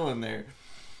just chilling there,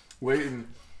 waiting.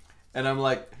 And I'm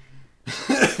like,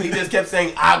 he just kept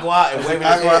saying agua and waving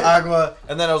his agua, hand. agua.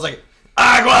 And then I was like,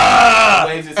 agua!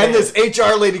 Waves his And hand. this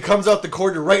HR lady comes out the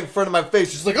corner right in front of my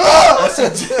face. She's like, oh!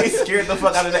 He scared the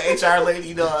fuck out of the HR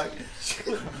lady, dog.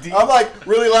 I'm like,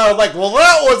 really loud. I'm like, well,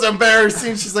 that was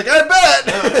embarrassing. She's like, I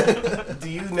bet. Do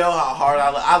you know how hard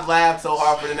I laughed so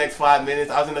hard for the next 5 minutes?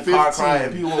 I was in the car 15.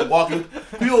 crying.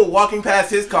 People were walking past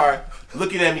his car,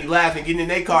 looking at me, laughing, getting in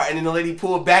their car, and then the lady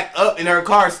pulled back up in her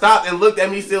car, stopped and looked at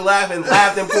me, still laughing,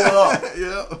 laughed and pulled off.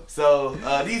 Yeah. So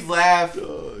these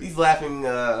laughing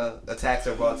attacks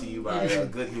are brought to you by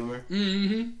Good Humor.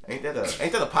 Mm-hmm. Ain't that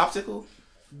a popsicle?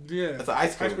 Yeah. That's an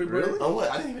ice cream. Really? Oh what?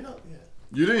 I didn't even know. Yeah.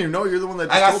 You didn't even know you're the one that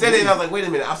just Like I told said me. it, and I was like, wait a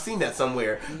minute, I've seen that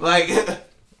somewhere. Like,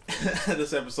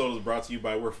 This episode is brought to you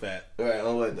by We're Fat. right,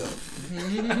 on what though?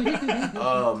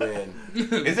 Oh man,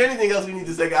 is there anything else we need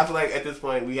to say? I feel like at this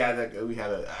point we had a.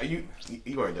 You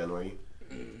weren't done, were you?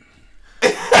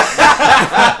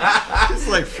 It's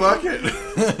like, fuck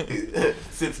it.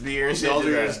 Sips beer and shit.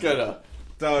 You're just gonna.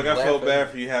 Dog, I feel Laughing. bad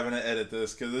for you having to edit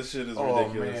this because this shit is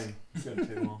ridiculous. It's gonna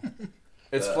take long.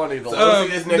 It's funny though. So we'll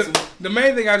see this next week. The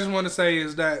main thing I just want to say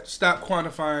is that stop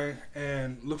quantifying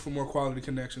and look for more quality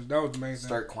connections. That was the main thing.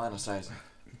 Start quantifying.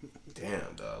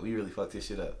 Damn, dog, we really fucked this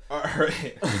shit up. All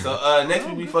right, So next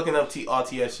week we fucking up all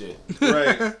TS shit.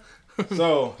 right.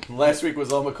 So Last week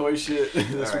was all McCoy shit. This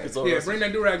Alright. week is all Yeah, Russell. bring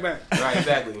that do-rag back. Right,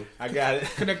 exactly. I got it.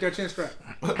 Connect that chin strap.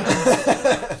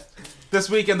 This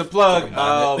week in the plug,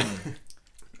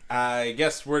 I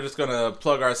guess we're just gonna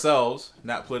plug ourselves.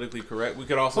 Not politically correct. We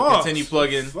could also Fuck. continue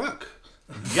plugging. Fuck.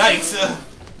 Yikes!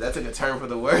 That took a turn for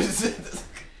the worse.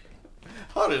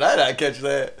 How did I not catch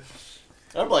that?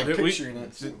 I'm like We- picturing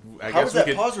it. I How guess was we that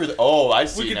could. pause? Oh, I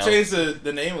see We could now. change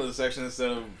the name of the section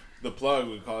instead of the plug.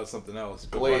 We call it something else.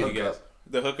 But Wait. fuck you guys.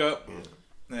 Hookup. The hookup.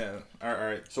 Yeah. All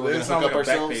right. So we're It gonna sounds hook like up a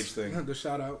back ourselves? page thing. The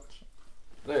shout out.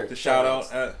 There. The shout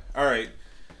out. All right.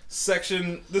 This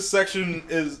section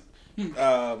is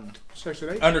Section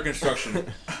 8. under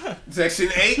construction. Section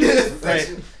 8.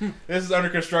 Right. This is under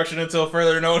construction until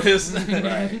further notice.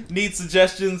 Right. Need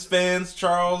suggestions, fans,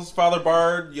 Charles, Father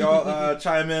Bard, y'all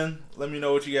chime in. Let me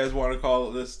know what you guys want to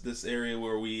call this area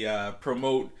where we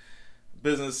promote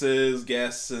businesses,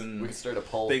 guests, and We can start a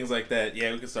poll. things like that.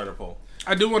 Yeah, we can start a poll.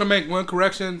 I do want to make one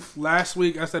correction. Last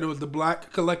week I said it was the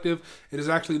Black Collective. It is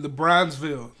actually the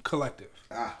Bronzeville Collective.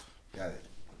 Ah, got it.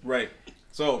 Right.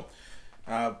 So,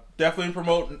 definitely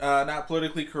promote Not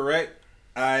Politically Correct.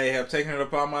 I have taken it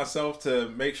upon myself to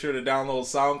make sure to download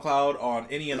SoundCloud on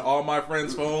any and all my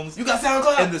friends' phones You got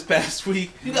SoundCloud? in this past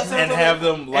week You got and SoundCloud? have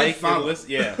them like and follow. listen.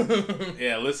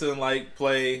 Yeah, listen, like,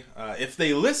 play. If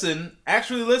they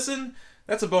actually listen,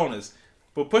 that's a bonus.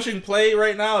 But pushing play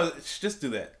right now, just do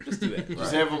that. Just do that.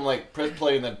 Just have them like press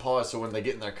play and then pause, so when they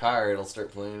get in their car, it'll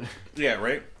start playing. Yeah,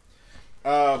 right.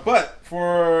 But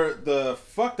for the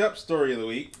fucked up story of the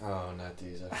week, Oh, not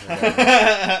these. I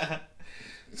forgot.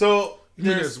 so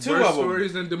There's there's two worse of them.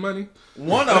 stories than the money.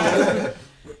 One of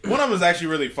them is actually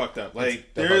really fucked up.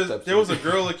 Like the there fucked up was a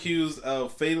story. girl accused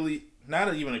of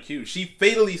not even accused. She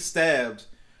fatally stabbed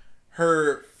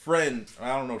her friend.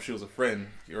 I don't know if she was a friend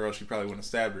or else she probably wouldn't have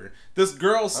stabbed her. This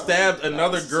girl stabbed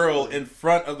another nice. girl in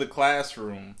front of the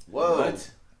classroom. Whoa.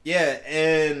 What? Yeah,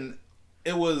 and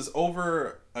it was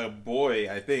over a boy,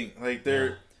 I think. Like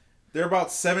they're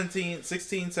about 16,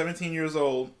 17 years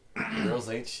old. Girls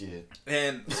ain't shit.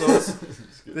 And so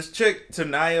this chick,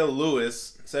 Tanaya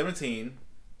Lewis, 17,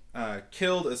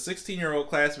 killed a 16-year-old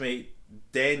classmate,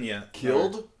 Danya.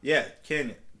 Killed? Yeah,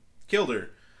 Kenya. Killed her.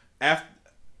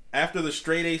 After the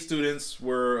straight A students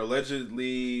were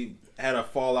allegedly had a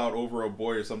fallout over a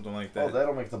boy or something like that. Oh,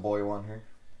 that'll make the boy want her.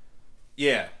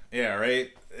 Yeah,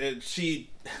 right.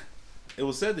 It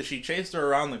was said that she chased her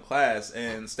around the class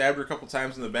and stabbed her a couple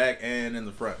times in the back and in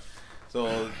the front.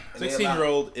 So,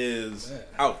 16-year-old is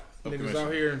out of Niggas commission.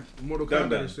 out here in Mortal Done, Kombat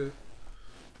done. and shit.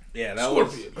 Yeah, that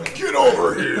was... Get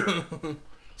over here!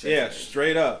 Yeah,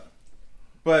 straight up.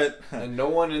 But And no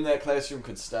one in that classroom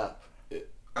could stop it.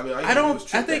 I mean, all you I can do don't. is I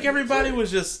trip think that everybody bitch.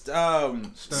 was just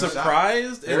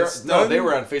surprised and No, stunned they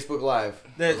were on Facebook Live.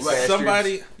 that Bastards.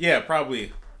 somebody. Yeah,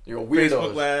 probably You're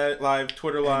Facebook weirdos. Live,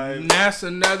 Twitter Live. And that's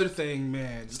another thing,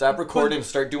 man. Stop recording and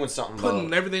start doing something Putting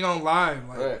about it. everything on live.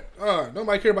 Like, Right.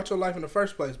 nobody care about your life in the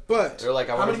first place. But They're like,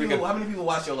 I How wonder if many we people? could. How many people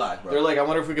watch your live, bro? They're like, I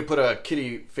wonder if we could put a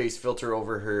kitty face filter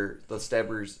over the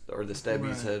stabbers or the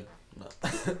stabby's Right. head.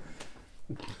 No.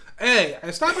 hey,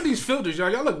 and stop with these filters, y'all.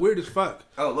 Y'all look weird as fuck.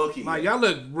 oh, low key. Like y'all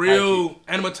look real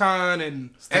animaton and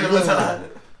Amazon.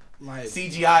 like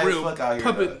CGI as real fuck out here.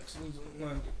 puppet.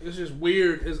 Like, it's just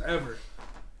weird as ever.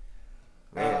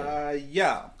 Yeah.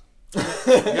 Yeah.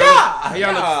 And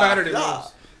y'all look fatter than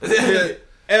yeah.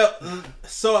 those.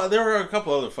 So there were a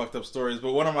couple other fucked up stories,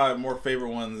 but one of my more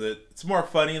favorite ones that it's more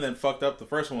funny than fucked up. The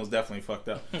first one was definitely fucked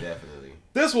up. Definitely.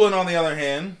 This one, on the other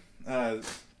hand,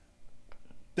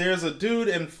 there's a dude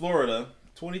in Florida,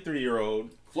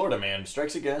 23-year-old. Florida man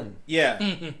strikes again.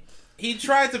 Yeah. He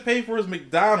tried to pay for his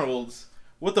McDonald's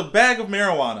with a bag of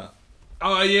marijuana.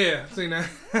 Oh yeah, seen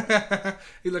that.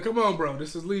 He's like, come on, bro.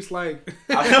 This is at least like.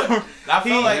 I He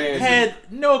feel like had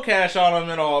no cash on him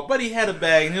at all, but he had a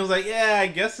bag, and he was like, yeah, I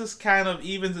guess this kind of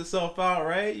evens itself out,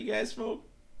 right? You guys smoke?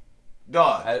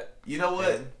 dog. You know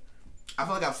what? I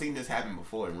feel like I've seen this happen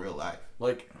before in real life.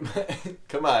 Like,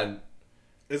 come on.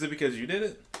 Is it because you did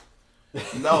it?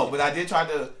 No, but I did try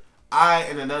to. I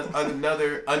and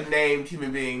another unnamed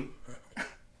human being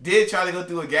did try to go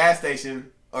through a gas station,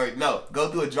 or no, go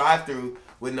through a drive-through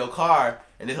with no car,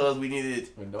 and they told us we needed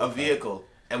With no a car. vehicle.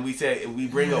 And we said, if we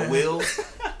bring a wheel,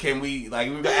 can we, like,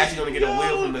 we were actually going to get a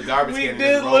wheel from the garbage We can and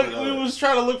did just roll look. it We over. was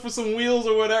trying to look for some wheels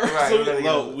or whatever. Right, So we gotta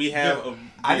no, get- we have a.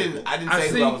 I didn't I say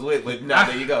who see- I was with, but no,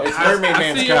 there you go. It's Mermaid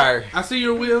Man's see car. I see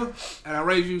your wheel, and I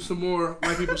raised you some more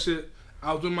white people shit.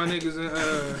 I was with my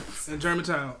niggas in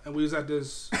Germantown, and we was at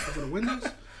this for the Wendy's,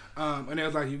 and they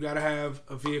was like, you gotta have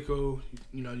a vehicle,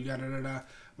 you know, you gotta da.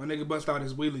 My nigga bust out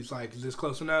his wheelies, like, is this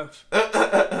close enough?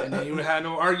 And then you had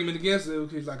no argument against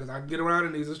it. He's like, 'cause I can get around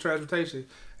in these, it's transportation.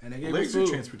 And they gave me Laser food.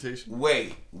 transportation.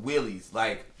 Wait, wheelies,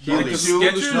 like Heelys. the shoe,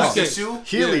 Skechers? like the Yeah. shoe.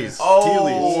 Heelys. Oh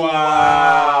Heelys.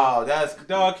 wow, that's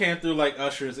Dog came through like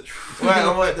ushers. right.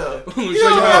 I'm what the Show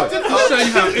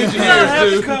you how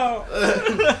engineers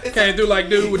do. Came through like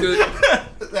dude with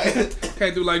the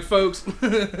came through like folks.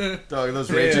 Dog,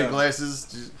 those Ray J Yeah.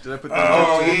 glasses. Did I put Oh,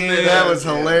 that? yeah. That was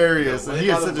Yeah. hilarious. Yeah, And what he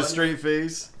they had call such them, a straight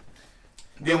face.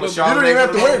 Then with You don't even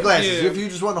have to wear glasses Yeah. if you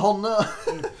just want to hold them up.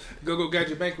 Go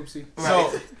gadget bankruptcy.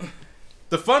 So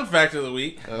The fun fact of the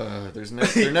week.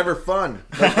 They're never fun.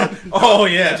 Oh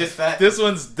yeah, Just fact. This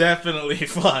one's definitely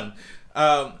fun.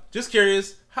 Just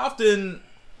curious, how often,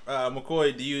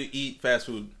 McCoy, do you eat fast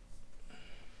food?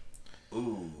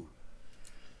 Ooh.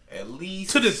 At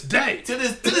least To this day. To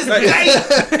this day.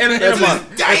 In a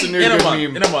month. That's a new In a good month.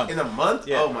 meme. In a month. In a month?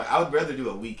 Yeah. Oh my! I would rather do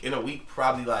a week. In a week,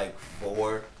 probably like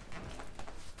 4.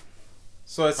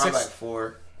 So it's Probably like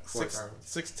 4. six, times.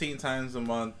 16 times a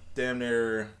month, damn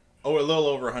near, a little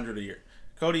over 100 a year.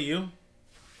 Cody, you?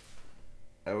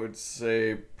 I would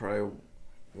say probably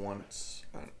once.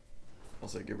 I'll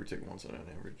say give or take once on an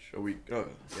average. A week. Oh,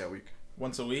 yeah, a week.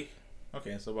 Once a week?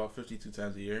 Okay, so about 52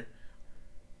 times a year.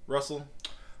 Russell?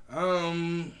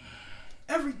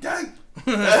 Every day.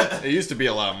 It used to be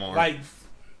a lot more. Like,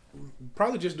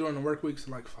 probably just during the work weeks,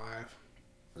 like 5.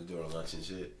 We're doing lunch and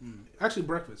shit. Actually,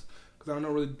 breakfast. Because I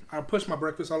don't really... I push my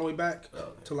breakfast all the way back Okay.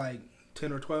 to like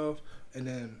 10 or 12. And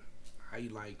then I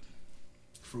eat like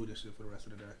fruit and shit for the rest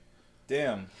of the day.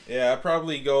 Damn. Yeah, I'd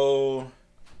probably go,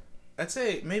 I'd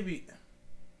say maybe,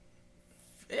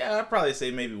 I'd probably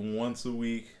say maybe once a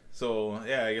week. So,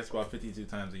 yeah, I guess about 52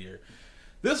 times a year.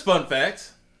 This fun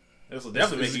fact, this will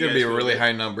definitely This is make you going to guys be a feel really good.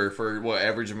 high number for, what,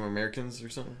 average of Americans or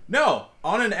something? No,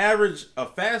 on an average, a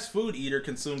fast food eater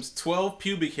consumes 12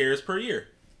 pubic hairs per year.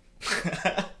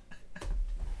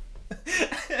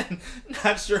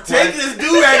 Not sure Take why. this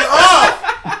do-rag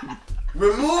off!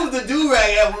 Remove the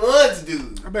do-rag at once,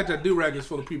 dude. I bet that do-rag is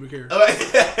full of pubic hair.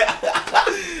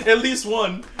 At least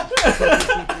one.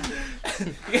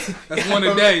 That's one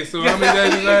a day. So how many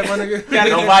days is that, my nigga?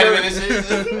 No vitamin and shit.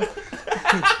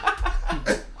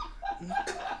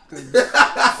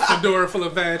 Fedora full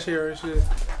of vag hair and shit.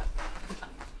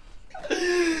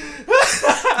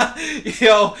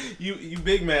 Yo, you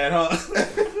big man, huh?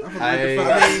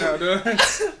 No, dude.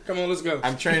 Come on, let's go.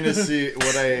 I'm trying to see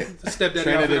what Step that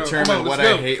trying to out. determine Come on, what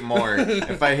let's I go. hate more.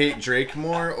 If I hate Drake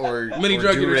more or Mini or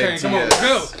drug Do-Rag entertain. Come on, let's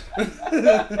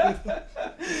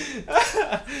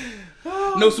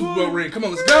go. No Super Bowl ring. Come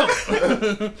on, let's go.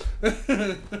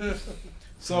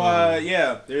 So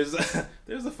yeah, there's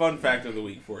a fun fact of the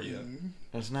week for you.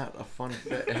 That's not a fun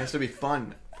fact. It has to be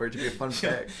fun for it to be a fun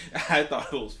fact. I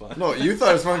thought it was fun. No, you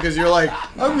thought it was fun because you're like,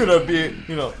 I'm going to be,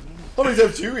 how many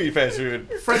times do you eat fast food?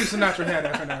 Freddie Sinatra had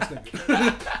that kind of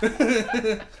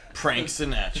nigga. Prank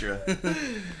Sinatra.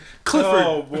 Clifford.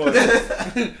 Oh boy.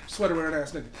 Sweater wearing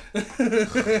ass nigga.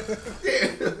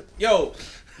 Yo,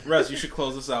 Russ, you should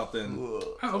close this out then.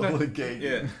 Oh, okay.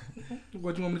 Yeah.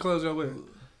 What you want me to close out with?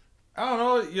 I don't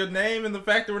know your name and the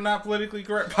fact that we're not politically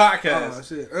correct podcast. Oh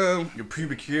shit. Your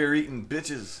pubic hair eating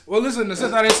bitches. Well, listen.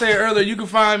 Since I didn't say it earlier, you can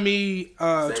find me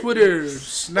Twitter,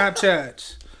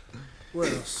 Snapchat. What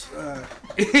else?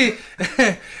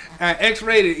 At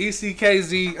X-rated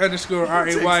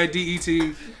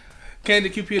ECKZ_RAYDET.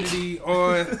 Candid Cupidity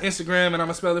on Instagram, and I'm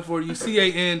gonna spell it for you: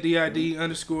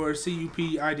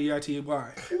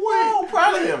 CANDID_CUPIDITY. Whoa,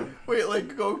 proud of him. Wait,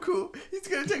 like Goku, he's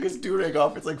gonna take his do-rag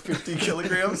off. It's like 50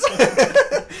 kilograms.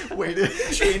 Weighted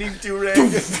training do-rag.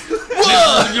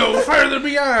 Go further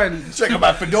beyond. Check out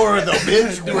my fedora though,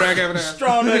 bitch. Do-rag having ass.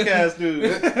 Strong neck ass dude.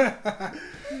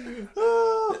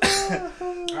 All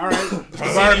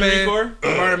right,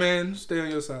 barman, stay on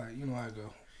your side. You know how I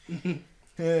go.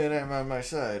 And I'm on my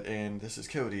side, and this is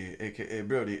Cody, aka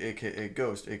Brody, aka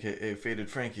Ghost, aka Faded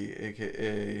Frankie,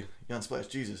 aka Young Splash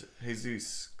Jesus,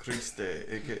 Jesus Christe,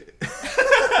 aka.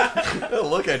 Oh,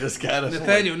 look, I just got it.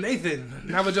 Nathaniel, Nathan,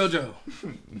 Navajojo.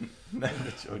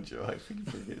 Jojo, I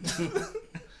forget.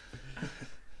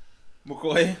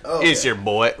 McCoy. Oh, It's your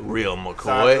boy, Real McCoy,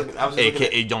 Sorry, I was just looking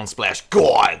aka Young Splash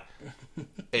God,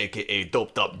 aka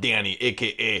Doped Up Danny,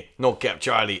 aka No Cap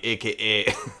Charlie,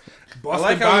 aka. Boston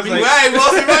like how Bobby. it's like- Right,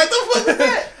 Boston, right the fuck is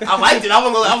that? I liked it.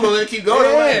 I'm gonna let it keep going.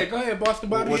 Yeah, go ahead, Boston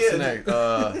Bobby. What's the next?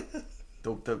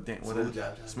 Doped Up Danny. What is Smooth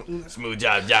job, Johnny. Smooth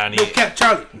Job Johnny, No Cap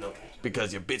Charlie.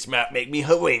 because your bitch might make me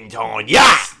her ringtone.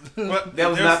 Yeah! What?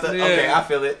 That was not the. Yeah. Okay, I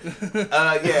feel it.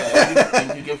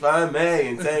 Yeah, you can find May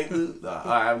in St. Louis. All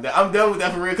right, I'm done with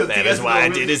that for real. Cause That is why I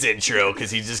did his intro,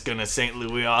 because he's just gonna St.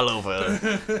 Louis all over.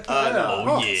 No.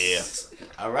 Oh, yeah.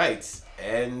 All right,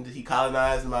 and he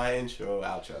colonized my intro,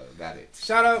 outro. Got it.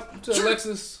 Shout out to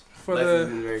Alexis for Alexis has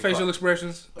been the very facial quiet.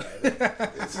 expressions.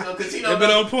 Because she They've been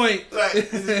on point.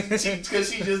 Because she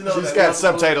just knows. She's that got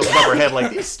subtitles above her head like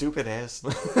these stupid ass.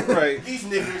 Right. These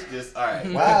niggas just all right.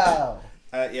 Wow.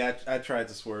 Yeah, I tried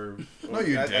to swerve. No,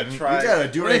 you I didn't. You tried. got a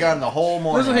do-rag on the whole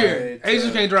morning. Listen here, Right,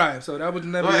 Asians can't drive, so that would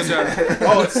never be a job.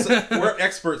 Oh, we're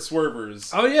expert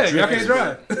swervers. Oh yeah, y'all can't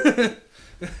drive.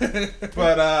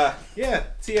 But yeah,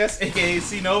 TS aka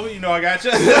C Nova, you know I got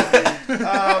you.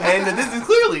 And this is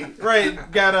clearly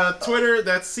Right, got a Twitter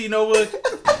that's C Nova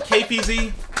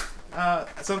KPZ.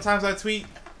 Sometimes I tweet,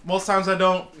 most times I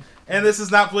don't, and this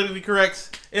is not politically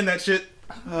correct in that shit.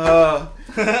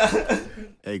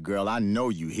 Hey, girl, I know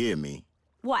you hear me.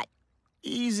 What?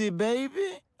 Easy,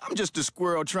 baby. I'm just a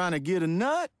squirrel trying to get a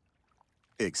nut.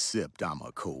 Except I'm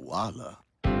a koala.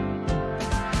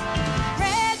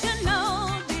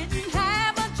 Reginald didn't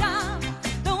have a job.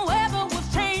 The weather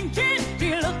was changing.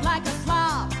 He looked like a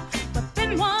slob. But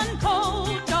then one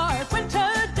cold, dark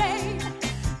winter day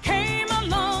came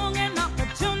along an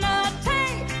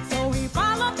opportunity. So he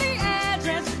followed the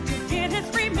address to get his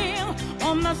free meal.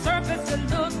 On the surface, it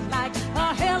looked like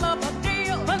a hell of a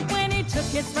deal. But when he took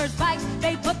his first bite,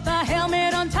 they put the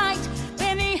helmet on tight.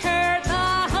 Then he heard the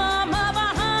hum of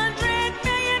 100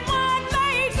 million watt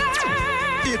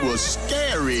lasers. It was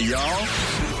scary, y'all.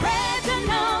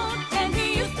 Reginald, and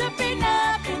he used to be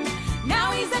nothing.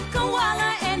 Now he's a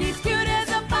koala and he's cute as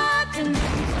a button.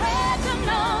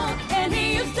 Reginald, and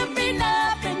he used to be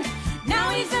nothing. Now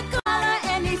he's a koala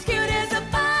and he's cute as a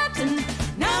button.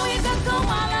 Now he's a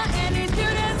koala and he's cute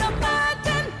as a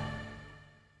button.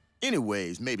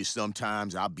 Anyways, maybe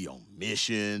sometimes I'll be on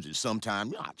missions and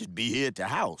sometimes I'll just be here at the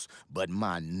house. But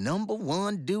my number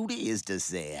one duty is to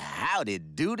say howdy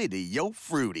doody to your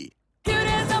fruity. Cute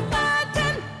as a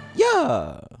button.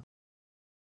 Yeah.